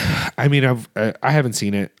I mean, I haven't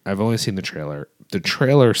seen it. I've only seen the trailer. The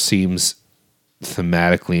trailer seems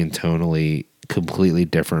thematically and tonally completely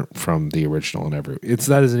different from the original and that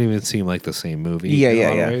doesn't even seem like the same movie.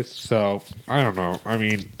 Yeah. So I don't know. I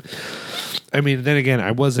mean, then again,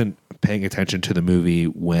 I wasn't paying attention to the movie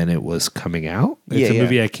when it was coming out. It's a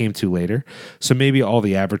movie I came to later, so maybe all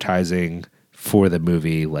the advertising for the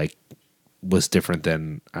movie like was different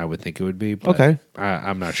than I would think it would be. But okay,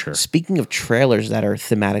 I'm not sure. Speaking of trailers that are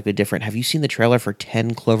thematically different, have you seen the trailer for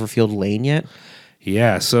 10 Cloverfield Lane yet?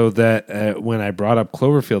 Yeah, so that when I brought up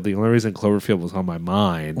Cloverfield, the only reason Cloverfield was on my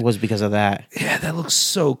mind was because of that. Yeah, that looks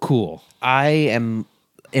so cool. I am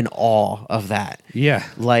in awe of that. Yeah.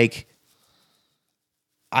 Like,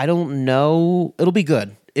 I don't know. It'll be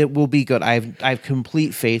good. It will be good. I have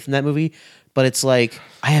complete faith in that movie, but it's like,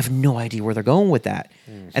 I have no idea where they're going with that.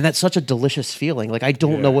 And that's such a delicious feeling. Like, I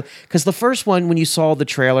don't know what, because the first one, when you saw the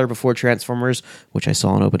trailer before Transformers, which I saw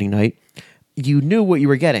on opening night, you knew what you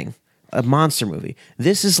were getting. A monster movie.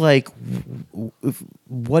 This is like,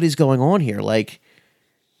 what is going on here? Like,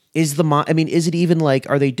 is it even like,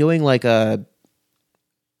 are they doing like a,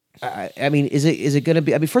 I mean, is it going to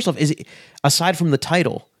be, I mean, first off, is it, aside from the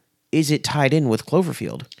title, is it tied in with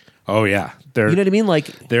Cloverfield? Oh yeah. You know what I mean? Like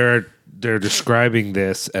they're describing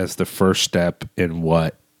this as the first step in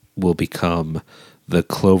what will become the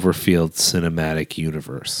Cloverfield cinematic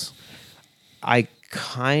universe. I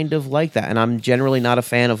kind of like that, and I'm generally not a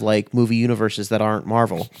fan of like movie universes that aren't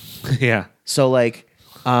Marvel. Yeah. So like,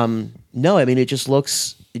 no, I mean, it just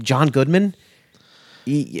looks John Goodman.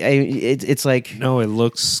 It's like, no, it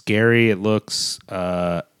looks scary. It looks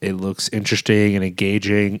interesting and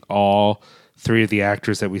engaging. All three of the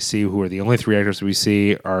actors that we see, who are the only three actors that we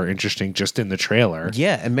see, are interesting just in the trailer.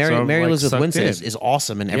 Yeah, and Mary Elizabeth Winstead is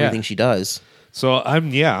awesome in everything she does. So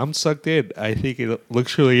I'm sucked in. I think it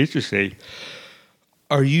looks really interesting.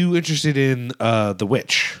 Are you interested in The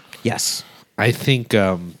Witch? Yes. I think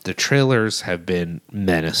the trailers have been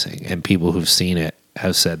menacing, and people who've seen it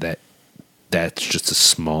have said that that's just a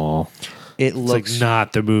small. It looks like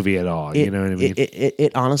not the movie at all. You know what I mean?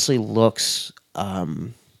 It honestly looks.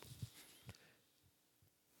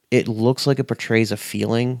 It looks like it portrays a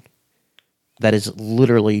feeling that is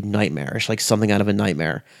literally nightmarish, like something out of a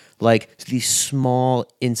nightmare. Like these small,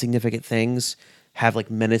 insignificant things have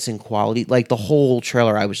like menacing quality. Like the whole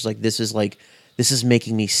trailer, I was just like, this is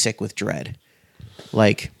making me sick with dread.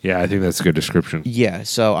 Like, yeah, I think that's a good description. Yeah,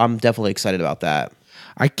 so I'm definitely excited about that.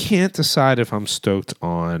 I can't decide if I'm stoked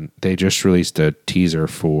on. They just released a teaser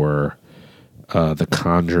for The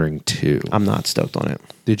Conjuring 2. I'm not stoked on it.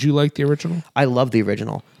 Did you like the original? I love the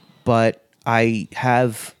original, but I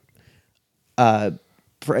have for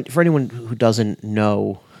anyone who doesn't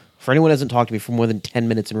know, for anyone who hasn't talked to me for more than 10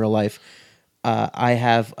 minutes in real life, I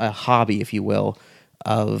have a hobby, if you will,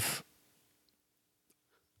 of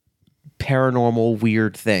paranormal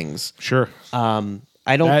weird things. Sure.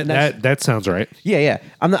 I don't. That sounds right. Yeah.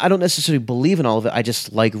 I don't necessarily believe in all of it. I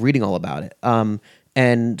just like reading all about it.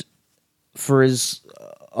 And for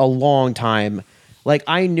a long time, like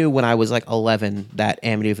I knew when I was like 11 that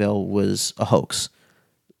Amityville was a hoax.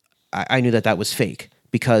 I knew that was fake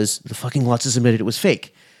because the fucking Lutzes admitted it was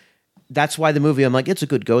fake. That's why the movie, I'm like, it's a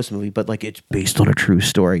good ghost movie, but like it's based on a true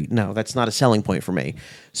story. No, that's not a selling point for me.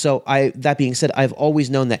 So that being said, I've always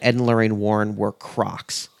known that Ed and Lorraine Warren were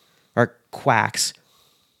crocs or quacks.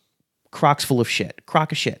 Crocs full of shit.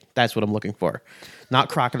 Crock of shit. That's what I'm looking for. Not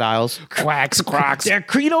crocodiles. Quacks, crocs. They're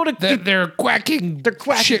quacking. They're quacking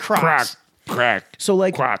shit, crocs. Crack. So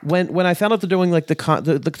like when I found out they're doing like the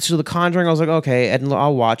Conjuring, I was like, okay, Ed and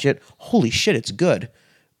I'll watch it. Holy shit, it's good.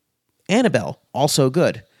 Annabelle, also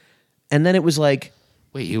good. And then it was like,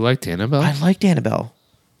 wait, you liked Annabelle? I liked Annabelle.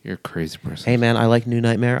 You're a crazy person. Hey man, I like New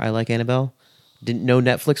Nightmare. I like Annabelle. Didn't know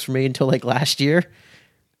Netflix for me until like last year.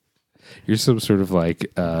 You're some sort of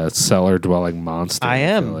like cellar dwelling monster. I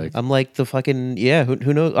am. I'm like the fucking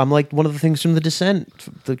Who knows? I'm like one of the things from The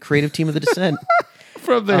Descent, the creative team of The Descent.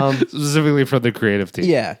 Specifically from the creative team.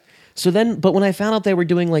 Yeah. So then, but when I found out they were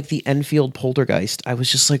doing like the Enfield Poltergeist, I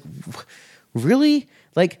was just like, really?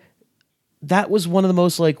 Like that was one of the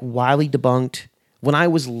most like widely debunked. When I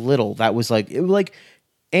was little, that was like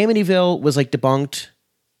Amityville was like debunked.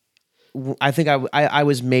 I think I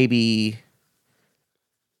was maybe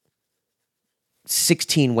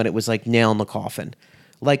 16 when it was like nail in the coffin.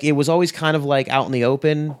 Like it was always kind of like out in the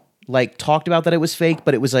open, like talked about that it was fake,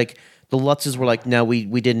 but it was like the Lutzes were like, no, we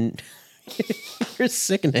didn't. You're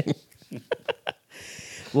sickening.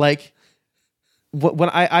 Like when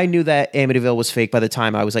I knew that Amityville was fake by the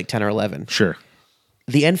time I was like 10 or 11. Sure.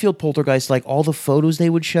 The Enfield Poltergeist, like all the photos they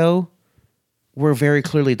would show were very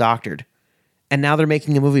clearly doctored. And now they're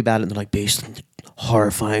making a movie about it and they're like, based on the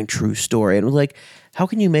horrifying true story. And it was like, how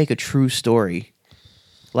can you make a true story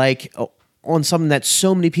like on something that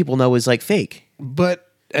so many people know is like fake?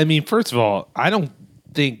 But I mean, first of all, I don't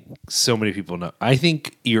think so many people know. I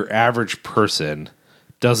think your average person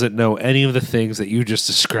doesn't know any of the things that you just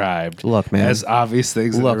described. Look, man, as obvious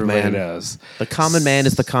things that everybody knows. The common man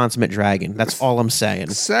is the consummate dragon. That's all I'm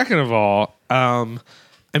saying. Second of all, I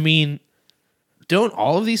mean, don't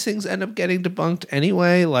all of these things end up getting debunked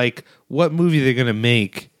anyway? Like, what movie are they going to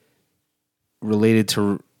make related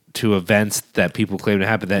to events that people claim to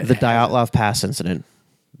happen? That the Dyatlov Pass incident.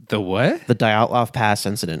 The what? The Dyatlov Pass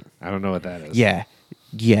incident. I don't know what that is. Yeah,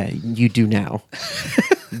 you do now.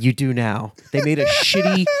 You do now. They made a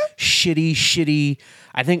shitty.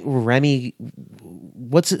 I think Remy.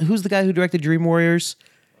 Who's the guy who directed Dream Warriors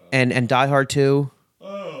and Die Hard 2?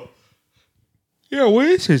 Oh, yeah. What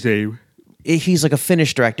is his name? He's like a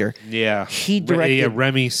Finnish director. Yeah. He directed.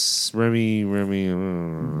 Remy.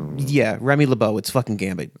 Yeah, Remy LeBeau. It's fucking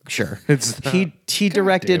Gambit. Sure. It's not. He damn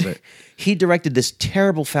directed. it. He directed this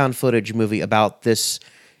terrible found footage movie about this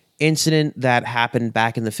incident that happened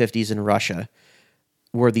back in the 50s in Russia,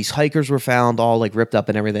 where these hikers were found all like ripped up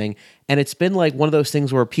and everything. And it's been like one of those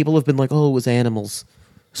things where people have been like, "Oh, it was animals.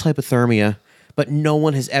 It's hypothermia," but no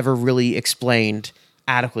one has ever really explained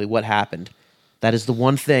adequately what happened. That is the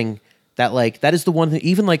one thing. That is the one thing,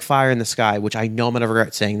 even like Fire in the Sky, which I know I'm going to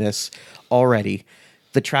regret saying this already.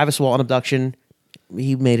 The Travis Walton abduction,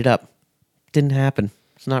 he made it up. Didn't happen.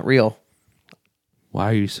 It's not real.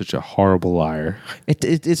 Why are you such a horrible liar?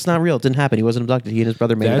 It's not real. It didn't happen. He wasn't abducted. He and his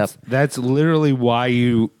brother made it up. That's literally why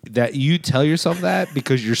you tell yourself that,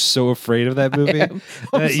 because you're so afraid of that movie. I'm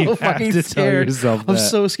that so you have fucking to scared. tell yourself I'm that.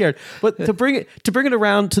 so scared. But to bring it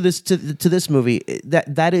around to this movie,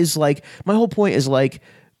 that is like my whole point is like,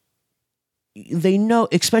 they know,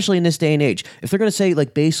 especially in this day and age, if they're going to say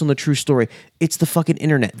like based on the true story, it's the fucking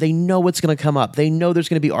internet. They know what's going to come up. They know there's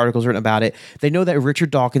going to be articles written about it. They know that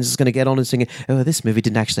Richard Dawkins is going to get on and sing, "Oh, this movie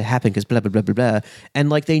didn't actually happen because blah blah blah blah blah," and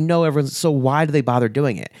like they know everyone's. So why do they bother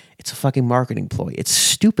doing it? It's a fucking marketing ploy. It's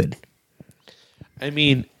stupid. I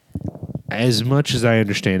mean, as much as I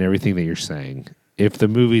understand everything that you're saying, if the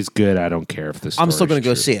movie's good, I don't care if the story's I'm still going to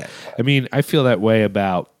go true. see it. I mean, I feel that way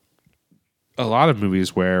about a lot of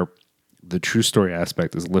movies where the true story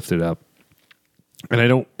aspect is lifted up.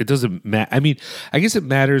 And it doesn't matter. I mean, I guess it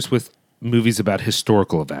matters with movies about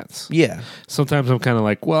historical events. Yeah. Sometimes I'm kind of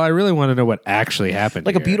like, well, I really want to know what actually happened.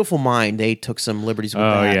 Like here. A Beautiful Mind, they took some liberties with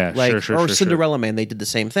Oh, that. yeah. Like, Sure, or sure. Cinderella Man, they did the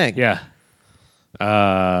same thing. Yeah.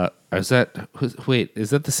 Is that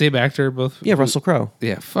the same actor? Both? Yeah, Russell Crowe.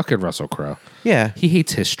 Yeah, fucking Russell Crowe. Yeah. He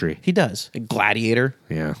hates history. He does. Gladiator.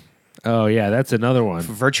 Yeah. Oh, yeah, that's another one.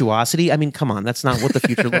 Virtuosity. I mean, come on. That's not what the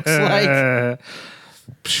future looks like.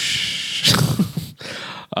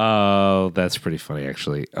 Oh, that's pretty funny,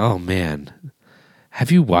 actually. Oh, man.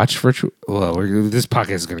 Have you watched Well, this podcast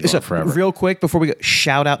is going to go on forever. Real quick, before we go,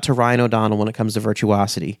 shout out to Ryan O'Donnell when it comes to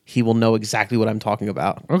Virtuosity. He will know exactly what I'm talking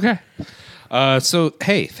about. Okay. So,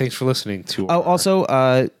 hey, thanks for listening to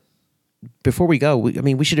Also, before we go,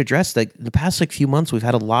 we should address that the past few months we've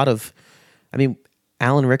had a lot of,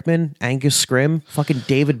 Alan Rickman, Angus Scrimm, fucking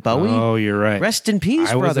David Bowie. Oh, you're right. Rest in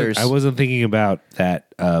peace, brothers. I wasn't thinking about that,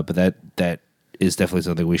 but that is definitely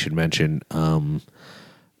something we should mention. And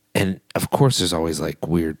of course, there's always like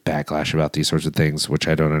weird backlash about these sorts of things, which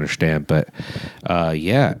I don't understand. But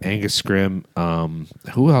yeah, Angus Scrimm.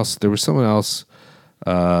 Who else? There was someone else.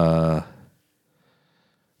 The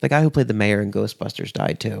guy who played the mayor in Ghostbusters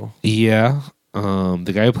died too. Yeah,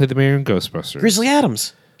 the guy who played the mayor in Ghostbusters, Grizzly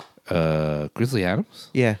Adams. Grizzly Adams?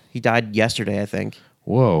 Yeah, he died yesterday, I think.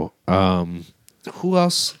 Whoa. Who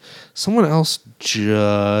else? Someone else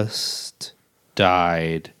just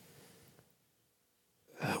died.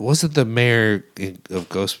 Was it the mayor of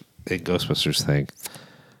Ghostbusters thing?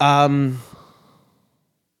 Oh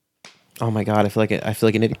my god, I feel like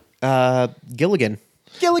an idiot. Gilligan.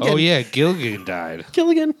 Oh yeah, Gilligan died.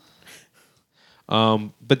 Gilligan.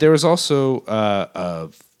 But there was also a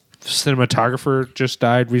cinematographer just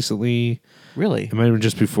died recently. Really? It might have been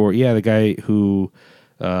just before. Yeah, the guy who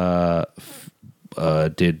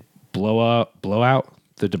did Blowout,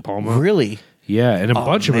 the De Palma. Really? Yeah, and a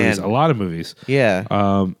bunch of movies, a lot of movies. Yeah.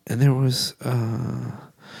 And there was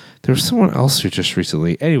someone else who just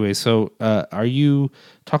recently. Anyway, so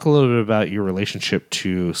talk a little bit about your relationship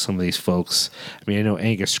to some of these folks. I mean, I know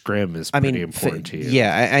Angus Scrimm is pretty important to you.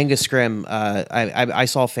 Yeah, Angus Scrimm. I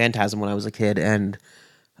saw Phantasm when I was a kid, and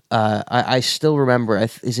I still remember.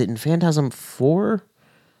 Is it in Phantasm 4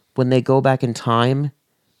 when they go back in time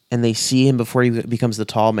and they see him before he becomes the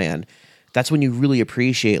tall man? That's when you really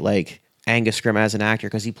appreciate like Angus Scrimm as an actor,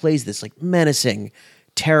 because he plays this like menacing,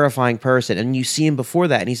 terrifying person, and you see him before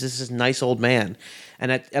that, and he's just this nice old man,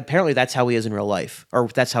 and apparently that's how he is in real life, or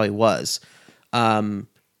that's how he was.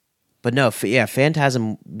 But no,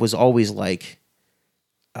 Phantasm was always like,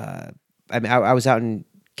 I was out in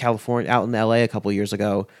California, out in LA a couple years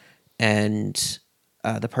ago, and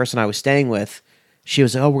the person I was staying with, she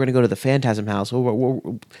was like, "Oh, we're gonna go to the Phantasm house.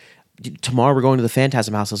 Tomorrow we're going to the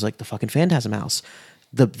Phantasm house." I was like, "The fucking Phantasm house,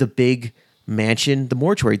 the big mansion, the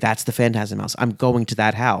mortuary. That's the Phantasm house. I'm going to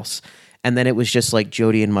that house." And then it was just like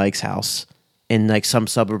Jody and Mike's house in like some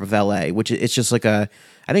suburb of LA, which it's just like I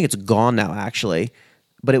think it's gone now actually,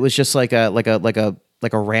 but it was just like a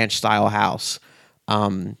ranch style house.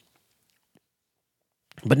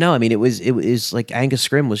 But no, I mean it was like Angus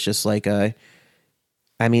Scrimm was just like I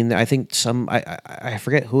think I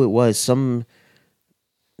forget who it was, some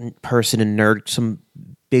person in some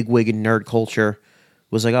bigwig in nerd culture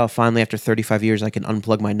was like, oh, finally after 35 years I can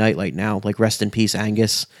unplug my nightlight now. Like, rest in peace,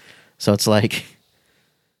 Angus. So it's like,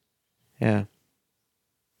 yeah.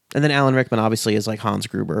 And then Alan Rickman obviously is like Hans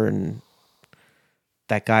Gruber, and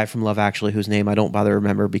that guy from Love Actually, whose name I don't bother to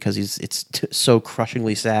remember because it's so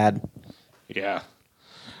crushingly sad. Yeah.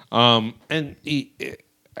 And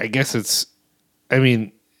I guess it's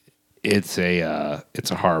a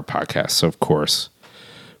horror podcast, so of course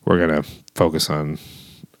we're gonna focus on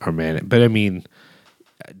our man. But I mean,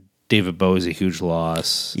 David Bowie's a huge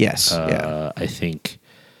loss. Yes. Yeah. I think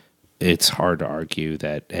it's hard to argue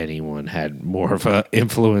that anyone had more of an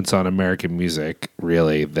influence on American music,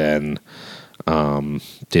 really, than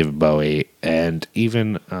David Bowie and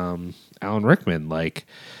even Alan Rickman. Like,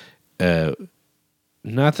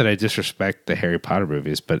 not that I disrespect the Harry Potter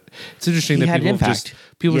movies, but it's interesting He that had an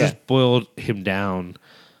people impact. just boiled him down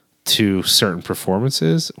to certain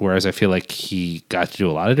performances, whereas I feel like he got to do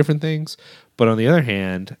a lot of different things. But on the other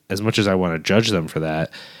hand, as much as I want to judge them for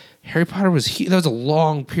that, Harry Potter that was a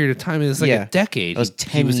long period of time. It was like a decade. It was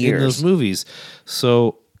 10 he years in those movies.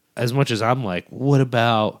 So as much as I'm like, what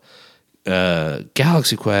about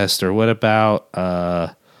Galaxy Quest, or what about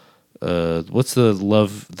what's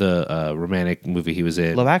the romantic movie he was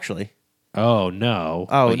in? Love Actually. Oh no.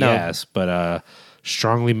 Oh, but no. Yes, but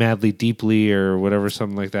Strongly, Madly, Deeply, or whatever,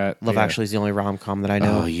 something like that. Love Actually is the only rom-com that I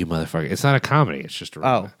know. Oh, you motherfucker! It's not a comedy. It's just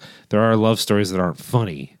Oh. There are love stories that aren't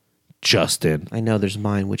funny. Justin. I know there's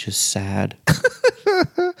mine, which is sad.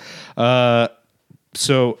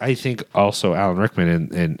 So I think also Alan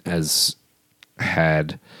Rickman and has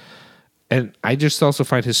had, and I just also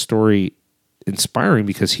find his story inspiring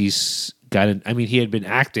because he's gotten. I mean, he had been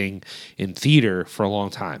acting in theater for a long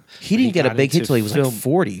time. He didn't get a big hit into till he was like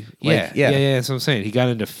 40. Like, yeah. That's what I'm saying. He got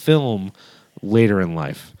into film later in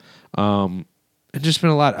life. It's just been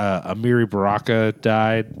a lot. Amiri Baraka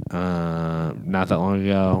died not that long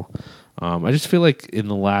ago. I just feel like in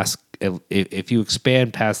the last, if you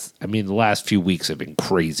expand past, I mean, the last few weeks have been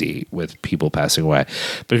crazy with people passing away.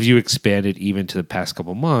 But if you expand it even to the past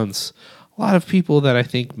couple months, a lot of people that I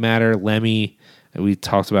think matter. Lemmy, that we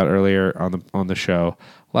talked about earlier on the show,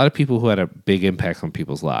 a lot of people who had a big impact on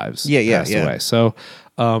people's lives passed away. So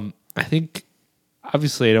I think,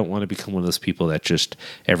 obviously, I don't want to become one of those people that just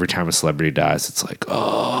every time a celebrity dies, it's like,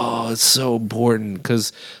 oh, it's so important.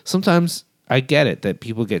 Because sometimes I get it that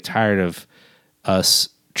people get tired of us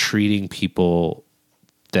treating people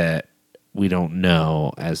that we don't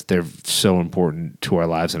know as they're so important to our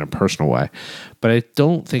lives in a personal way. But I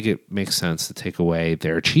don't think it makes sense to take away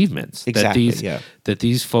their achievements. Exactly, That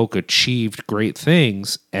these folk achieved great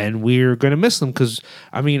things, and we're going to miss them because,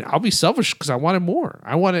 I mean, I'll be selfish because I wanted more.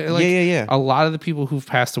 I wanted, like, a lot of the people who've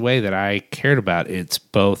passed away that I cared about, it's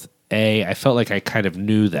both, A, I felt like I kind of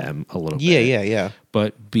knew them a little bit. Yeah.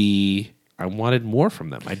 But B, I wanted more from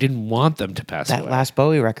them. I didn't want them to pass away. That last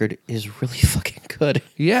Bowie record is really fucking good.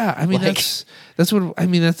 Yeah, I mean, Like- that's what I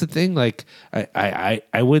mean. That's the thing. Like, I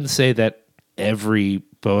wouldn't say that every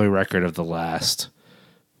Bowie record of the last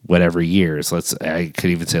whatever years, I could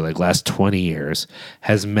even say like last 20 years,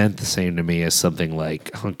 has meant the same to me as something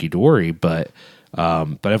like Hunky Dory. But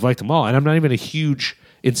I've liked them all, and I'm not even a huge.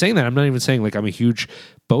 In saying that, I'm not even saying like I'm a huge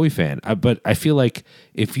Bowie fan. But I feel like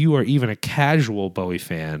if you are even a casual Bowie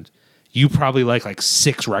fan, you probably like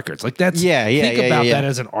 6 records. Like that's think about that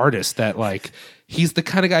as an artist. That like he's the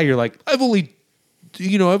kind of guy you're like, I've only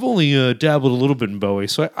dabbled a little bit in Bowie,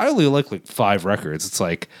 so I only like 5 records. It's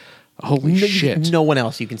like, holy shit. No one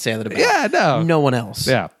else you can say that about. Yeah, No one else.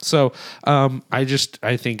 Yeah. So I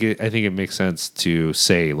think it makes sense to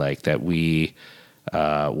say like that we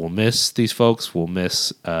will miss these folks. We'll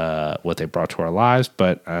miss what they brought to our lives.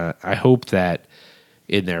 But I hope that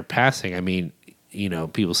in their passing, I mean,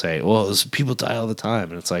 people say, well, people die all the time.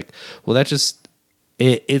 And it's like, well,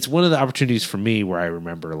 it's one of the opportunities for me where I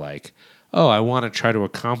remember like, oh, I want to try to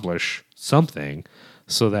accomplish something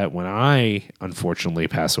so that when I unfortunately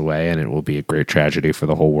pass away, and it will be a great tragedy for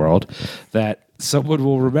the whole world, that someone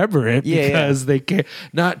will remember it because they can't.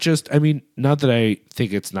 Not that I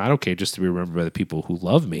think it's not okay just to be remembered by the people who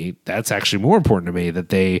love me. That's actually more important to me,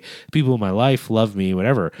 that people in my life love me,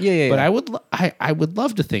 whatever. But I would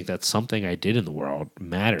love to think that something I did in the world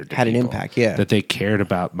mattered to Had an people, impact, yeah. that they cared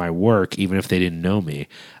about my work, even if they didn't know me.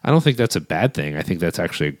 I don't think that's a bad thing. I think that's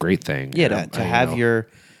actually a great thing. Yeah, to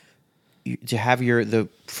have the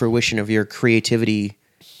fruition of your creativity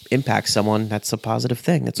impact someone, that's a positive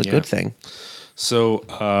thing. That's a good thing. So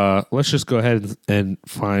let's just go ahead and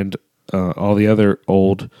find all the other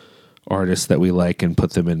old artists that we like and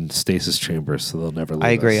put them in stasis chambers so they'll never leave I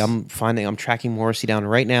agree. us. I'm tracking Morrissey down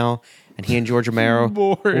right now, and he and George Romero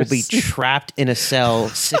will be trapped in a cell,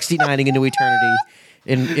 69ing into eternity.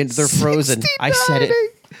 They're frozen. 69ing. I said it.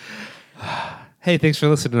 Hey, thanks for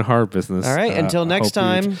listening to Horror Business. All right, until next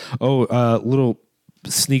time. Little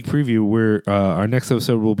sneak preview. Where our next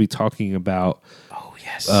episode we'll be talking about. Oh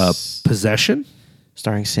yes, Possession,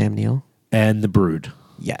 starring Sam Neill and The Brood.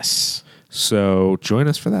 Yes. So join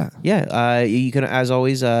us for that. Yeah, you can, as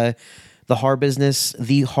always, the Horror Business,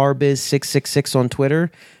 the Harbiz666 on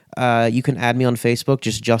Twitter. You can add me on Facebook,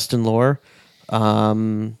 just Justin Lore.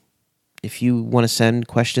 If you want to send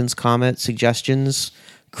questions, comments, suggestions,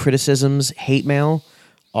 criticisms, hate mail,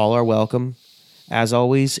 all are welcome. As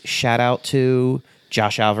always, shout out to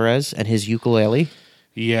Josh Alvarez and his ukulele.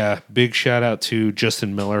 Yeah, big shout out to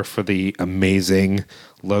Justin Miller for the amazing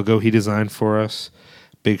logo he designed for us.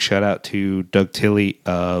 Big shout out to Doug Tilley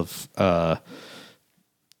of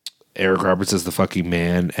Eric Roberts is the Fucking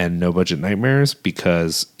Man and No Budget Nightmares,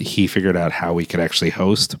 because he figured out how we could actually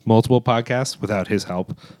host multiple podcasts. Without his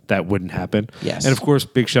help, that wouldn't happen. Yes. And of course,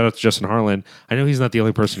 big shout out to Justin Harlan. I know he's not the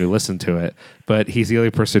only person who listened to it, but he's the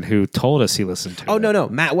only person who told us he listened to it. Oh, no.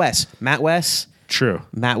 Matt West. True.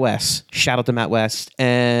 Matt West. Shout out to Matt West.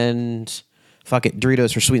 And fuck it,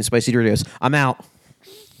 Doritos for sweet and spicy Doritos. I'm out.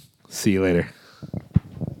 See you later.